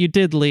day that you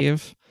did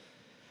leave,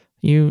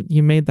 you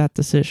made that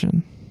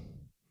decision.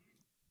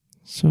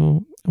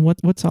 So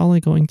what's Ollie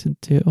going to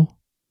do?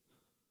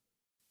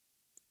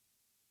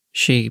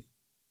 She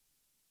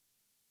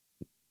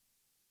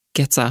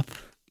gets up,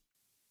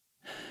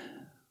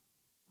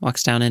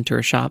 walks down into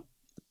her shop.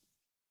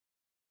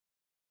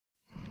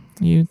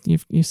 You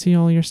see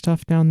all your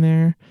stuff down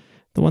there.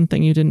 The one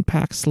thing you didn't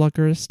pack,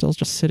 Slugger, is still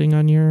just sitting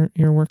on your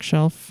work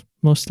shelf,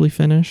 mostly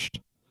finished.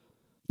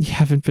 You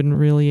haven't been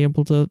really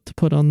able to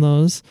put on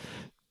those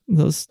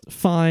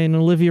fine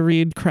Olivia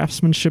Reed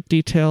craftsmanship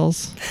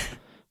details,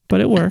 but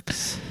it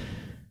works.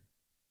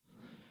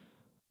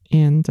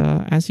 And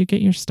as you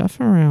get your stuff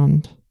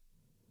around,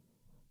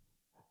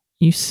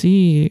 you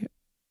see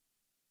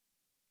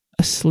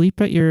asleep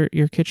at your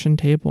kitchen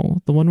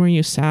table, the one where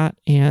you sat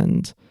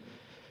and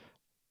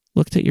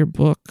looked at your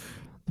book,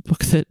 the book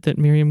that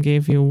Miriam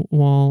gave you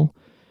while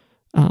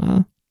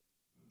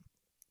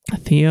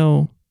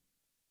Theo,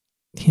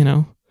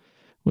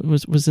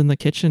 was in the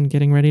kitchen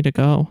getting ready to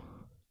go.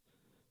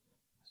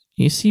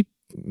 You see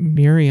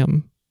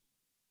Miriam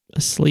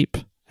asleep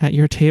at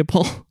your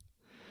table.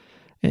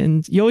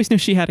 And you always knew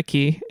she had a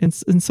key. And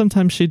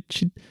sometimes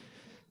she'd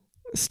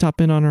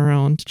stop in on her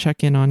own to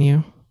check in on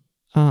you.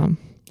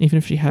 Even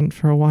if she hadn't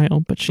for a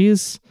while. But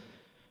she's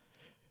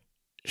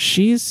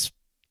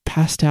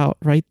passed out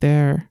right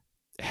there,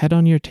 head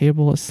on your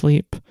table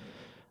asleep,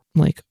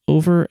 like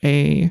over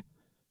a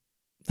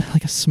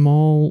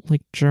small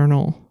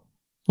journal,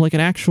 like an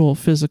actual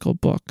physical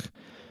book.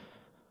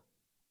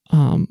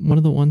 One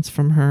of the ones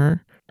from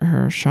her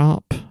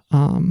shop,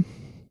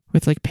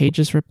 with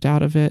pages ripped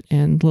out of it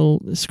and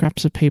little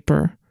scraps of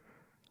paper,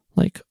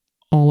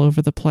 all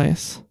over the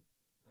place.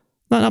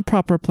 Not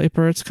proper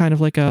paper. It's kind of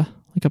like a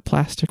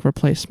plastic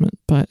replacement,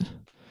 but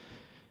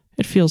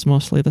it feels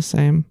mostly the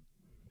same.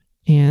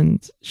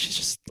 And she's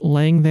just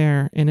laying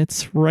there, and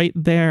it's right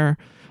there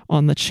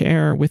on the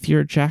chair with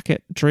your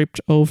jacket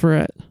draped over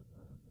it.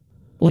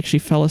 like she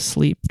fell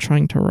asleep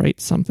trying to write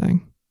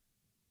something.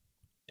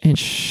 And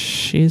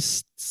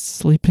she's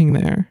sleeping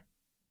there.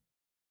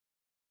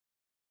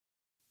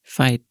 If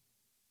I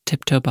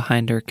tiptoe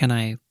behind her, can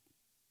I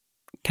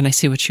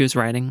see what she was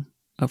writing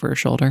over her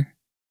shoulder?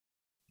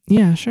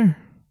 Yeah, sure.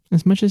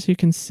 As much as you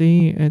can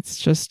see, it's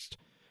just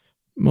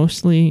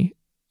mostly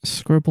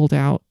scribbled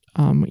out.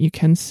 What you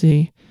can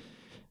see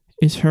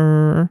is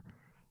her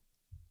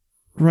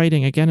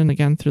writing again and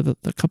again through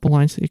the couple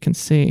lines that you can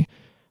see.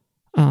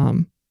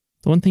 The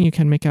one thing you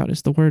can make out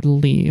is the word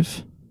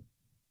leave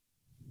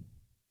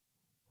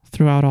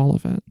throughout all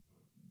of it.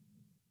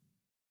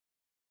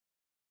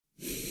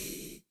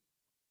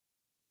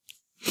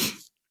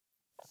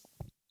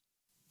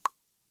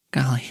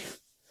 Golly.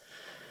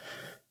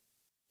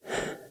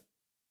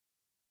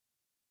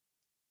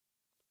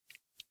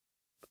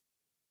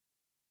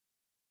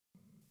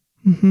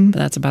 Mm-hmm. But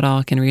that's about all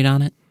I can read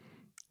on it.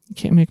 You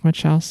can't make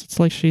much else. It's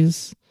like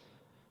she's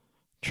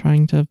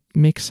trying to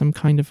make some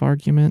kind of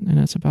argument, and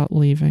it's about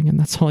leaving, and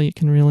that's all you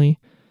can really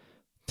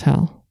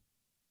tell.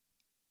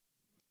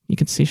 You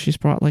can see she's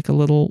brought like a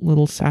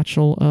little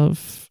satchel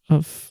of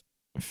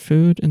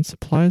food and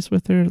supplies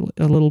with her,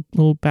 a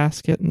little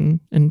basket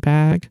and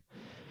bag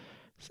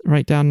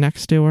right down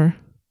next to her.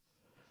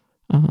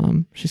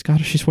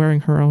 She's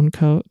wearing her own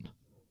coat.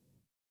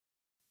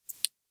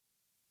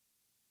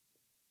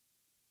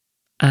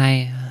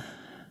 I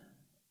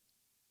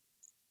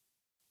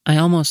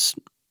almost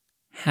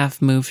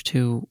half moved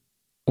to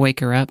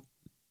wake her up,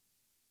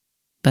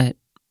 but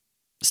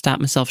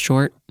stopped myself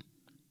short.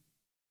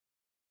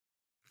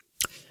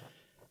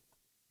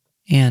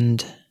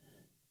 And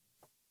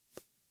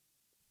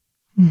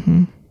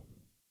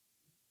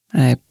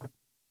I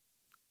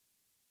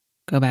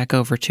go back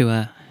over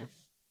to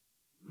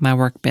my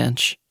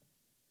workbench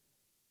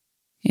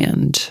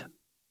and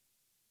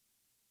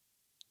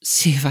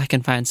see if I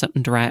can find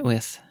something to write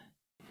with.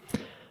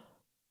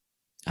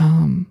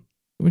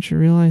 What you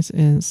realize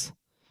is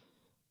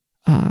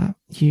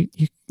you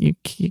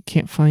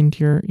can't find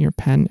your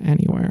pen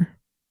anywhere.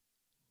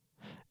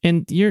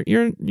 And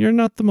you're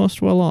not the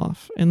most well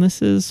off, and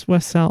this is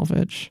West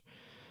Salvage.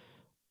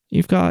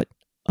 You've got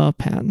a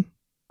pen,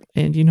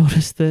 and you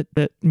notice that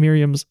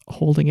Miriam's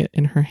holding it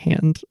in her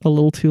hand a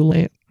little too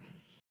late.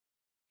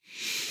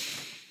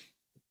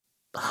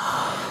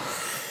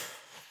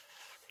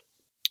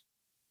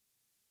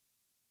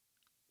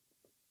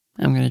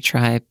 I'm going to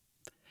try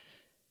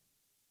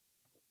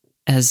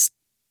as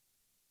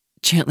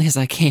gently as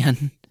I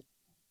can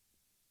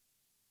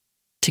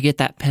to get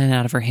that pen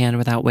out of her hand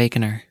without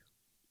waking her.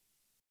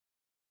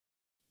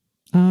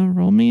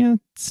 Roll me a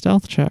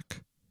stealth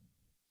check.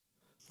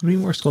 Would be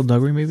more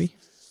skullduggery, maybe?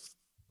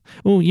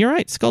 Oh, you're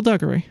right,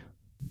 skullduggery.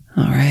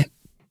 All right.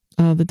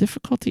 The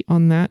difficulty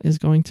on that is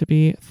going to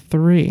be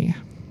 3.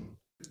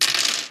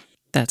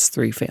 That's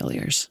 3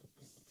 failures.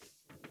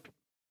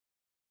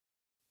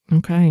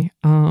 Okay.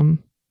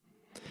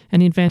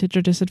 Any advantage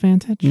or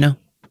disadvantage? No.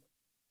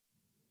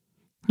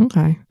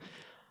 Okay.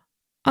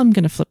 I'm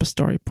going to flip a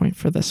story point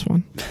for this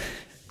one.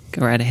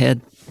 Go right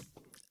ahead.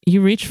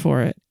 You reach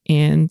for it,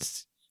 and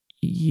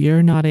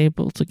you're not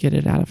able to get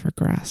it out of her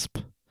grasp.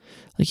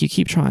 Like, you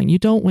keep trying. You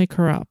don't wake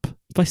her up.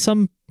 By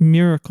some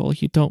miracle,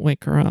 you don't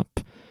wake her up.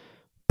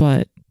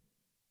 But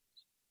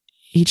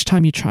each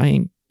time you try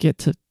and get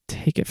to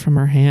take it from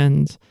her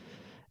hand,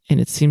 and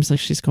it seems like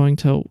she's going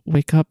to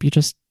wake up, you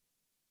just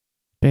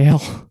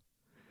bail.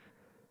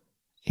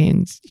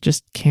 And you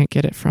just can't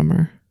get it from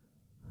her.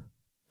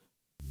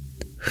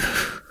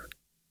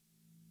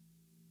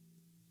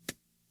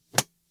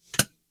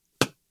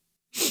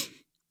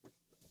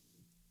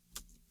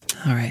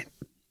 All right.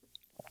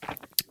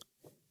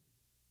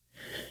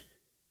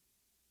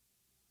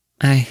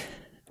 I,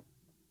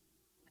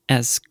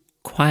 as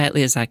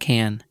quietly as I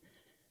can,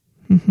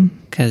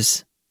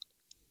 because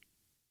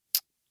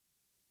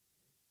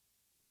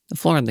the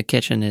floor in the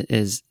kitchen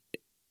is,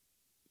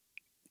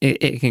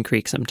 it can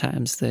creak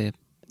sometimes. The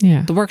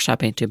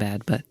workshop ain't too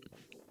bad, but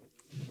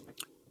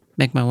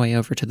make my way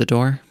over to the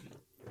door.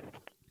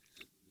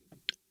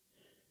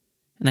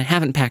 And I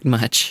haven't packed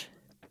much,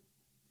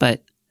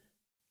 but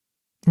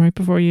right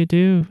before you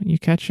do, you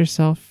catch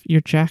yourself,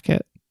 your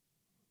jacket,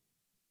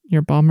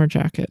 your bomber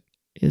jacket,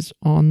 is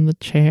on the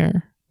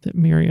chair that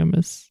Miriam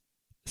is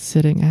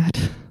sitting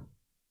at.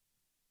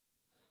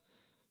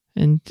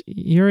 And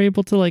you're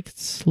able to, like,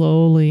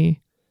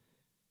 slowly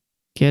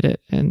get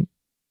it and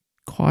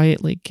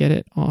quietly get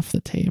it off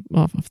the table,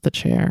 off of the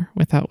chair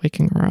without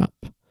waking her up.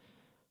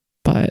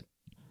 But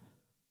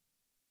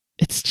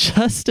it's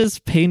just as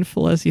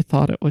painful as you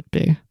thought it would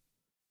be.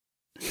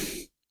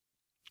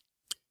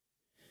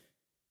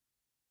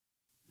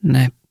 And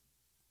I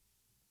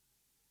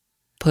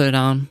put it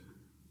on,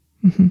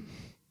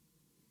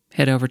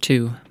 head over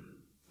to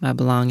my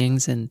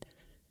belongings, and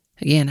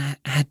again,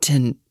 I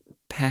didn't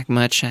pack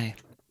much. I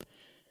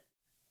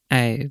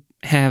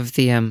have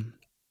the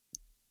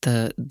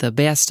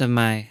best of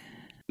my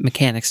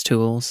mechanics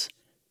tools,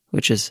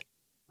 which is,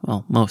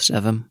 well, most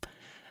of them.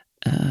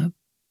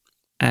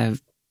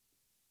 I've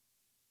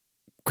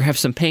grab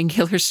some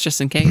painkillers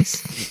just in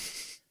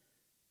case.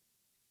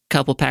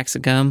 Couple packs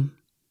of gum.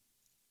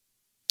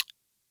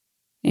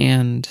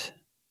 And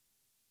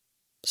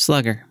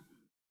Slugger.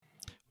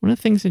 One of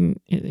the things in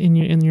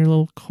your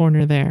little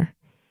corner there,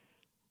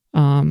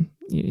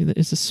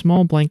 is a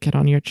small blanket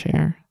on your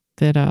chair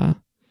that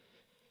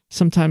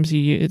sometimes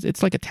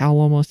it's like a towel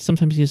almost.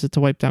 Sometimes you use it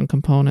to wipe down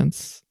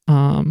components,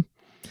 and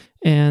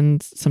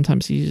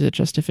sometimes you use it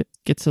just if it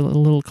gets a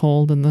little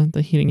cold and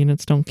the heating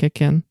units don't kick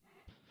in.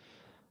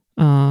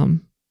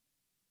 And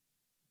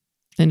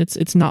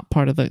it's not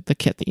part of the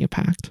kit that you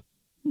packed.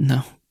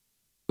 No.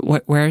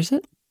 Where is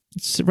it?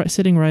 It's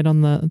sitting right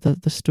on the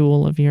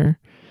stool of your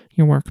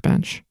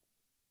workbench.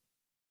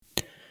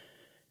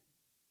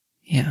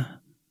 Yeah.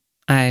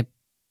 I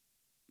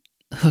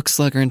hook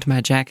Slugger into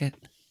my jacket.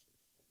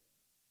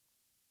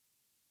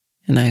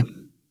 And I,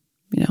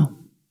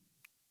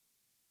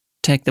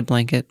 take the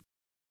blanket.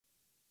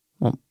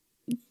 Well,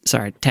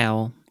 sorry,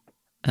 towel.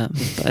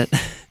 But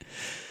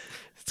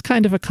it's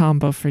kind of a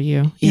combo for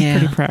you. You're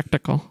pretty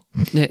practical.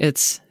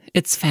 It's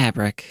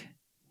fabric.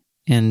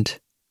 And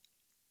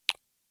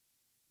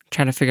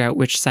try to figure out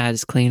which side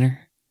is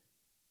cleaner.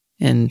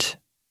 And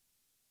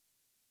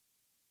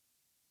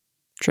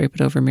drape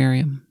it over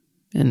Miriam,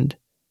 and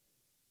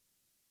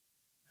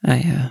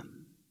I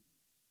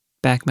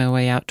back my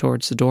way out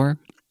towards the door.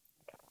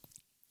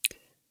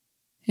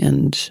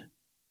 And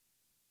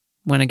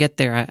when I get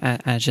there,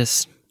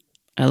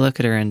 I look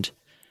at her and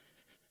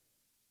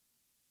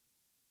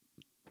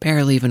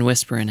barely even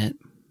whisper in it.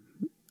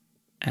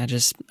 I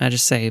just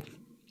say,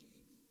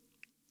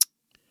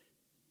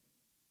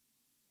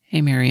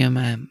 "Hey,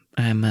 Miriam,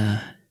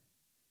 I'm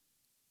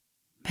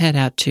head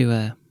out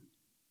to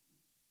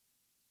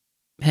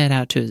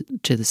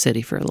the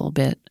city for a little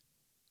bit.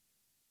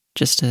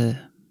 Just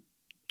a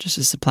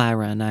supply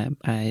run.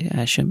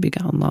 I shouldn't be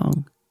gone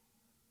long."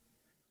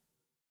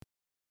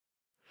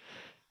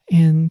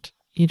 And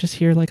you just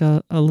hear like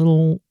a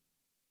little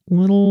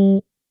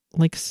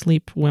like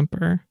sleep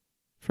whimper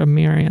from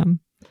Miriam.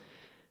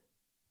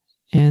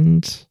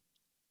 And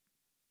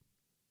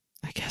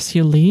I guess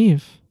you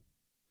leave.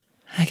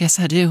 I guess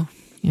I do.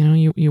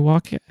 You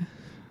walk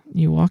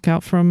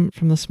out from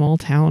the small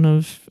town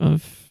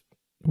of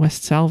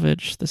West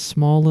Salvage, the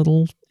small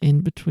little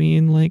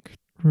in-between like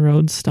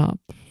road stop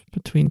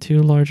between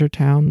two larger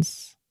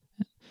towns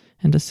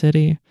and a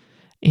city.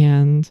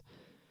 And,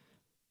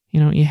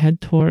 you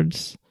head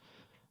towards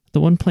the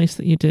one place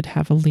that you did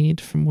have a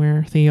lead from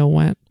where Theo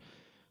went,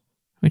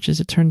 which is,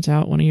 it turns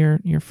out, one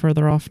of your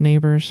further off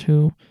neighbors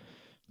who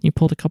you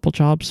pulled a couple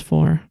jobs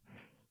for,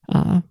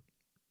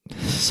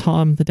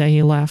 saw him the day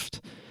he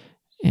left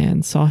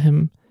and saw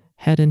him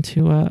head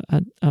into a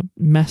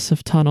mess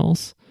of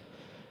tunnels.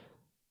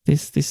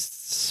 These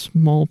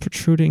small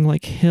protruding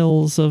like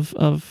hills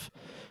of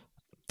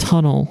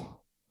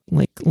tunnel,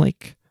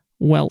 like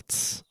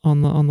welts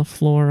on the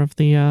floor of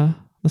the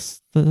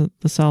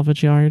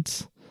salvage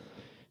yards,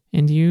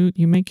 and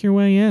you make your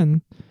way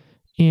in,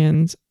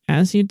 and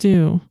as you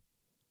do,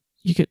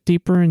 you get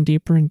deeper and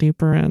deeper and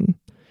deeper in,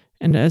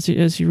 and as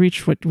you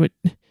reach what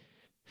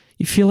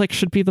you feel like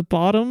should be the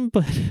bottom,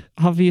 but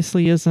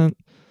obviously isn't,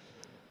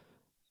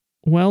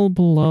 well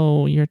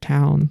below your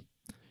town,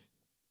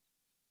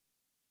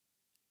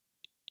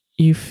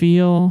 you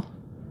feel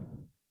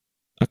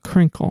a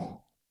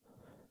crinkle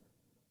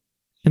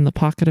in the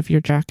pocket of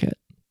your jacket.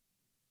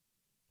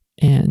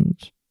 And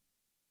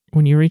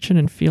when you reach in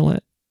and feel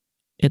it,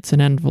 it's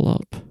an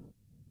envelope.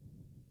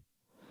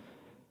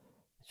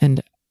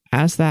 And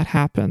as that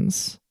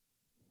happens,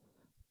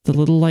 the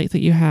little light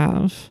that you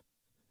have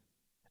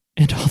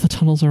and all the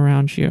tunnels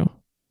around you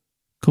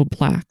go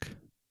black,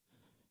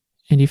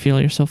 and you feel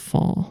yourself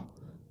fall.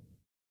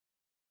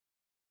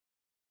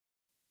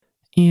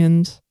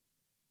 And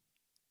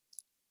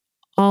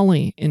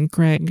Ollie and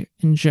Greg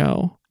and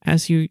Joe,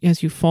 as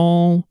you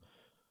fall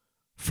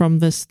from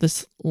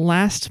this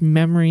last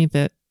memory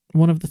that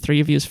one of the three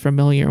of you is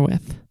familiar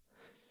with,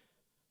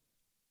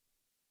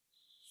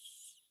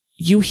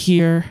 you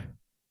hear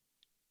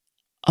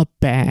a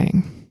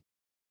bang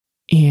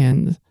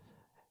and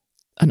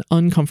an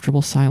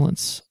uncomfortable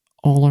silence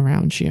all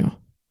around you.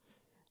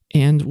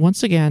 And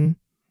once again,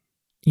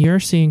 you're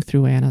seeing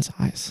through Anna's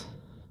eyes.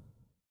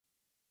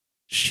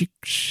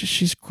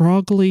 She's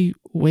groggily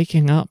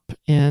waking up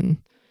in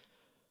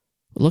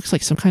what looks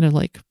like some kind of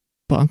like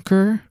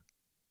bunker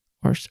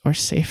or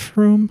safe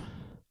room,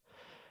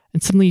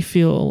 and suddenly you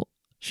feel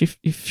she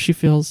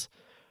feels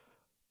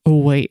a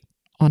weight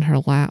on her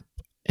lap,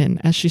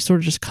 and as she sort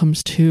of just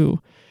comes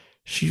to,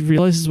 she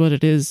realizes what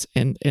it is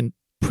and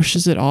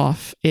pushes it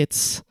off.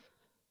 It's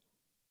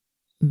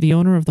the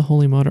owner of the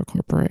Holy Motor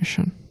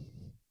Corporation.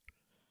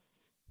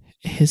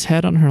 His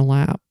head on her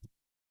lap,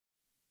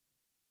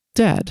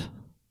 dead.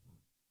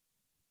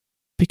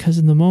 Because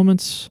in the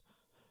moments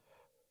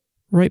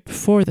right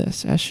before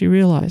this, as she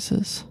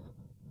realizes,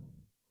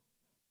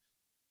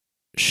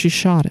 she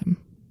shot him.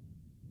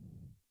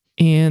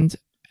 And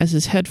as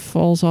his head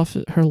falls off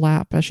her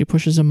lap, as she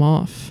pushes him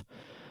off,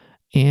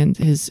 and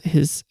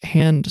his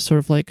hand sort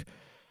of like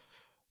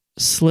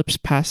slips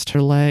past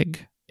her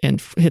leg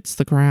and hits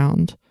the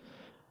ground.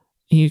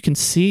 You can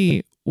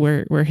see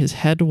where his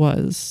head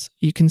was.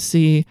 You can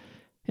see,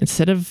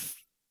 instead of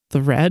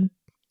the red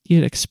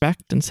you'd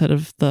expect, instead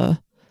of the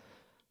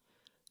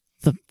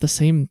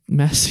same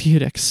mess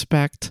you'd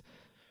expect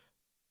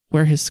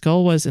where his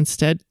skull was,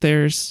 instead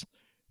there's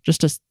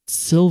just a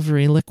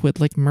silvery liquid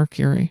like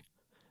mercury.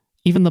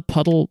 Even the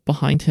puddle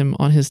behind him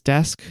on his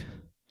desk,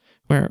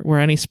 where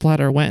any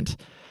splatter went,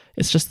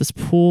 it's just this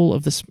pool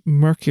of this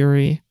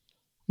mercury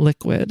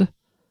liquid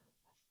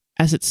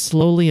as it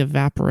slowly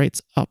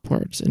evaporates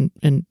upwards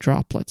in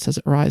droplets as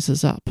it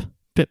rises up,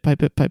 bit by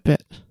bit by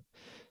bit.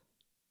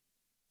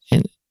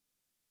 And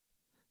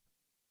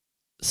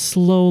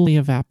slowly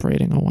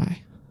evaporating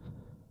away.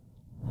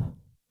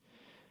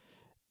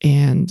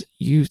 And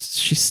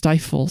she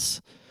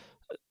stifles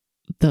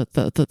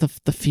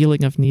the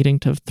feeling of needing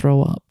to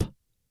throw up.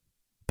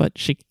 But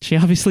she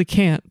obviously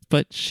can't,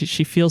 but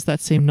she feels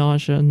that same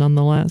nausea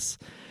nonetheless.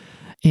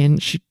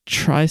 And she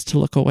tries to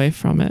look away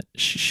from it.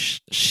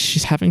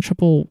 She's having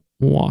trouble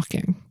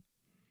walking.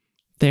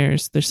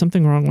 There's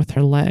something wrong with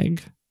her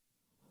leg.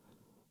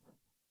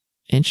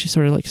 And she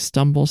sort of like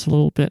stumbles a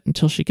little bit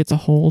until she gets a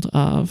hold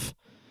of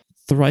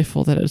the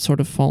rifle that had sort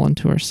of fallen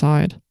to her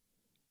side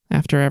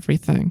after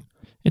everything.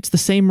 It's the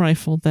same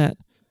rifle that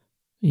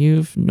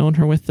you've known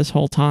her with this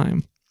whole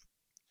time.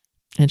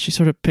 And she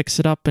sort of picks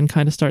it up and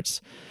kind of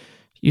starts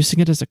using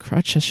it as a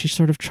crutch as she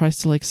sort of tries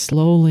to like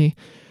slowly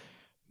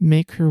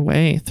make her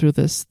way through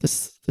this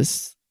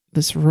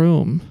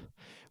room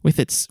with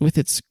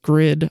its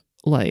grid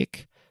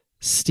like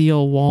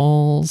steel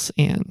walls,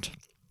 and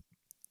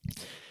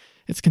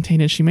it's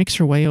contained. She makes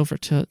her way over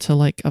to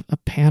like a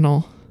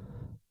panel,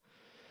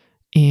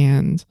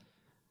 and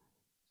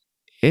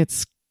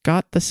it's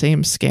got the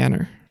same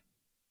scanner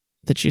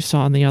that you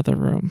saw in the other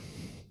room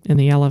in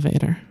the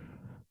elevator.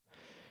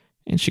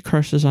 And she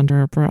curses under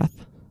her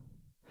breath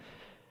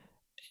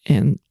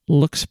and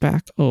looks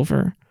back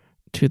over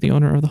to the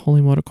owner of the Holy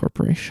Motor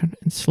Corporation,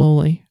 and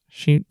slowly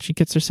she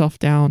gets herself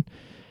down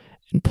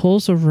and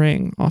pulls a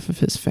ring off of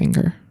his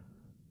finger.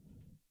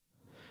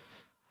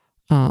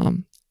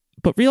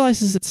 But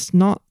realizes it's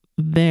not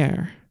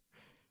there.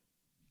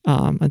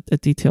 A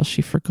detail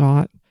she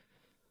forgot.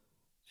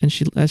 And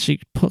as she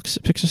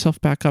picks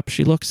herself back up,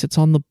 she looks, it's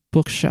on the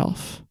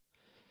bookshelf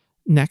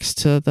next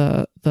to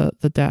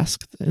the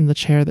desk in the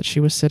chair that she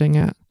was sitting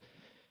at.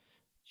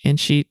 And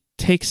she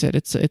takes it.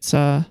 It's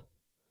a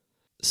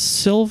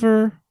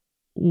silver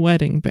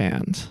wedding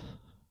band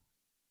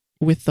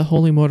with the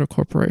Holy Motor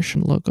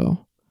Corporation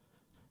logo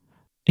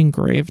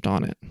engraved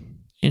on it.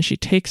 And she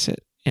takes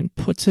it and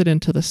puts it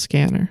into the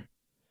scanner.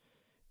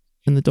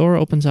 And the door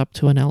opens up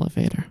to an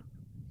elevator.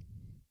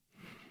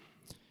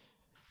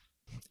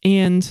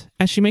 And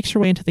as she makes her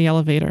way into the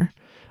elevator,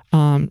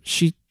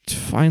 she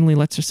finally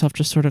lets herself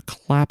just sort of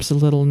collapse a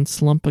little and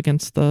slump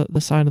against the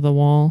side of the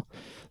wall,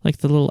 like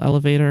the little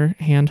elevator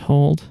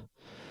handhold,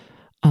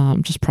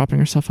 just propping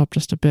herself up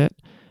just a bit,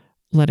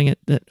 letting it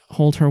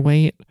hold her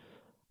weight.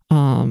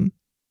 And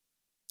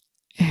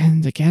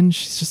again,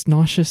 she's just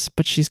nauseous,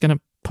 but she's going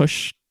to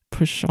push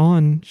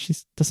on. She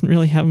doesn't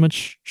really have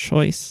much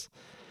choice.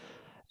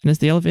 And as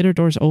the elevator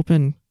doors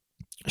open,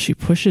 she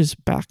pushes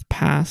back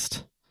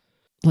past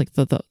like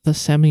the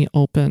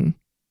semi-open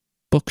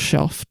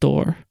bookshelf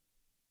door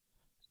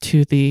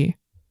to the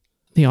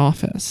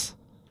office.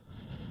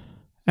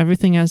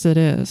 Everything as it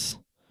is.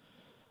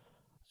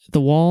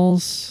 The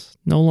walls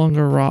no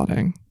longer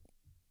rotting.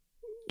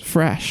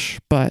 Fresh,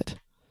 but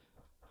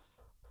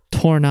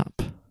torn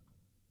up.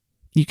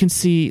 You can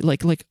see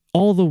like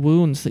all the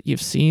wounds that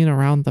you've seen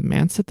around the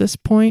manse at this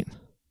point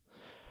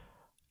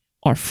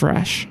are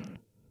fresh.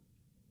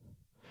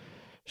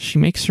 She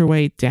makes her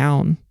way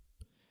down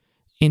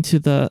into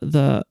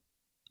the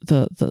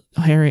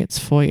Harriet's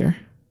foyer,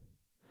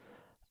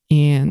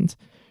 and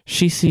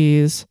she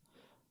sees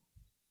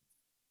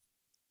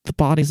the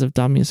bodies of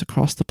dummies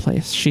across the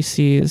place. She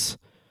sees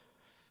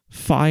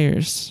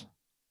fires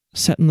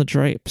set in the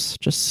drapes,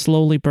 just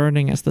slowly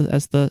burning as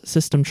the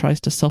system tries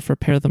to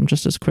self-repair them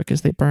just as quick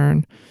as they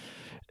burn.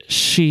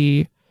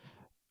 She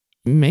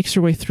makes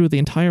her way through the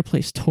entire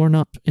place, torn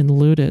up and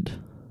looted.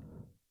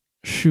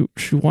 She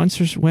winds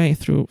her way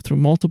through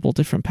multiple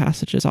different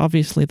passages.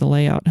 Obviously, the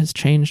layout has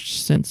changed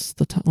since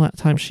the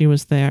time she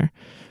was there,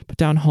 but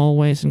down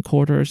hallways and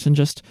corridors, and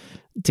just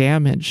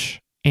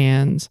damage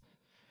and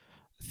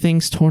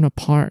things torn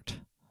apart.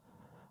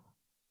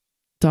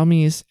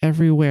 Dummies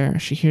everywhere.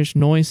 She hears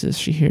noises.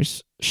 She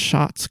hears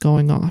shots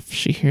going off.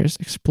 She hears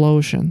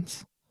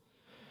explosions.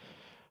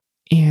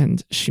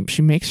 And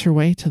she makes her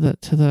way to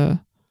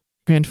the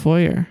grand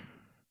foyer.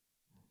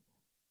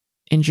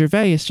 And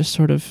Gervais is just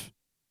sort of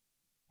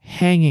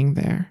hanging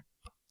there,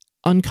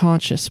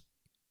 unconscious,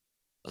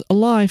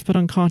 alive but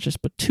unconscious,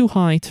 but too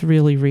high to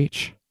really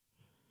reach.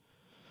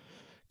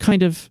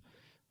 Kind of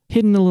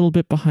hidden a little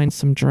bit behind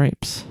some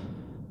drapes.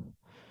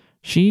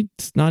 She's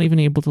not even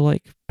able to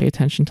pay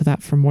attention to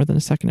that for more than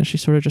a second as she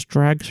sort of just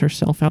drags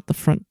herself out the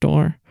front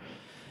door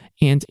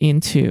and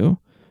into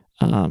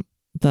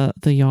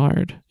the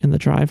yard in the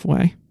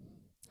driveway.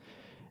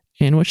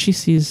 And what she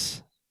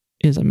sees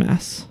is a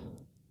mess.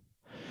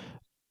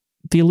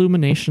 The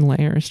illumination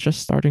layer is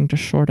just starting to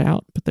short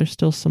out, but there's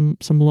still some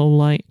low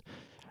light.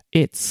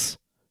 It's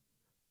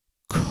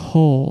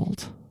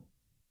cold.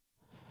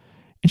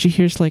 And she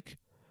hears like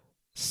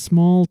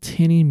small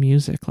tinny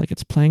music, like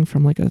it's playing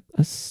from like a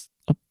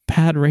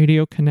bad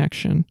radio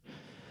connection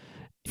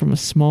from a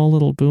small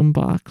little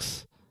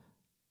boombox.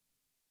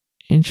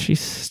 And she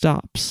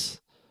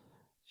stops.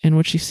 And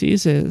what she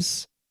sees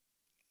is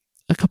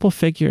a couple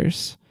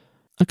figures,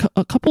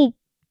 a couple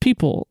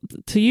people.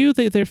 To you,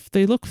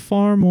 they look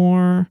far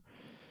more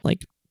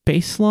like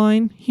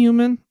baseline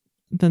human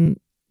than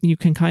you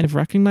can kind of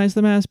recognize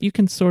them as. You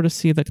can sort of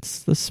see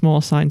the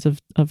small signs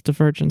of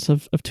divergence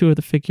of two of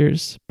the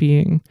figures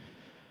being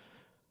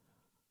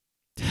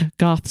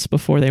goths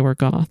before they were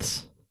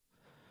goths.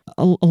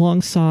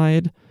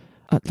 Alongside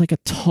like a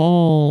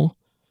tall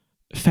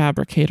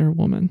fabricator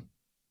woman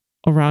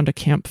around a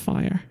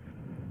campfire.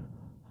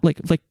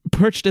 Like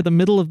perched in the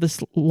middle of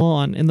this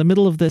lawn, in the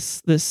middle of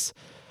this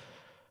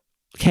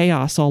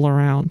chaos all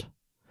around.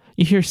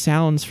 You hear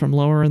sounds from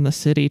lower in the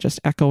city just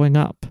echoing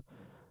up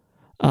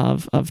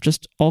of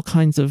just all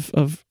kinds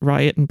of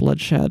riot and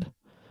bloodshed.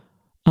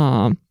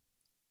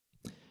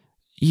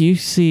 You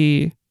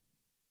see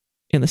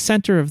in the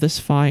center of this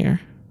fire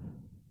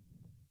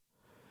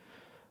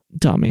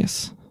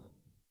dummies,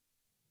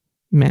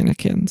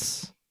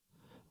 mannequins.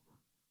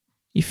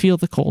 You feel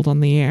the cold on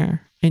the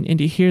air,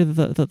 and you hear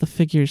the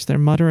figures. They're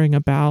muttering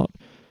about,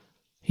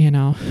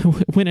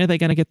 when are they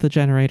going to get the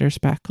generators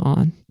back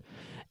on?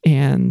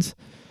 And,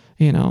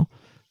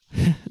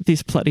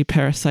 these bloody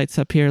parasites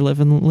up here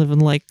living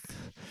like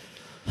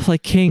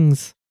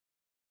kings,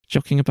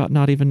 joking about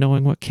not even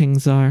knowing what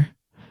kings are,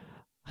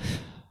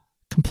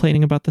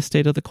 complaining about the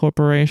state of the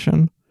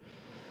corporation.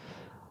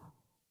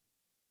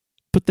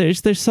 But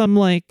there's some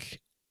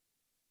like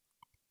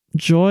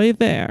joy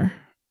there,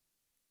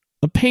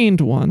 a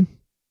pained one.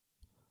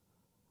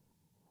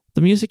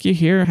 The music you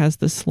hear has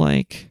this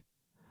like,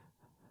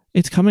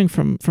 it's coming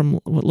from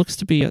what looks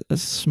to be a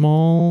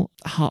small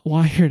hot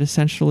wired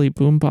essentially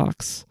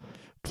boombox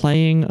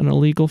playing an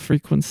illegal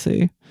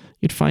frequency.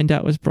 You'd find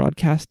out was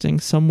broadcasting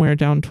somewhere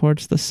down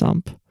towards the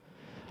sump.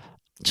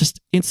 Just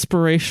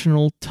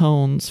inspirational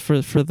tones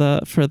for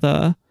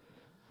the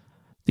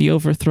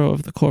overthrow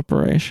of the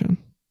corporation.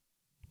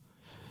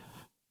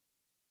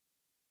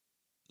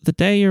 The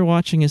day you're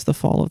watching is the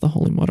fall of the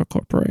Holy Motor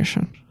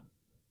Corporation.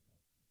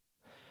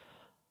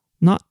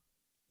 Not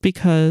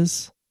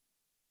because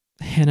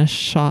Hannah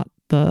shot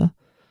the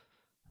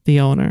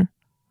owner.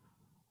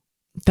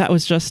 That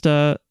was just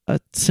a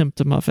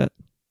symptom of it.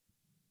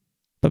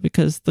 But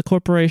because the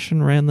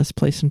corporation ran this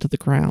place into the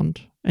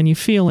ground, and you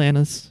feel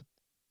Anna's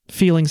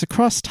feelings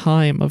across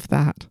time of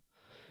that,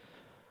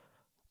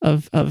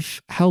 of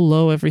how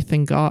low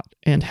everything got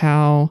and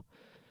how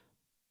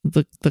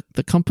the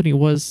company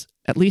was,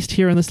 at least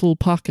here in this little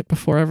pocket,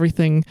 before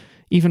everything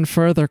even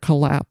further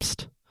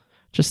collapsed,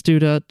 just due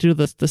to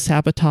the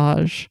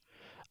sabotage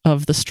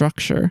of the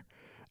structure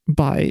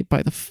by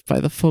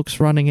the folks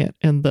running it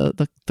and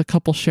the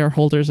couple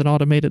shareholders and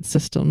automated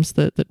systems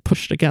that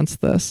pushed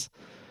against this.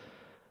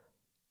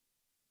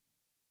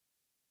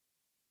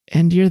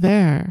 And you're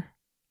there.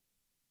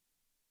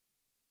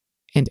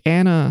 And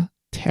Anna,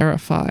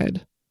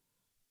 terrified,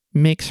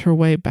 makes her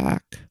way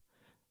back,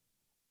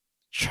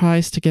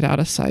 tries to get out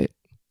of sight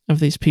of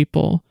these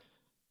people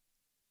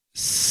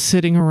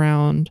sitting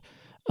around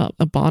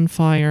a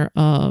bonfire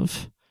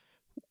of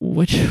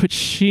which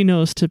she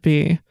knows to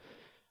be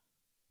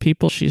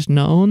people she's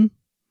known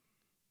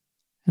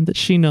and that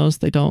she knows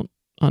they don't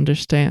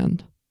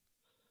understand.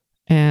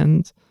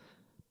 And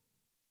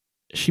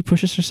she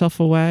pushes herself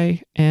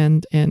away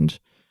and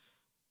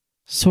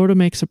sort of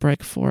makes a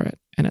break for it.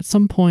 And at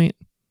some point,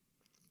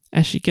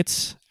 as she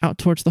gets out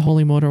towards the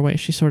holy motorway,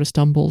 she sort of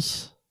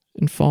stumbles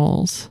and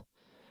falls.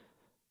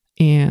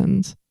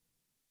 And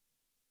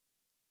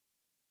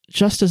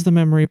just as the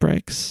memory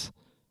breaks,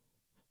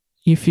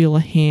 you feel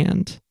a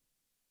hand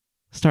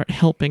start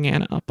helping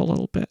Anna up a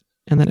little bit,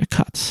 and then it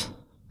cuts.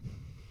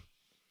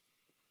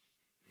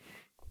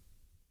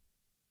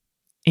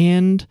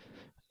 And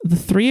the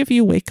three of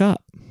you wake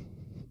up.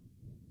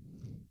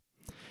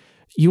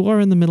 You are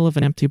in the middle of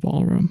an empty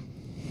ballroom.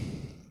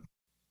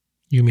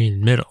 You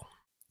mean middle?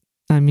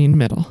 I mean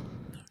middle.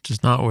 Which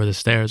is not where the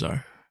stairs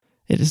are.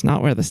 It is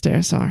not where the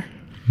stairs are.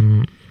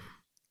 Hmm.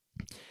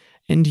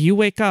 And you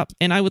wake up,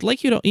 and I would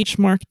like you to each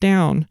mark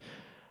down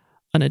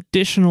an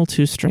additional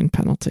 2 strain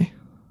penalty.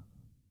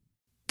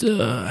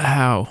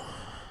 How?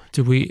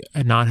 Do we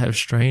not have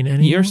strain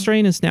anymore? Your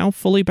strain is now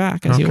fully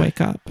back as you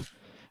wake up,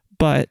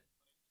 but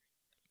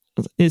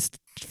is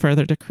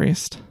further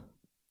decreased.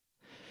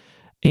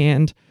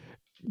 And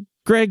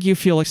Greg, you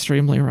feel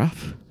extremely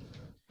rough.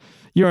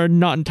 You're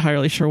not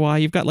entirely sure why.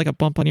 You've got like a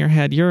bump on your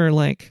head. You're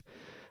like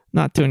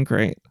not doing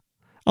great.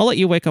 I'll let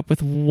you wake up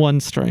with 1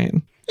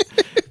 strain.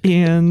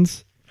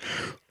 And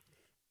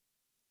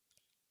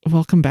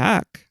welcome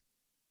back.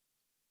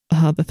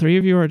 The three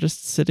of you are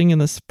just sitting in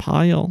this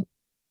pile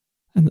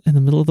in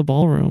the middle of the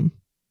ballroom.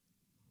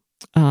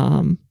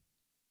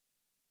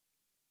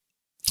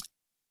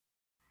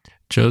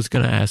 Joe's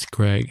going to ask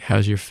Greg,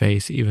 how's your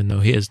face, even though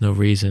he has no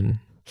reason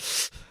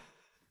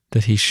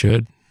that he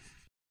should.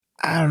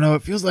 I don't know.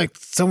 It feels like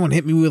someone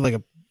hit me with like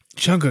a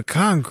chunk of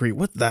concrete.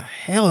 What the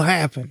hell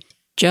happened?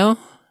 Joe?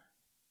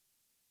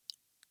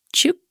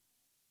 Did you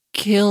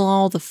kill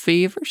all the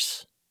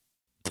fevers?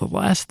 The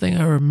last thing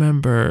I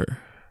remember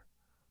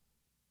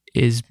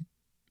is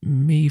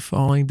me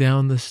falling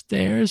down the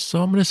stairs,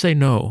 so I'm going to say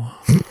no.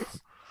 I'm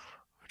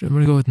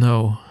going to go with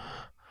no.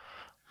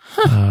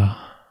 I'll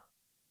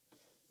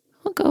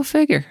go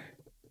figure.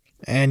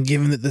 And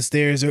given that the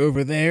stairs are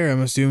over there,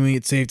 I'm assuming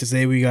it's safe to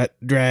say we got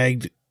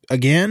dragged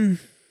again?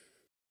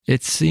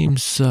 It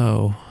seems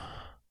so.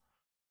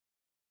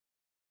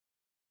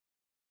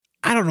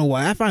 I don't know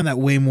why. I find that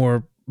way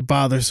more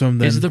bothersome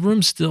than... Is the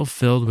room still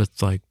filled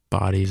with, like,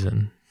 bodies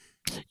and...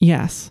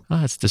 Yes. Oh,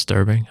 that's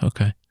disturbing.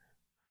 Okay.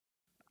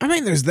 I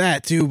mean, there's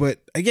that too, but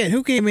again,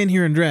 who came in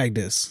here and dragged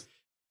us?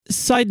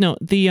 Side note,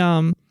 the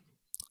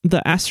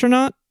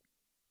astronaut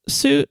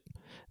suit,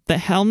 the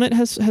helmet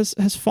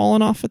has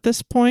fallen off at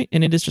this point,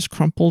 and it is just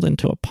crumpled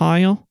into a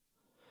pile.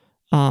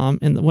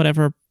 And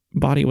whatever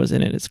body was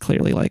in it is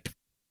clearly like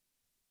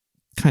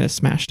kind of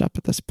smashed up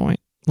at this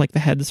point. Like the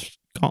head's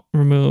got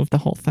removed, the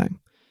whole thing.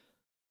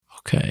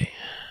 Okay.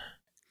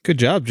 Good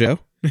job, Joe.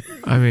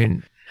 I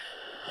mean,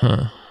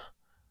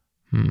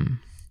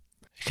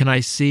 Can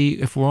I see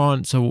if we're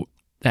on... So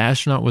the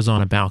astronaut was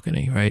on a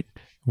balcony, right?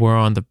 We're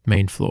on the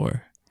main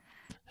floor.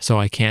 So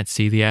I can't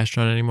see the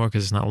astronaut anymore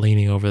because it's not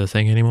leaning over the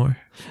thing anymore?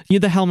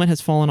 The helmet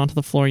has fallen onto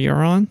the floor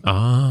you're on.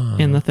 Ah.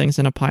 And the thing's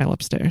in a pile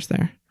upstairs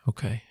there.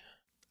 Okay.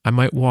 I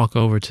might walk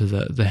over to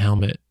the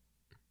helmet.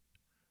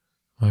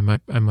 I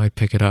might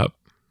pick it up.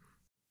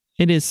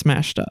 It is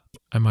smashed up.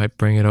 I might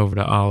bring it over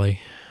to Ollie.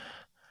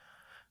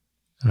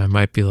 And I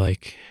might be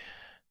like,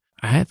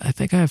 I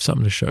think I have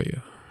something to show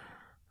you.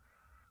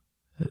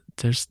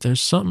 There's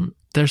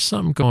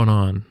something going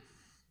on.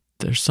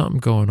 There's something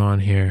going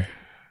on here.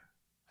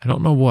 I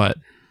don't know what.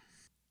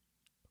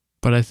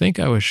 But I think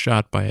I was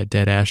shot by a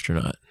dead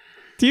astronaut.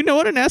 Do you know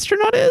what an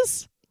astronaut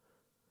is?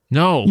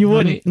 No. You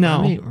wouldn't.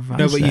 No,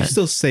 but you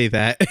still say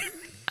that.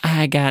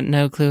 I got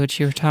no clue what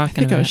you were I talking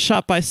think I about. was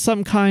shot by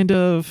some kind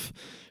of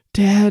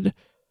dead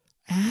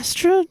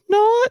astronaut.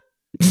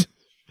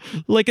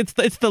 Like it's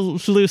the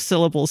loose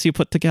syllables you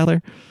put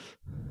together.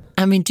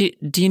 I mean, do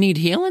you need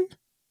healing?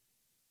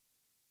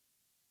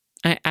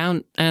 I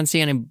don't see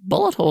any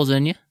bullet holes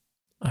in you.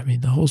 I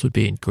mean, the holes would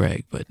be in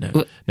Greg, but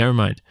no, never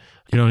mind.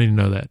 You don't need to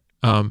know that.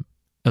 And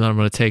then I'm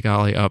going to take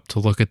Ollie up to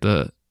look at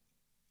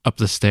up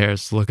the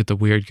stairs, to look at the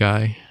weird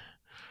guy,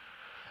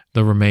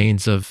 the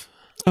remains of.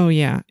 Oh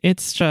yeah,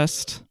 it's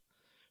just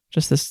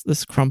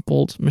this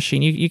crumpled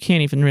machine. You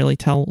can't even really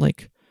tell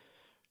like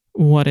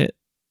what it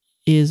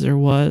is or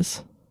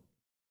was.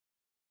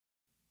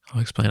 I'll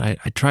explain. I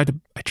tried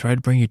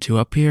to bring you two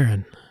up here,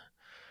 and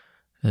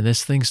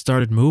this thing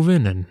started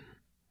moving, and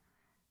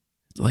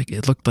like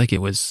it looked like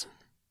it was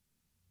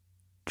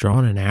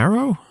drawing an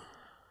arrow,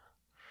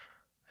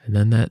 and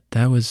then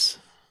that was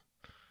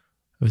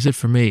it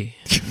for me.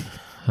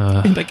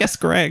 And I guess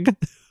Greg.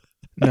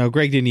 No,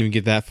 Greg didn't even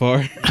get that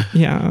far.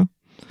 Yeah.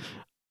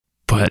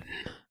 But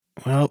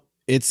Well,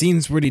 it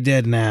seems pretty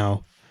dead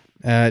now.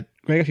 Greg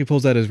actually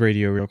pulls out his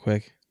radio real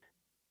quick.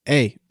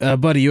 Hey,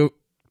 buddy, you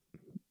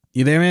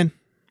there, man?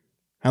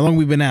 How long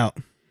we been out?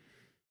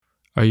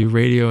 are you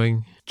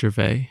radioing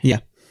Gervais? Yeah.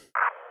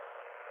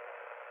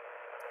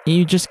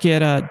 You just get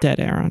dead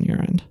air on your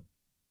end.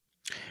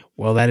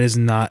 Well, that is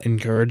not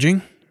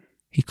encouraging.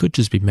 He could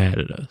just be mad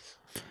at us.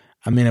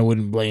 I mean, I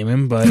wouldn't blame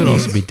him, but... Could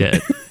also be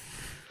dead.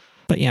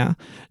 But yeah,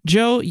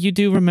 Joe, you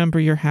do remember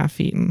your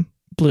half-eaten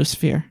blue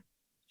sphere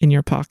in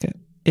your pocket.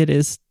 It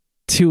is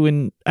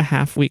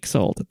 2.5 weeks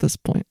old at this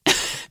point.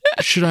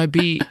 Should I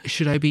be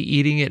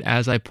eating it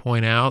as I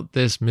point out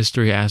this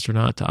mystery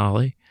astronaut to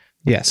Ollie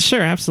Yes.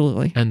 Sure,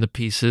 absolutely. and the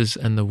pieces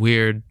and the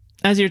weird?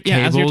 As you're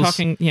Cables.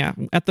 talking,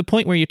 at the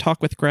point where you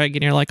talk with Greg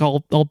and you're like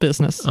all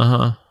business,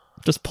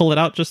 just pull it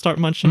out, just start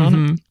munching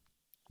on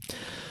it.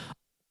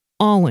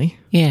 Ollie,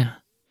 Yeah.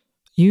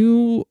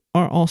 you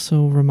are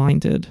also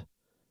reminded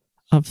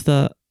of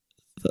the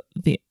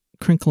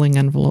crinkling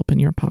envelope in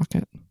your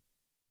pocket.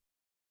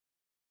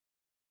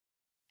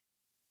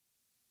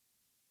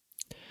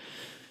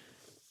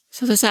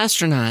 So this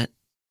astronaut.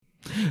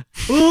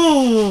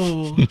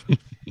 Oh,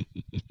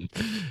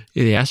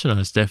 Yeah, the astronaut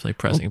is definitely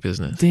pressing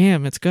business.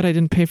 damn! It's good I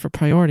didn't pay for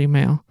priority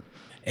mail.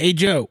 Hey,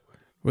 Joe,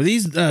 were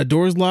these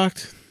doors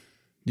locked?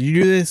 Did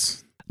you do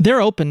this?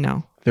 They're open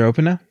now. They're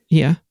open now?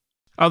 Yeah.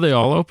 Are they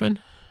all open?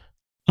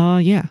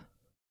 Yeah.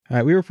 All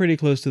right, we were pretty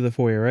close to the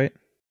foyer, right?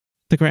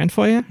 The grand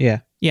foyer?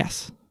 Yeah.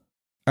 Yes.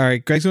 All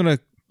right, Greg's going to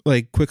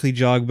quickly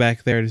jog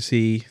back there to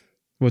see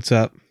what's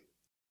up.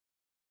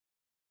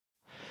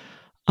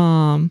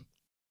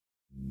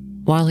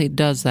 While he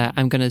does that,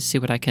 I'm going to see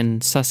what I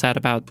can suss out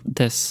about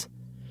this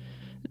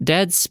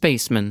dead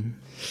spaceman.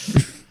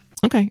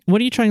 Okay.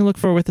 What are you trying to look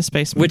for with the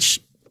spaceman?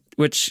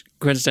 Which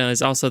coincidentally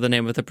is also the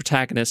name of the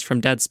protagonist from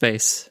Dead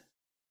Space.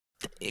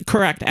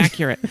 Correct.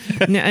 Accurate.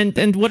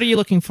 and what are you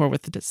looking for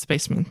with the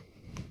spaceman?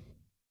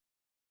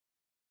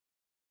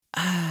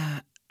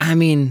 I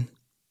mean,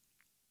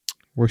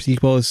 Worst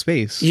equal is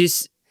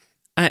space.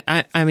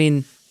 I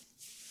mean,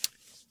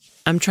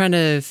 I'm trying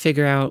to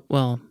figure out.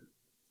 Well,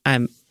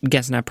 I'm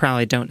guessing I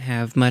probably don't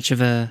have much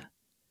of a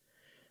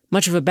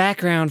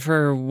background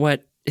for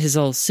what his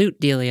old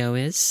suit dealio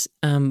is.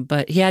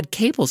 But he had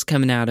cables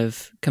coming out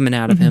of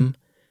him,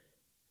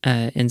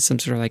 in some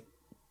sort of like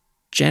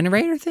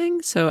generator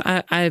thing. So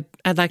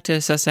I'd like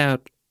to suss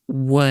out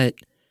what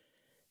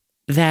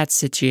that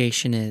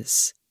situation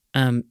is.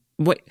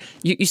 What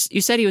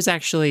you said he was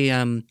actually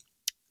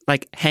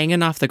like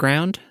hanging off the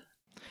ground?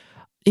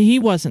 He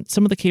wasn't.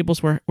 Some of the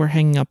cables were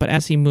hanging up, but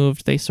as he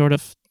moved, they sort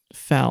of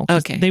fell.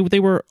 Okay. They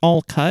were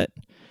all cut,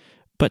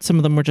 but some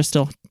of them were just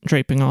still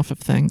draping off of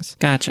things.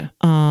 Gotcha.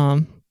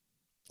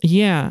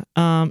 Yeah.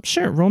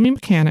 Sure. Roll me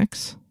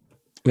mechanics.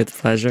 With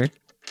pleasure.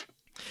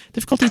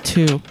 Difficulty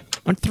 2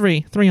 or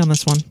 3. 3 on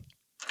this one.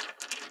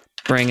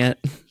 Bring it.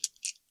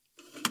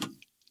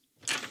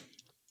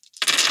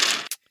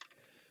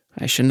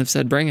 I shouldn't have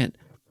said bring it.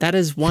 That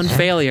is one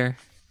failure.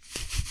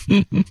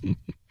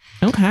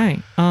 Okay.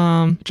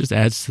 Just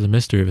adds to the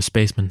mystery of a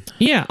spaceman.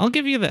 Yeah, I'll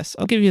give you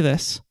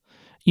this.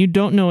 You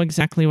don't know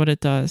exactly what it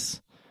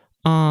does.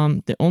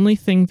 The only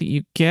thing that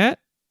you get,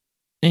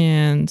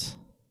 and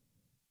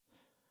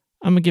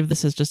I'm gonna give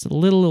this as just a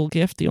little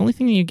gift. The only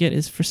thing that you get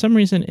is, for some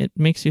reason, it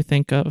makes you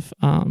think of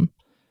some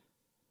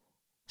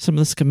of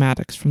the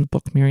schematics from the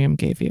book Miriam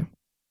gave you,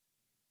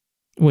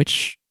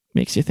 which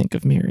makes you think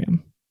of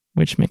Miriam,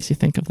 which makes you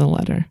think of the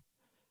letter,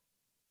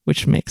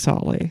 which makes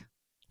Ollie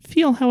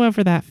feel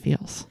however that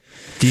feels.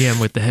 DM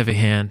with the heavy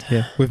hand.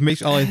 Yeah, which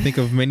makes Ollie think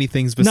of many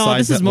things besides No,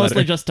 this is that mostly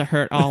letter. just to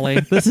hurt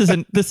Ollie. This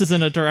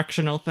isn't a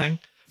directional thing.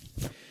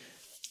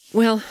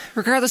 Well,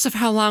 regardless of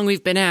how long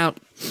we've been out,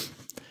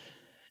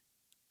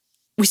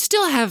 we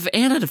still have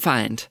Anna to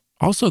find.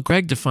 Also,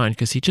 Greg defined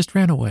because he just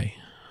ran away.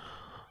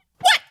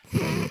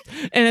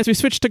 And as we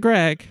switch to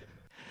Greg,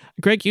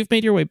 you've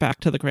made your way back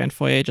to the grand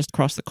foyer just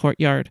across the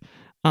courtyard,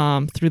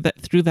 through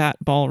that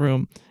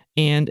ballroom,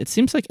 and it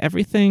seems like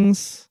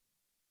everything's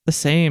the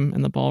same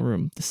in the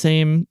ballroom. The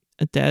same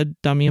dead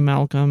dummy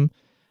amalgam.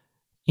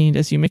 And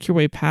as you make your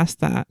way past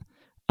that,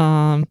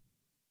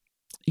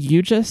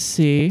 you just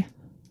see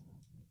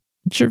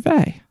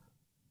Gervais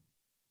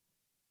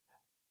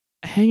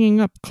hanging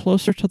up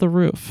closer to the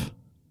roof,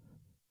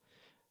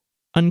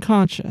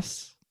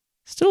 unconscious,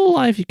 still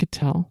alive, you could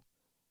tell,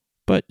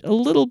 but a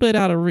little bit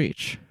out of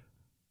reach.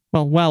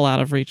 Well out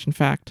of reach, in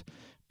fact,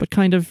 but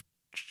kind of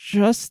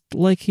just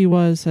like he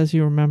was as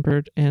you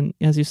remembered and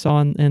as you saw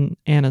in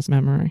Anna's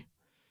memory.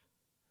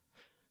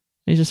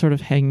 He's just sort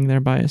of hanging there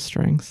by his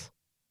strings.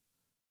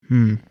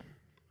 Greg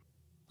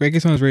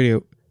gets on his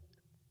radio.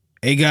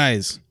 Hey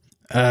guys,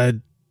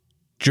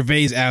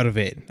 Gervais out of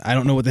it. I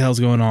don't know what the hell's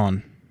going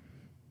on.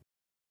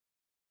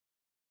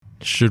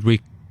 Should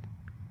we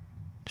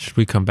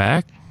come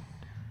back?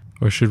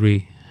 Or should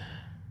we...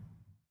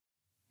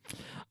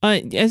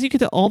 As you can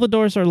tell, all the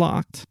doors are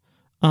locked.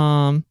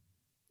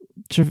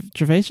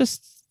 Gervais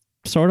just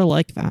sort of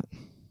like that.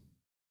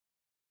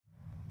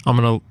 I'm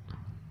going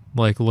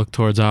to look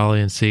towards Ollie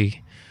and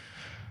see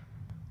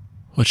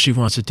what she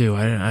wants to do.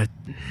 I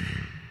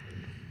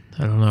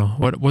don't know.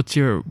 What's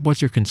your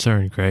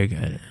concern,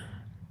 Greg?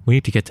 We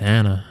need to get to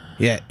Anna.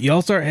 Yeah,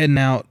 y'all start heading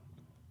out.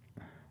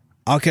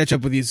 I'll catch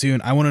up with you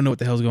soon. I want to know what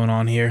the hell's going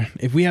on here.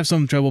 If we have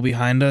some trouble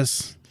behind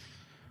us,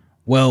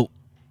 well,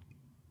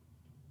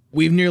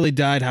 we've nearly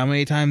died how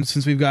many times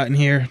since we've gotten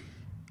here?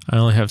 I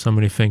only have so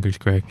many fingers,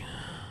 Greg.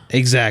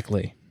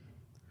 Exactly.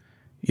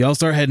 Y'all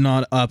start heading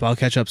on up. I'll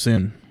catch up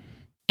soon.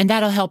 And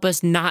that'll help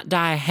us not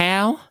die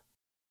how?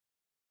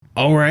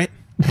 All right.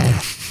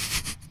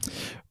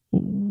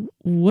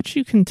 What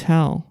you can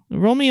tell.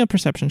 Roll me a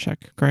perception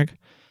check, Greg.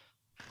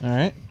 All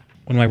right.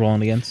 What am I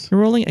rolling against? You're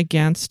rolling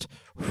against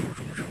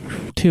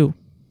 2.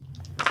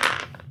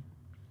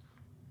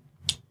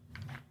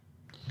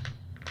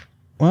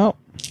 Well,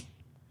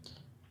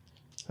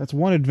 that's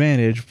one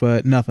advantage,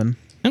 but nothing.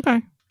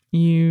 Okay.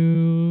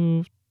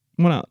 You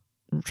want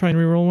to try and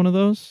reroll one of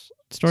those?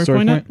 Story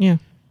point? Yeah.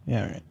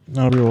 Yeah, all right.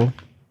 I'll reroll.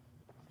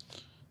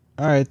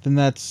 All right, then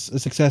that's a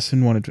success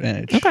and one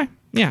advantage. Okay.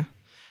 Yeah.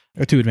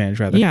 Or 2 advantage,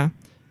 rather. Yeah.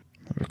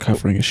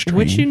 Recovering a strain.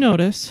 What you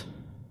notice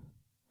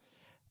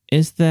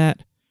is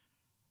that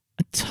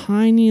a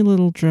tiny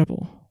little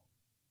dribble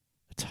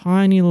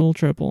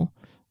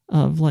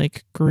of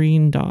like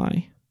green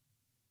dye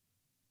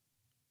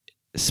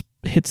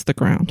hits the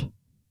ground.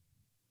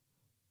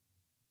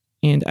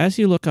 And as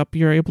you look up,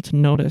 you're able to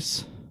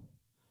notice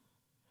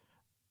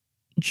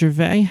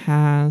Gervais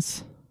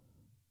has...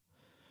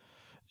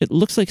 It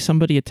looks like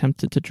somebody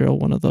attempted to drill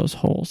one of those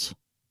holes.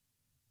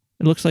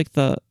 It looks like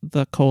the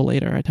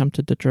collator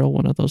attempted to drill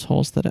one of those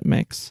holes that it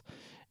makes.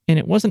 And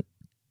it wasn't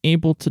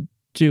able to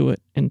do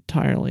it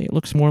entirely. It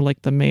looks more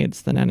like the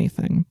maids than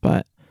anything,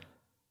 but...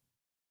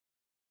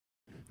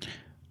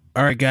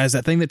 All right, guys,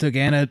 that thing that took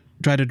Anna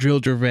tried to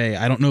drill Gervais.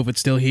 I don't know if it's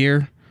still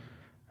here.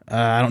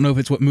 I don't know if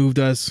it's what moved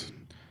us,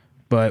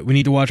 but we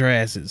need to watch our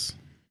asses.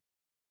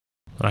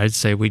 I'd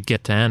say we'd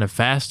get to Anna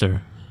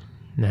faster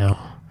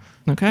now.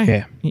 Okay.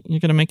 Yeah. You're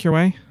going to make your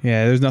way?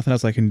 Yeah, there's nothing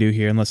else I can do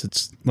here unless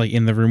it's like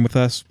in the room with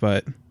us,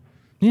 but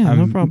Yeah, I'm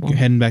no problem.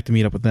 heading back to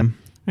meet up with them.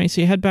 All right,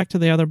 so you head back to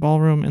the other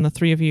ballroom, and the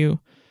three of you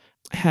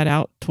head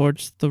out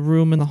towards the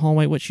room in the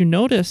hallway. What you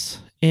notice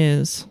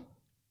is,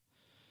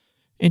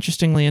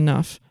 interestingly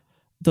enough,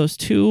 those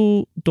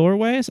two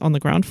doorways on the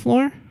ground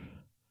floor,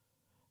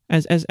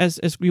 as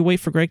we wait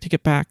for Greg to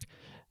get back,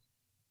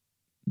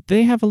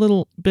 they have a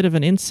little bit of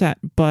an inset,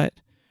 but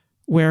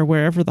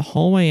wherever the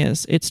hallway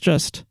is, it's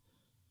just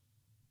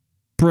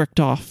bricked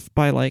off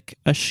by like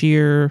a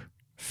sheer,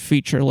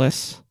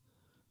 featureless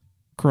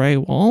gray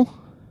wall.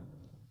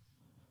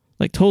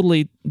 Like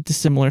totally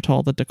dissimilar to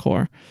all the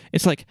decor.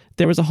 It's like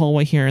there was a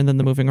hallway here and then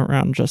the moving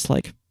around just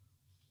like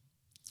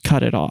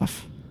cut it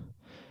off.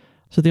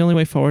 So the only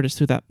way forward is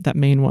through that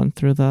main one,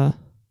 through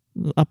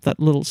up that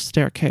little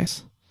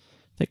staircase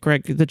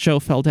that Joe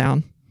fell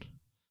down.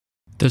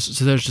 There's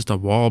just a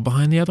wall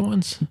behind the other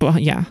ones?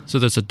 But yeah. So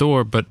there's a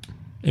door, but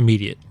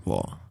immediate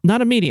wall.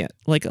 Not immediate,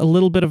 like a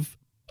little bit of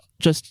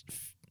just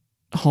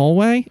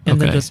hallway and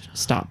then Okay. just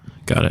stop.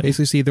 Got it.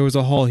 Basically, see, there was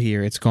a hall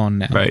here. It's gone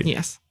now. Right.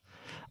 Yes.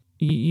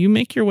 You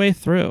make your way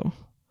through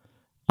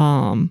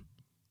from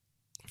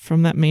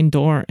that main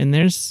door, and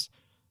there's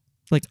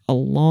like a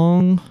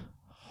long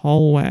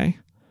hallway,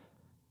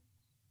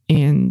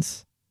 and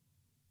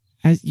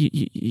as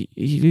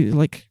you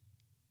like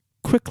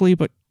quickly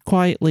but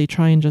quietly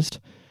try and just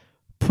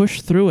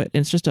push through it,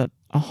 and it's just a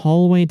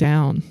hallway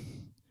down,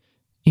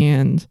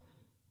 and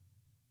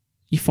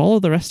you follow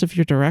the rest of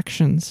your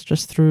directions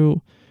just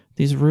through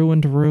these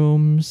ruined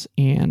rooms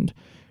and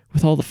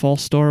with all the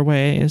false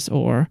doorways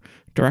or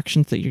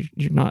directions that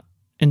you're not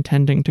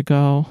intending to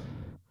go,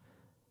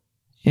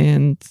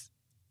 and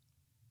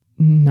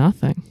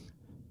nothing.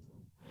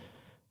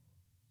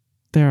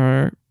 There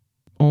are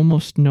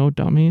almost no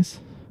dummies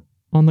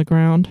on the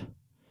ground,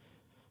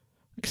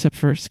 except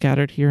for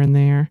scattered here and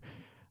there.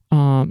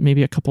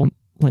 Maybe a couple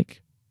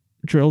like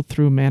drilled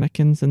through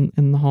mannequins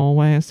in the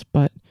hallways,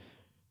 but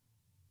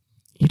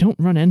you don't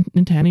run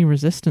into any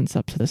resistance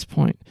up to this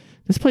point.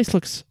 This place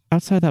looks,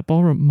 outside that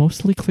ballroom,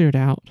 mostly cleared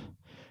out.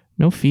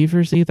 No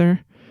fevers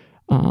either.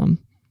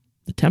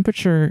 The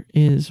temperature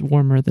is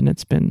warmer than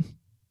it's been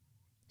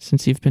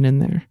since you've been in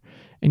there.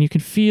 And you can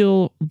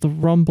feel the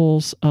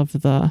rumbles of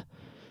the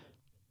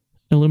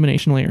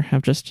illumination layer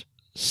have just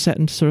set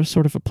into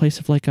sort of a place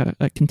of like a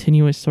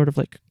continuous sort of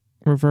like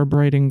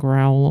reverberating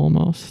growl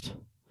almost.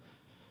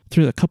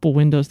 Through the couple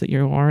windows that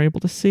you are able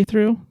to see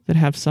through that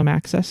have some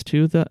access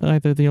to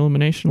either the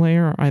illumination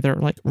layer or either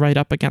like right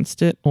up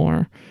against it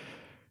or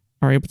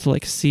are able to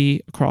like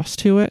see across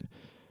to it,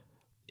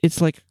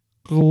 it's like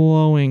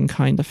glowing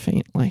kind of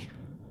faintly.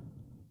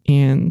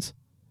 And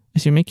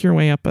as you make your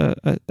way up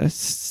a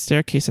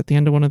staircase at the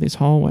end of one of these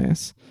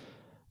hallways,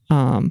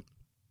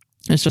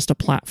 it's just a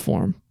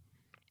platform.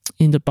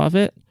 And above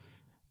it,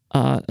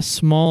 a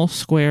small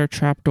square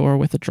trapdoor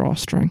with a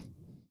drawstring.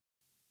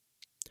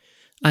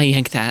 I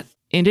yank that.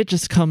 And it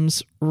just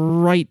comes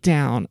right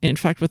down. In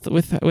fact,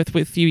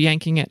 with you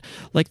yanking it,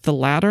 like the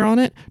ladder on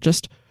it,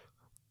 just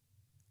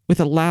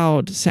with a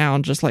loud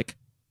sound, just like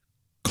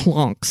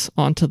clonks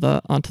onto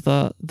the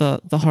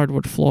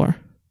hardwood floor.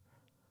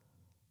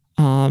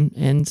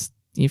 And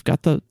you've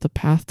got the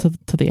path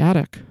to the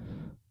attic.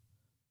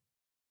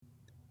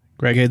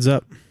 Greg heads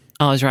up.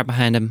 I was right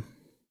behind him.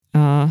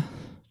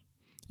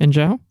 And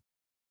Joe?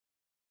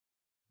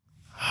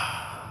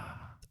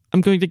 I'm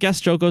going to guess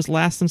Joe goes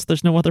last since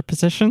there's no other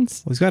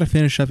positions. Well, he's got to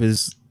finish up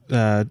his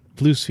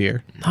blue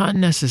sphere. Not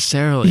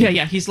necessarily.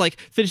 Yeah. He's like,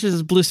 finishes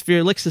his blue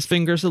sphere, licks his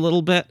fingers a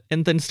little bit,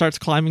 and then starts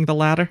climbing the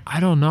ladder.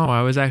 I don't know.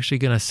 I was actually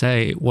going to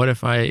say, what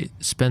if I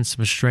spend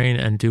some strain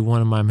and do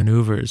one of my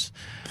maneuvers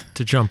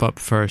to jump up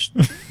first?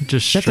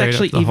 Just That's straight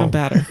actually up the even hole.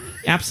 better.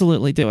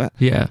 Absolutely do it.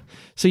 Yeah.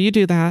 So you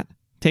do that.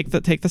 Take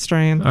the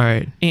strain. All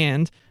right.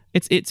 And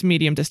it's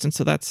medium distance,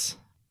 so that's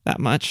that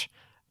much.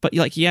 But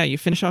like, yeah, you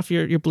finish off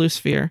your blue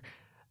sphere.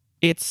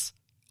 It's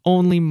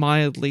only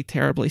mildly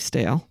terribly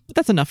stale. But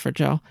that's enough for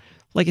Joe.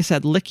 Like I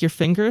said, lick your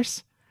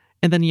fingers,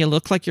 and then you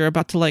look like you're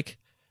about to like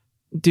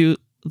do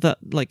the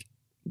like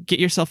get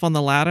yourself on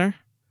the ladder,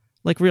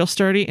 like real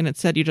sturdy, and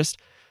instead you just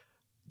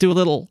do a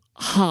little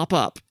hop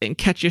up and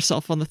catch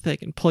yourself on the thing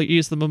and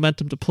use the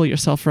momentum to pull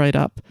yourself right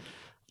up,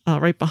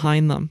 right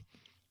behind them.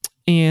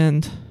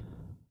 And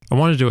I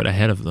want to do it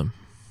ahead of them.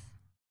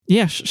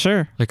 yeah,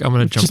 sure. Like, I'm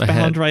going to jump Just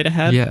ahead. bound right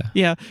ahead.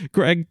 Yeah.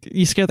 Greg,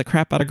 you scare the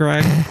crap out of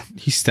Greg.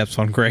 He steps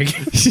on Greg.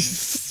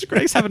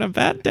 Greg's having a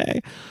bad day.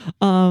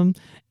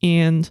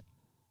 And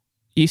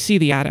you see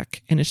the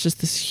attic, and it's just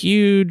this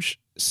huge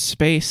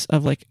space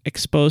of like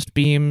exposed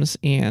beams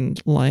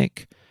and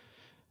like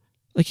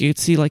you could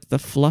see like the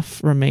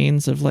fluff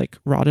remains of like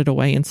rotted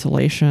away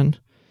insulation.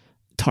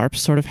 tarps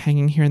sort of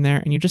hanging here and there,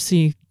 and you just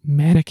see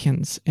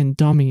mannequins and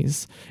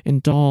dummies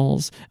and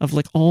dolls of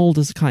like all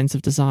these kinds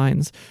of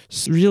designs,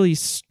 really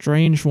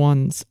strange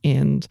ones,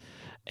 and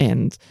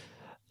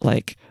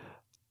like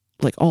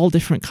all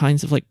different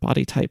kinds of like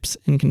body types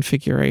and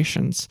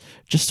configurations,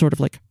 just sort of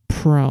like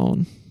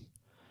prone.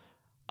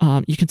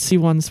 You can see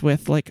ones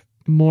with like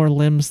more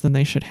limbs than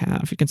they should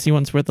have. You can see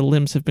ones where the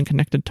limbs have been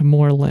connected to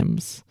more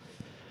limbs.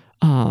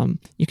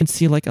 You can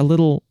see like a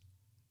little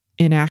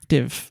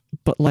inactive,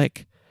 but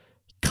like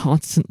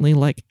constantly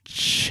like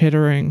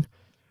chittering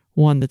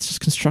one that's just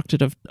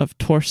constructed of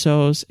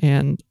torsos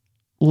and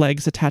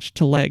legs attached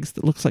to legs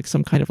that looks like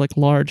some kind of like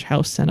large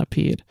house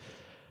centipede,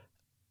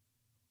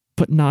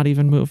 but not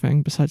even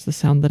moving besides the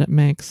sound that it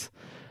makes.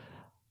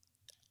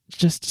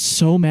 Just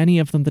so many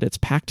of them that it's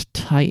packed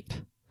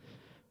tight.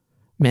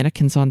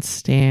 Mannequins on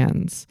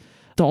stands,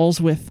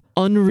 dolls with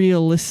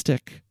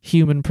unrealistic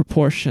human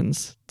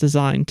proportions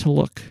designed to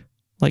look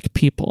like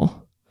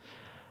people.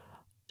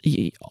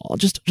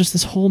 Just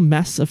this whole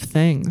mess of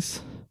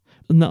things.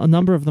 A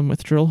number of them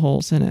with drill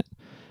holes in it.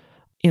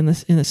 In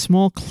a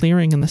small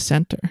clearing in the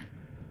center,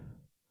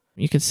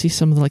 you can see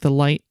some of the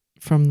light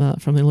from the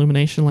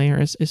illumination layer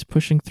is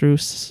pushing through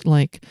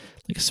like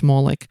a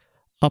small like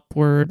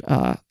upward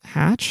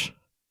hatch.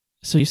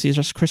 So you see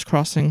just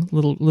crisscrossing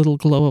little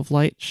glow of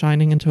light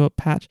shining into a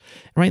patch.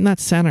 And right in that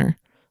center,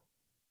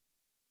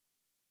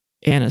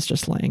 Anna's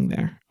just laying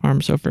there,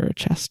 arms over her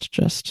chest,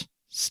 just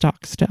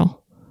stock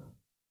still.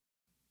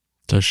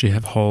 Does she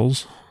have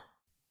holes?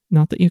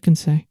 Not that you can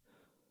say.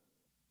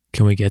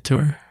 Can we get to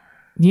her?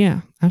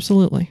 Yeah,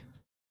 absolutely.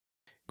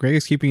 Greg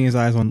is keeping his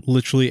eyes on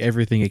literally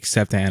everything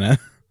except Anna.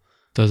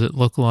 Does it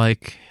look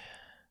like...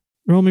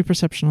 Roll me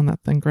perception on that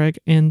thing, Greg.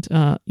 And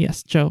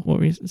yes, Joe,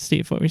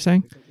 Steve, what were you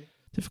saying?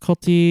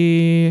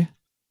 Difficulty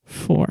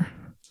 4.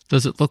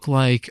 Does it look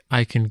like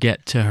I can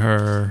get to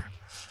her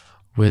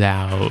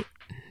without,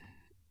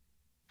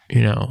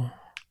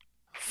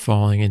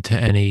 falling into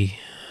any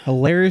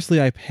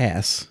Hilariously, I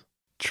pass.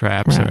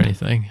 traps or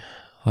anything?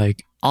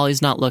 Like,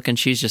 Ollie's not looking.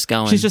 She's just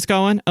going. She's just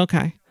going?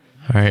 Okay.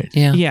 all right.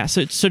 Yeah. Yeah,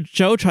 so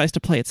Joe tries to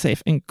play it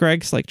safe, and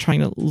Greg's like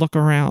trying to look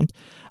around,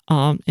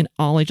 and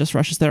Ollie just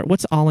rushes there.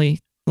 What's Ollie,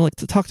 like,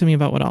 to talk to me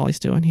about what Ollie's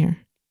doing here?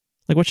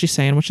 Like, what's she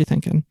saying? What's she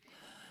thinking?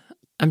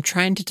 I'm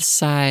trying to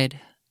decide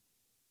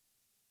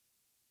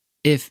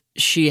if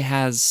she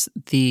has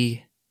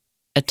the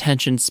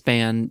attention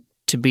span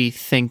to be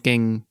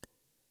thinking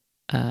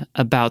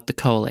about the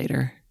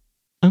collator,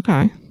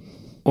 Okay.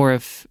 or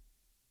if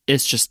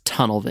it's just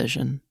tunnel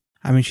vision.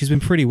 I mean, she's been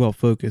pretty well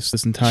focused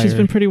this entire... She's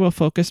been pretty well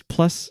focused,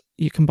 plus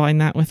you combine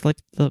that with like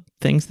the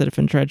things that have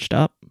been dredged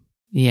up.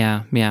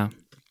 Yeah.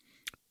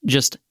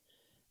 Just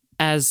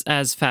as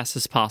fast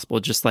as possible,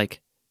 just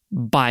like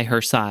by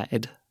her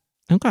side.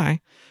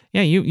 Okay.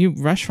 Yeah, you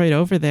rush right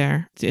over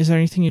there. Is there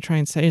anything you try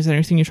and say? Is there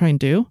anything you try and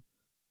do?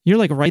 You're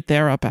like right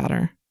there up at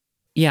her.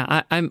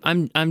 Yeah,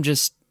 I'm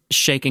just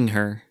shaking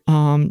her.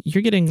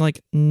 You're getting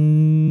like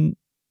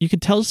you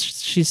could tell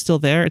she's still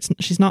there.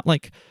 She's not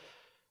like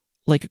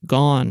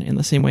gone in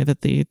the same way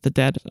that the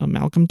dead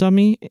Malcolm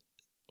dummy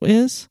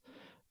is,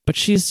 but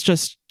she's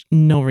just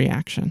no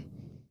reaction.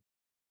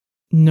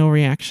 No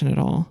reaction at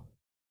all.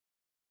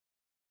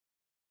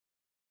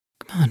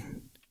 Come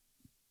on,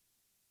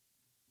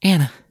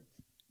 Anna.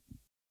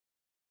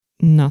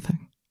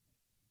 Nothing.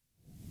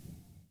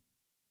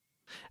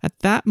 At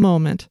that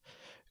moment,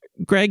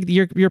 Greg,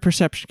 your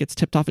perception gets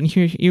tipped off, and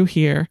you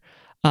hear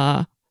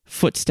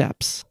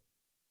footsteps,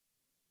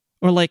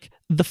 or like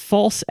the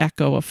false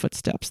echo of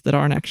footsteps that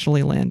aren't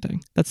actually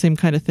landing. That same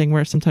kind of thing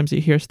where sometimes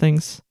you hear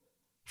things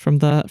from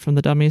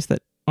the dummies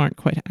that aren't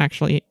quite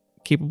actually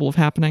capable of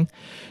happening.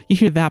 You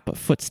hear that, but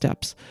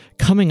footsteps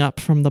coming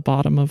up from the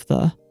bottom of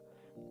the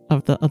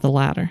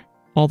ladder,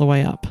 all the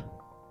way up,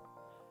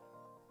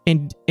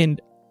 and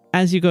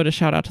as you go to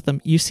shout out to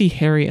them, you see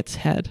Harriet's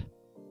head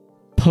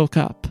poke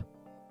up.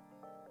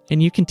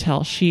 And you can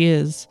tell she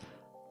is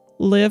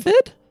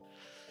livid.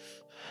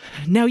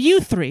 Now you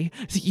three,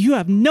 you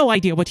have no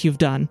idea what you've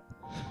done.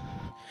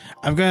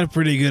 I've got a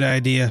pretty good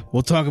idea.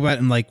 We'll talk about it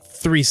in like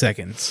 3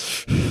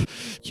 seconds.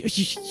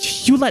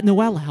 You let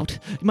Noelle out.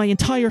 My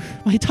entire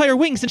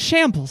wing's in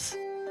shambles.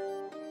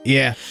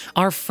 Yeah.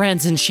 Our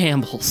friend's in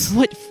shambles.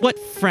 What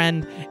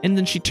friend? And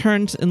then she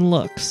turns and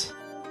looks.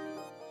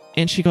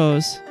 And she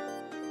goes,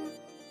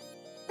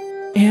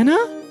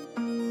 Anna?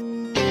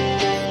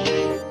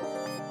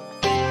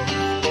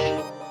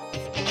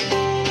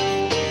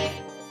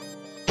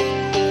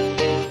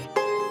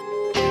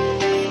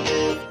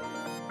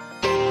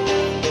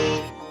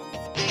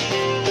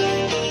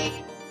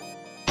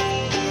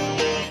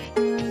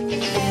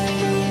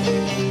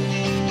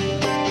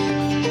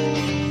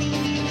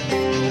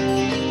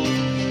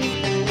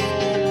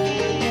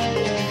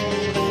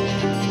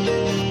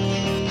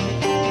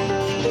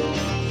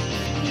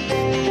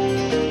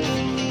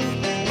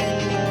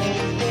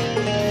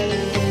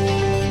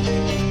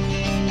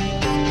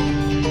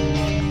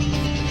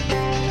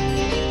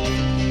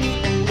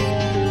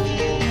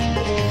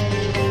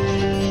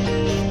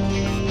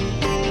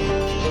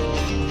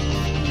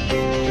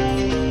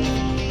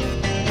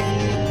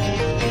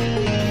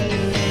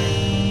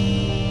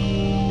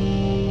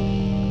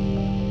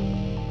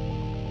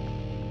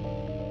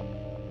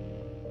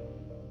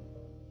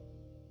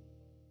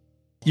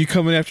 You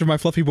coming after my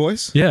fluffy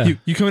boys? Yeah.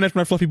 You coming after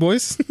my fluffy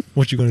boys?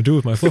 What you gonna do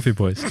with my fluffy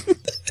boys?